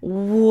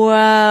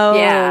 Whoa.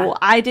 Yeah.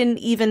 I didn't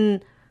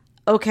even...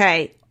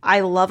 Okay,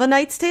 I love A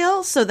Knight's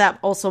Tale, so that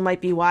also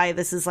might be why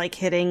this is, like,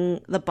 hitting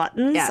the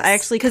buttons. Yes. I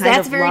actually kind of love...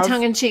 Because that's very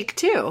tongue-in-cheek,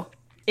 too.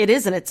 It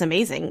is, and it's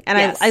amazing. And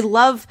yes. I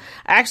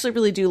actually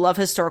really do love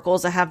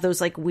historicals that have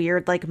those, like,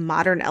 weird, like,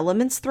 modern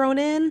elements thrown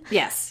in.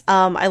 Yes.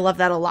 I love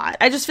that a lot.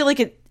 I just feel like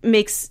it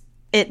makes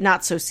it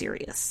not so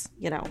serious,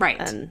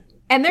 Right.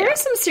 And there is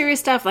some serious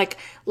stuff, like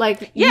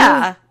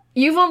yeah.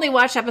 You've only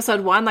watched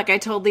episode 1. Like I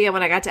told Leah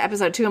when I got to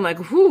episode 2, I'm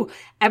like, whoo,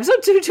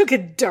 episode 2 took a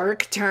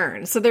dark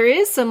turn. So there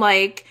is some,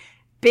 like,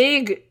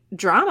 big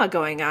drama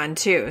going on,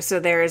 too.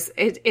 So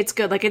it's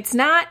good. Like, it's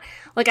not,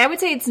 like, I would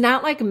say it's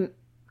not like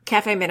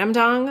Cafe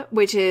Minamdong,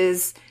 which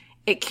is,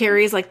 it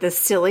carries, like, the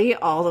silly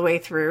all the way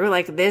through.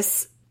 Like,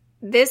 this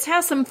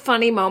has some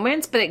funny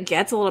moments, but it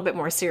gets a little bit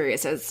more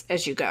serious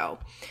as you go.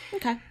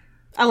 Okay.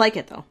 I like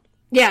it, though.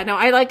 Yeah, no,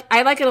 I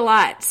like it a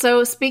lot.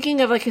 So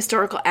speaking of, like,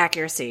 historical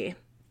accuracy,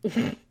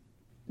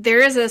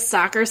 there is a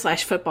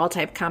soccer/football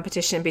type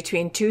competition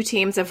between 2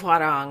 teams of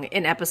Hwarang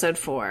in episode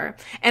 4.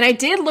 And I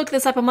did look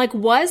this up. I'm like,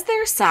 was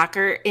there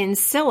soccer in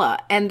Silla?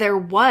 And there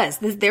was.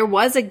 There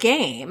was a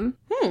game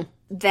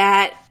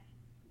that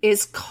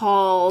is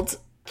called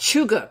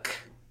Chuguk.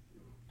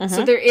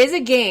 So there is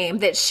a game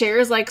that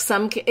shares like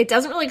it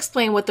doesn't really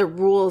explain what the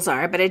rules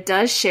are, but it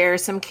does share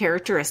some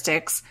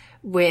characteristics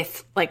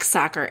with like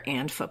soccer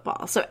and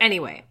football. So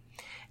anyway,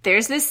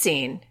 there's this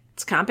scene.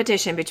 It's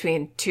competition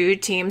between two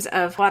teams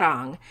of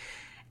Hwarang.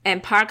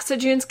 And Park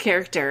Seo-joon's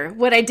character,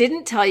 what I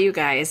didn't tell you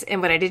guys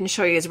and what I didn't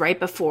show you is right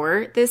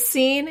before this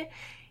scene,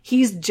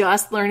 he's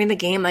just learning the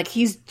game. Like,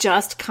 he's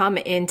just come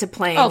into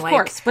playing. Oh, of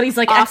course. But he's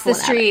like off the excellent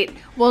street. at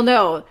it. Well,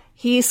 no.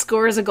 He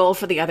scores a goal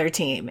for the other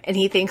team and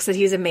he thinks that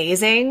he's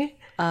amazing.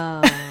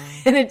 Oh.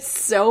 And it's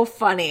so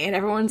funny. And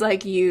everyone's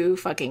like, you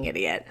fucking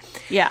idiot.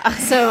 Yeah.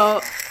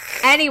 So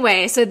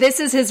anyway, so this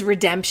is his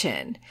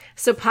redemption.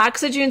 So Park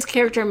Seo-joon's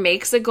character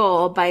makes a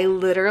goal by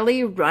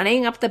literally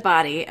running up the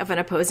body of an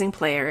opposing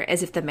player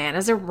as if the man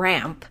is a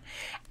ramp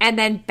and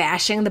then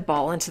bashing the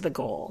ball into the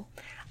goal.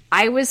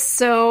 I was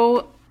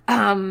so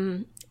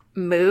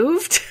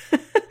moved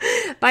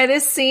by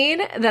this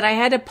scene that I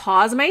had to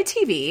pause my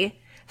TV,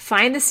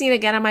 find the scene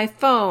again on my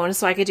phone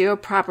so I could do a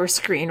proper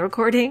screen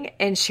recording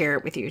and share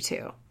it with you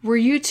two. Were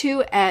you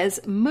two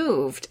as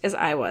moved as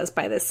I was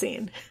by this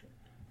scene?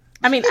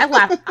 I mean, I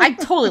laughed. I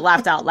totally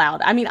laughed out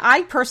loud. I mean,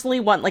 I personally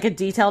want like a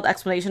detailed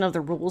explanation of the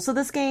rules of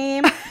this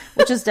game,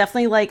 which is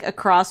definitely like a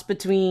cross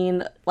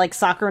between like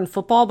soccer and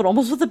football, but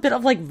almost with a bit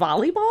of like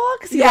volleyball.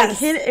 Because he like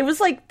hit it was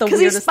like the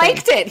weirdest thing. Because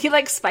he spiked it. He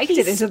like spiked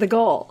it into the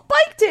goal.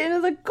 Spiked it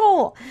into the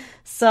goal.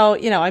 So,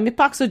 you know, I mean,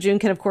 Park Seo-joon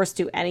can of course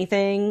do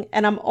anything,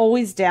 and I'm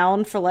always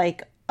down for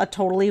like a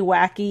totally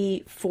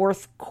wacky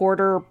fourth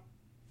quarter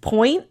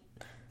point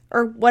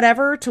or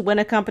whatever to win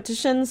a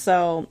competition.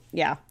 So,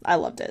 yeah, I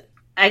loved it.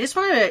 I just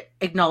want to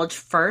acknowledge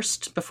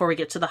first, before we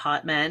get to the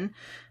hot men,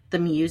 the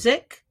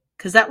music,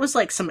 because that was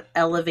like some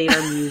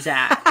elevator music,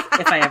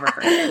 if I ever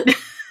heard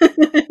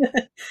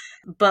it.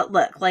 But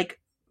look, like,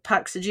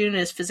 Park Seo-joon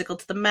is physical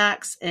to the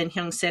max, and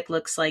Hyung-sik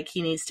looks like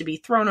he needs to be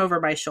thrown over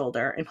my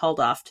shoulder and hauled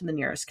off to the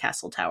nearest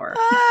castle tower.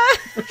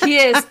 He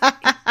is.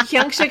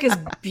 Hyung-sik is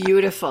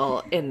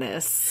beautiful in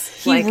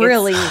this. He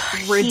really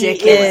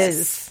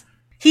ridiculous.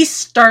 He's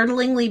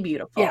startlingly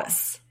beautiful.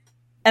 Yes.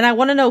 And I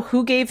want to know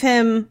who gave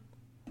him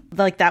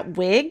like that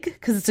wig,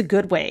 because it's a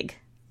good wig.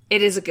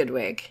 It is a good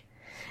wig.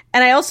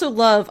 And I also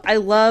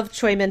love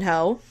Choi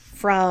Min-ho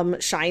from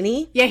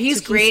SHINee. Yeah, he's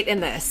great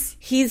in this.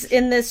 He's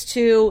in this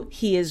too.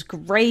 He is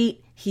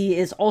great. He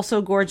is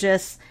also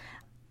gorgeous.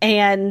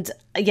 And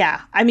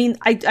yeah, I mean,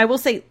 I will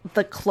say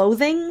the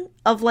clothing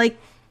of like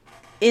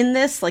in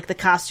this, like the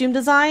costume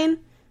design,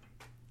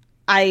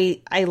 I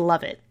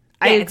love it.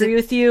 Yeah, I agree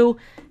with you.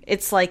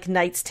 It's like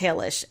Knight's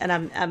Tale-ish, and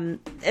I'm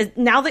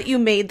now that you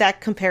made that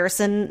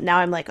comparison, now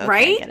I'm like, okay,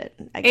 right?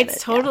 I get it.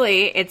 It's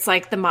totally, it's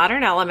like the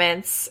modern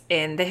elements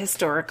in the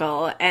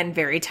historical and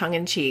very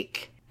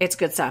tongue-in-cheek. It's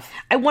good stuff.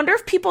 I wonder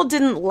if people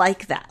didn't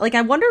like that. Like,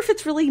 I wonder if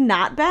it's really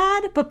not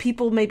bad, but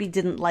people maybe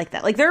didn't like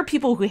that. Like, there are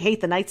people who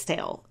hate the Knight's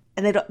Tale,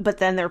 and they don't, but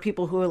then there are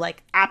people who are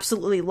like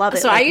absolutely love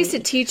it. So like I used to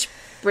teach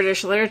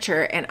British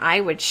literature, and I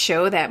would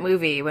show that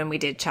movie when we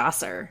did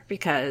Chaucer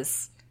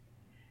because.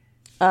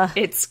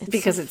 It's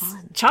because so it's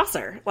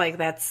Chaucer. Like,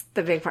 that's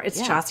the big part.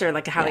 It's Chaucer,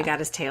 like how he got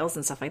his tales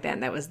and stuff like that.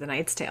 And that was the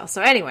Knight's Tale.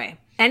 So anyway,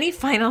 any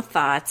final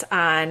thoughts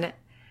on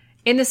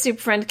In the Super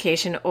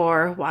Friendcation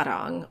or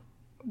Hwarang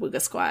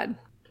Wooga Squad?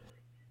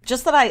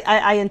 Just that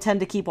I intend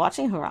to keep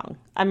watching Hwarang.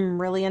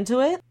 I'm really into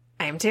it.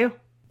 I am too.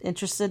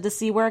 Interested to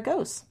see where it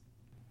goes.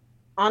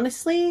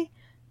 Honestly,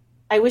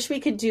 I wish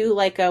we could do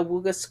like a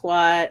Wooga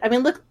Squad. I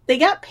mean, look, they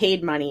got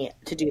paid money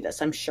to do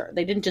this, I'm sure.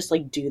 They didn't just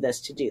like do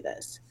this to do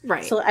this.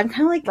 Right. So I'm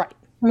kind of like,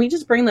 can we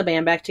just bring the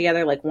band back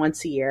together like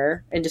once a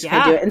year and just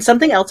kind of do it? And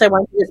something else I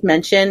wanted to just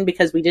mention,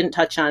 because we didn't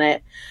touch on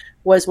it,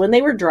 was when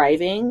they were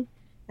driving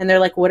and they're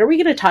like, what are we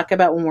going to talk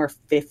about when we're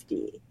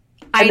 50?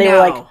 And they were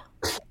like,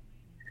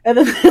 and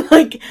then they're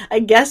like, I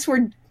guess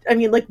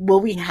will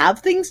we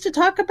have things to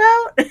talk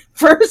about?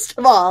 First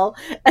of all.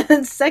 And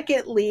then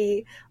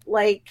secondly,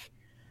 like,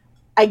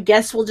 I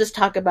guess we'll just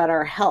talk about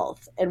our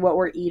health and what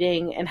we're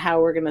eating and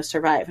how we're going to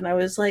survive. And I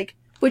was like,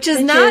 which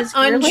is not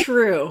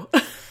untrue.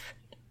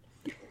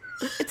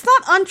 It's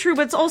not untrue,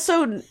 but it's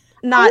also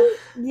not.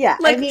 Yeah.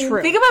 Like, I mean,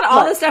 think about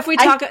all the stuff we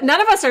talk. None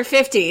of us are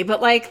 50,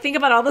 but like, think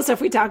about all the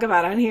stuff we talk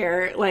about on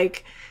here.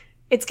 Like,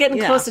 it's getting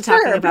close to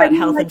talking about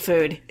health and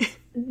food.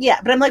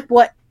 Yeah. But I'm like,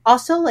 what?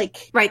 Also,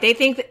 like, right. They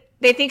think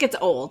it's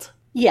old.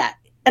 Yeah.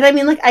 And I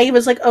mean, like, I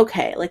was like,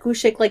 okay, like,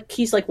 Woo-shik, like,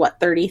 he's like, what,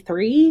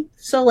 33?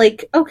 So,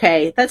 like,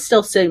 okay, that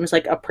still seems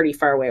like a pretty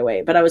far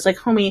away. But I was like,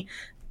 homie,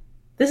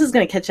 this is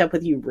going to catch up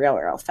with you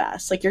real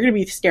fast. Like, you're going to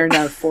be staring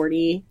down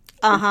 40.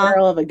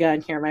 Barrel of a gun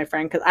here, my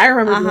friend, because I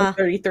remember being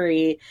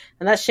 33,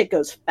 and that shit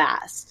goes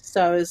fast. So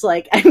I was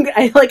like,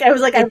 I want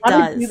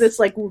to do this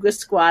like Wooga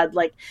Squad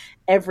like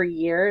every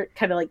year,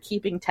 kind of like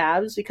keeping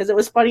tabs, because it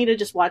was funny to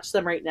just watch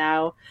them right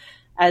now,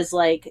 as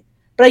like.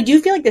 But I do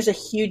feel like there's a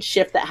huge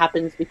shift that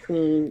happens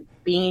between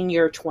being in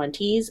your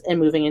 20s and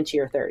moving into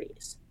your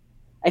 30s.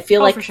 I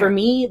feel like for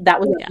me, that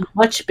was a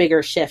much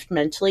bigger shift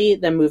mentally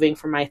than moving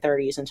from my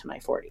 30s into my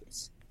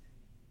 40s.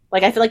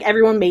 Like, I feel like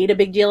everyone made a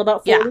big deal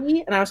about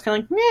 40, and I was kind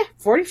of like, meh,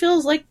 40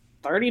 feels like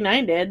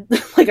 39 did.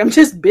 Like, I'm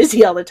just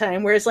busy all the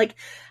time. Whereas, like,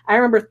 I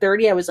remember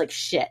 30, I was like,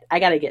 shit, I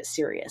got to get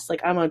serious.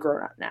 Like, I'm a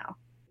grown up now.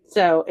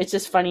 So it's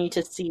just funny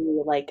to see,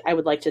 like, I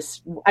would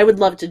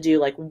love to do,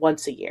 like,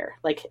 once a year.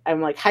 Like,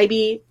 I'm like,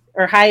 Hybe,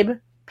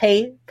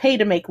 pay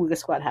to make Wooga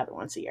Squad happen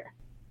once a year.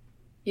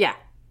 Yeah,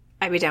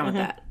 I'd be down with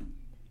that.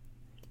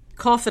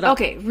 Cough it up.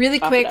 Okay, really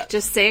quick,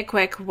 just say it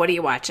quick. What are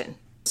you watching?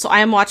 So I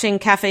am watching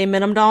Cafe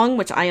Minimdong,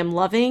 which I am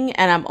loving,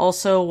 and I'm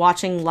also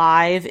watching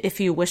live If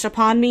You Wish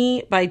Upon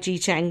Me by Ji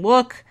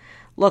Chang-wook.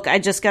 Look, I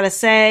just gotta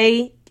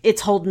say,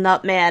 it's holding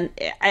up, man.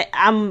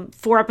 I'm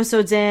 4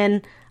 episodes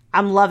in.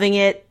 I'm loving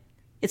it.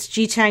 It's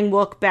Ji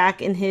Chang-wook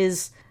back in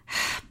his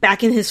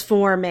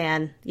form,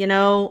 man. You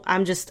know,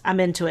 I'm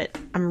into it.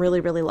 I'm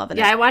really, really loving it.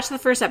 Yeah, I watched the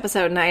first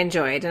episode and I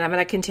enjoyed, and I'm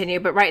going to continue.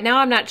 But right now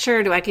I'm not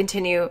sure. Do I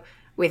continue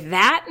with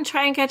that and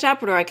try and catch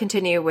up, or do I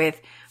continue with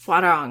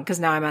Hwarang? Because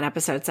now I'm on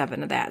episode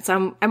 7 of that.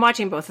 So I'm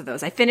watching both of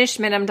those. I finished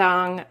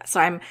Minimdong,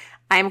 so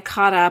I'm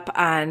caught up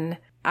on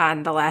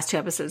the last 2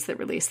 episodes that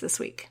released this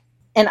week.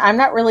 And I'm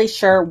not really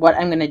sure what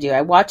I'm going to do.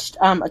 I watched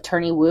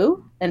Attorney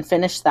Woo and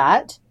finished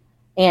that.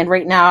 And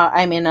right now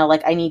I'm in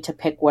I need to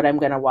pick what I'm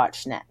going to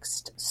watch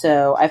next.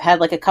 So I've had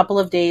like a couple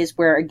of days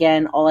where,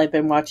 again, all I've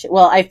been watching,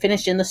 well, I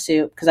finished In the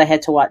Soup because I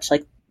had to watch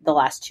like the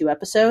last 2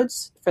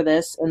 episodes for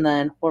this, and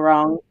then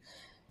Hwarang.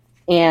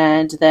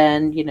 And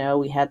then, you know,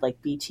 we had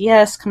like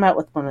BTS come out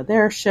with one of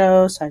their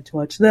shows. So I had to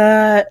watch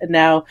that. And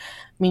now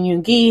Min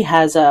Yoon-gi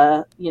has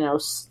a, you know,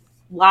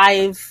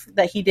 live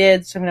that he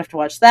did. So I'm going to have to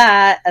watch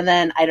that. And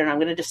then, I don't know, I'm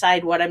going to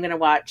decide what I'm going to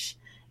watch.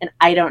 And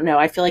I don't know.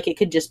 I feel like it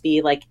could just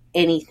be like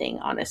anything,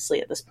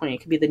 honestly, at this point.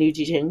 It could be the new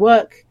Ji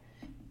Chang-wook.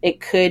 It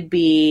could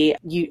be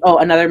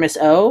another Miss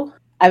O.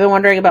 I've been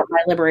wondering about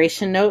My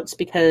Liberation Notes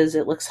because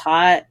it looks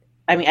hot.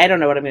 I mean, I don't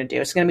know what I'm going to do.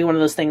 It's going to be one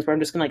of those things where I'm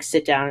just going to like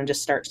sit down and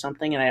just start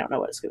something, and I don't know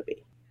what it's going to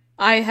be.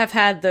 I have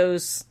had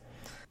those.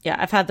 Yeah,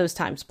 I've had those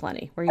times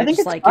plenty where you're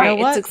just like, you know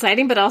what? It's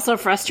exciting, but also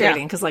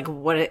frustrating because like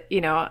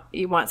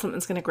you want something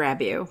that's going to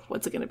grab you.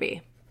 What's it going to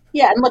be?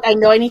 Yeah, and look, I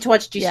know I need to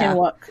watch Ji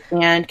Chang-wook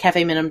and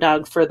Cafe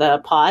Minimdong for the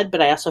pod,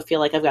 but I also feel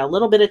like I've got a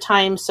little bit of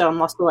time, so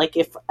I'm also like,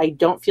 if I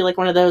don't feel like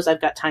one of those, I've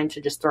got time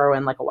to just throw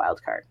in like a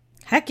wild card.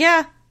 Heck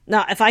yeah.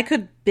 No, if I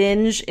could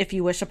binge If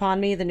You Wish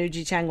Upon Me, the new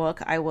Ji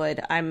Chang-wook, I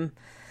would. I'm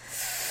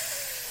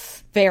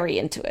very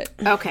into it.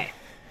 Okay.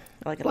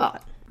 I like it a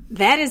lot.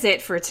 That is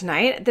it for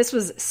tonight. This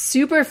was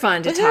super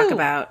fun to talk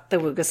about the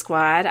Wooga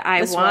Squad.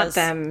 I want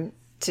them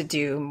to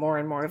do more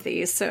and more of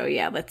these. So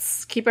yeah,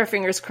 let's keep our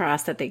fingers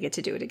crossed that they get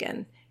to do it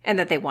again and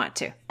that they want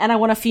to. And I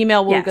want a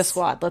female Wooga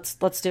Squad.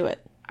 Let's do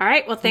it. All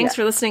right. Well, thanks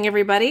for listening,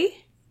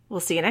 everybody. We'll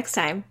see you next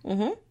time.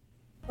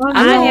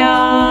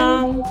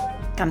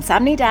 Annyeong.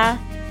 Kamsahamnida.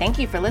 Thank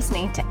you for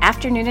listening to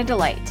Afternoona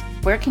Delight.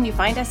 Where can you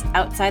find us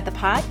outside the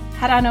pod?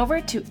 Head on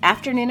over to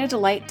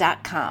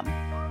afternoonadelight.com.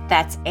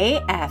 That's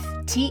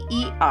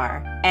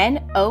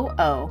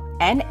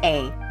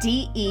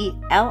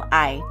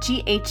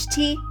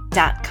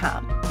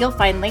AFTERNOONADELIGHT.com. You'll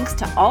find links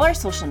to all our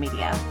social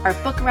media, our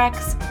book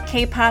recs,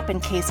 K-pop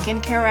and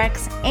K-skincare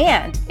recs,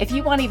 and if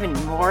you want even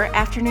more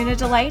Afternoona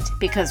Delight,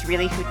 because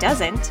really who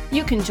doesn't,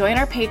 you can join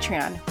our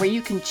Patreon, where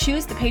you can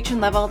choose the patron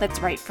level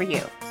that's right for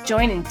you.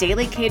 Join in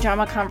daily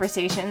K-drama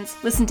conversations,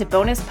 listen to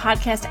bonus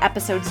podcast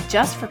episodes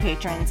just for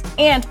patrons,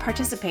 and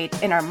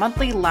participate in our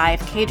monthly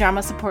live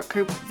K-drama support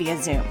group via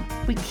Zoom.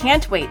 We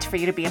can't wait for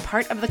you to be a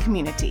part of the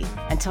community.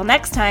 Until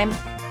next time,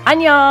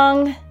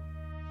 annyeong!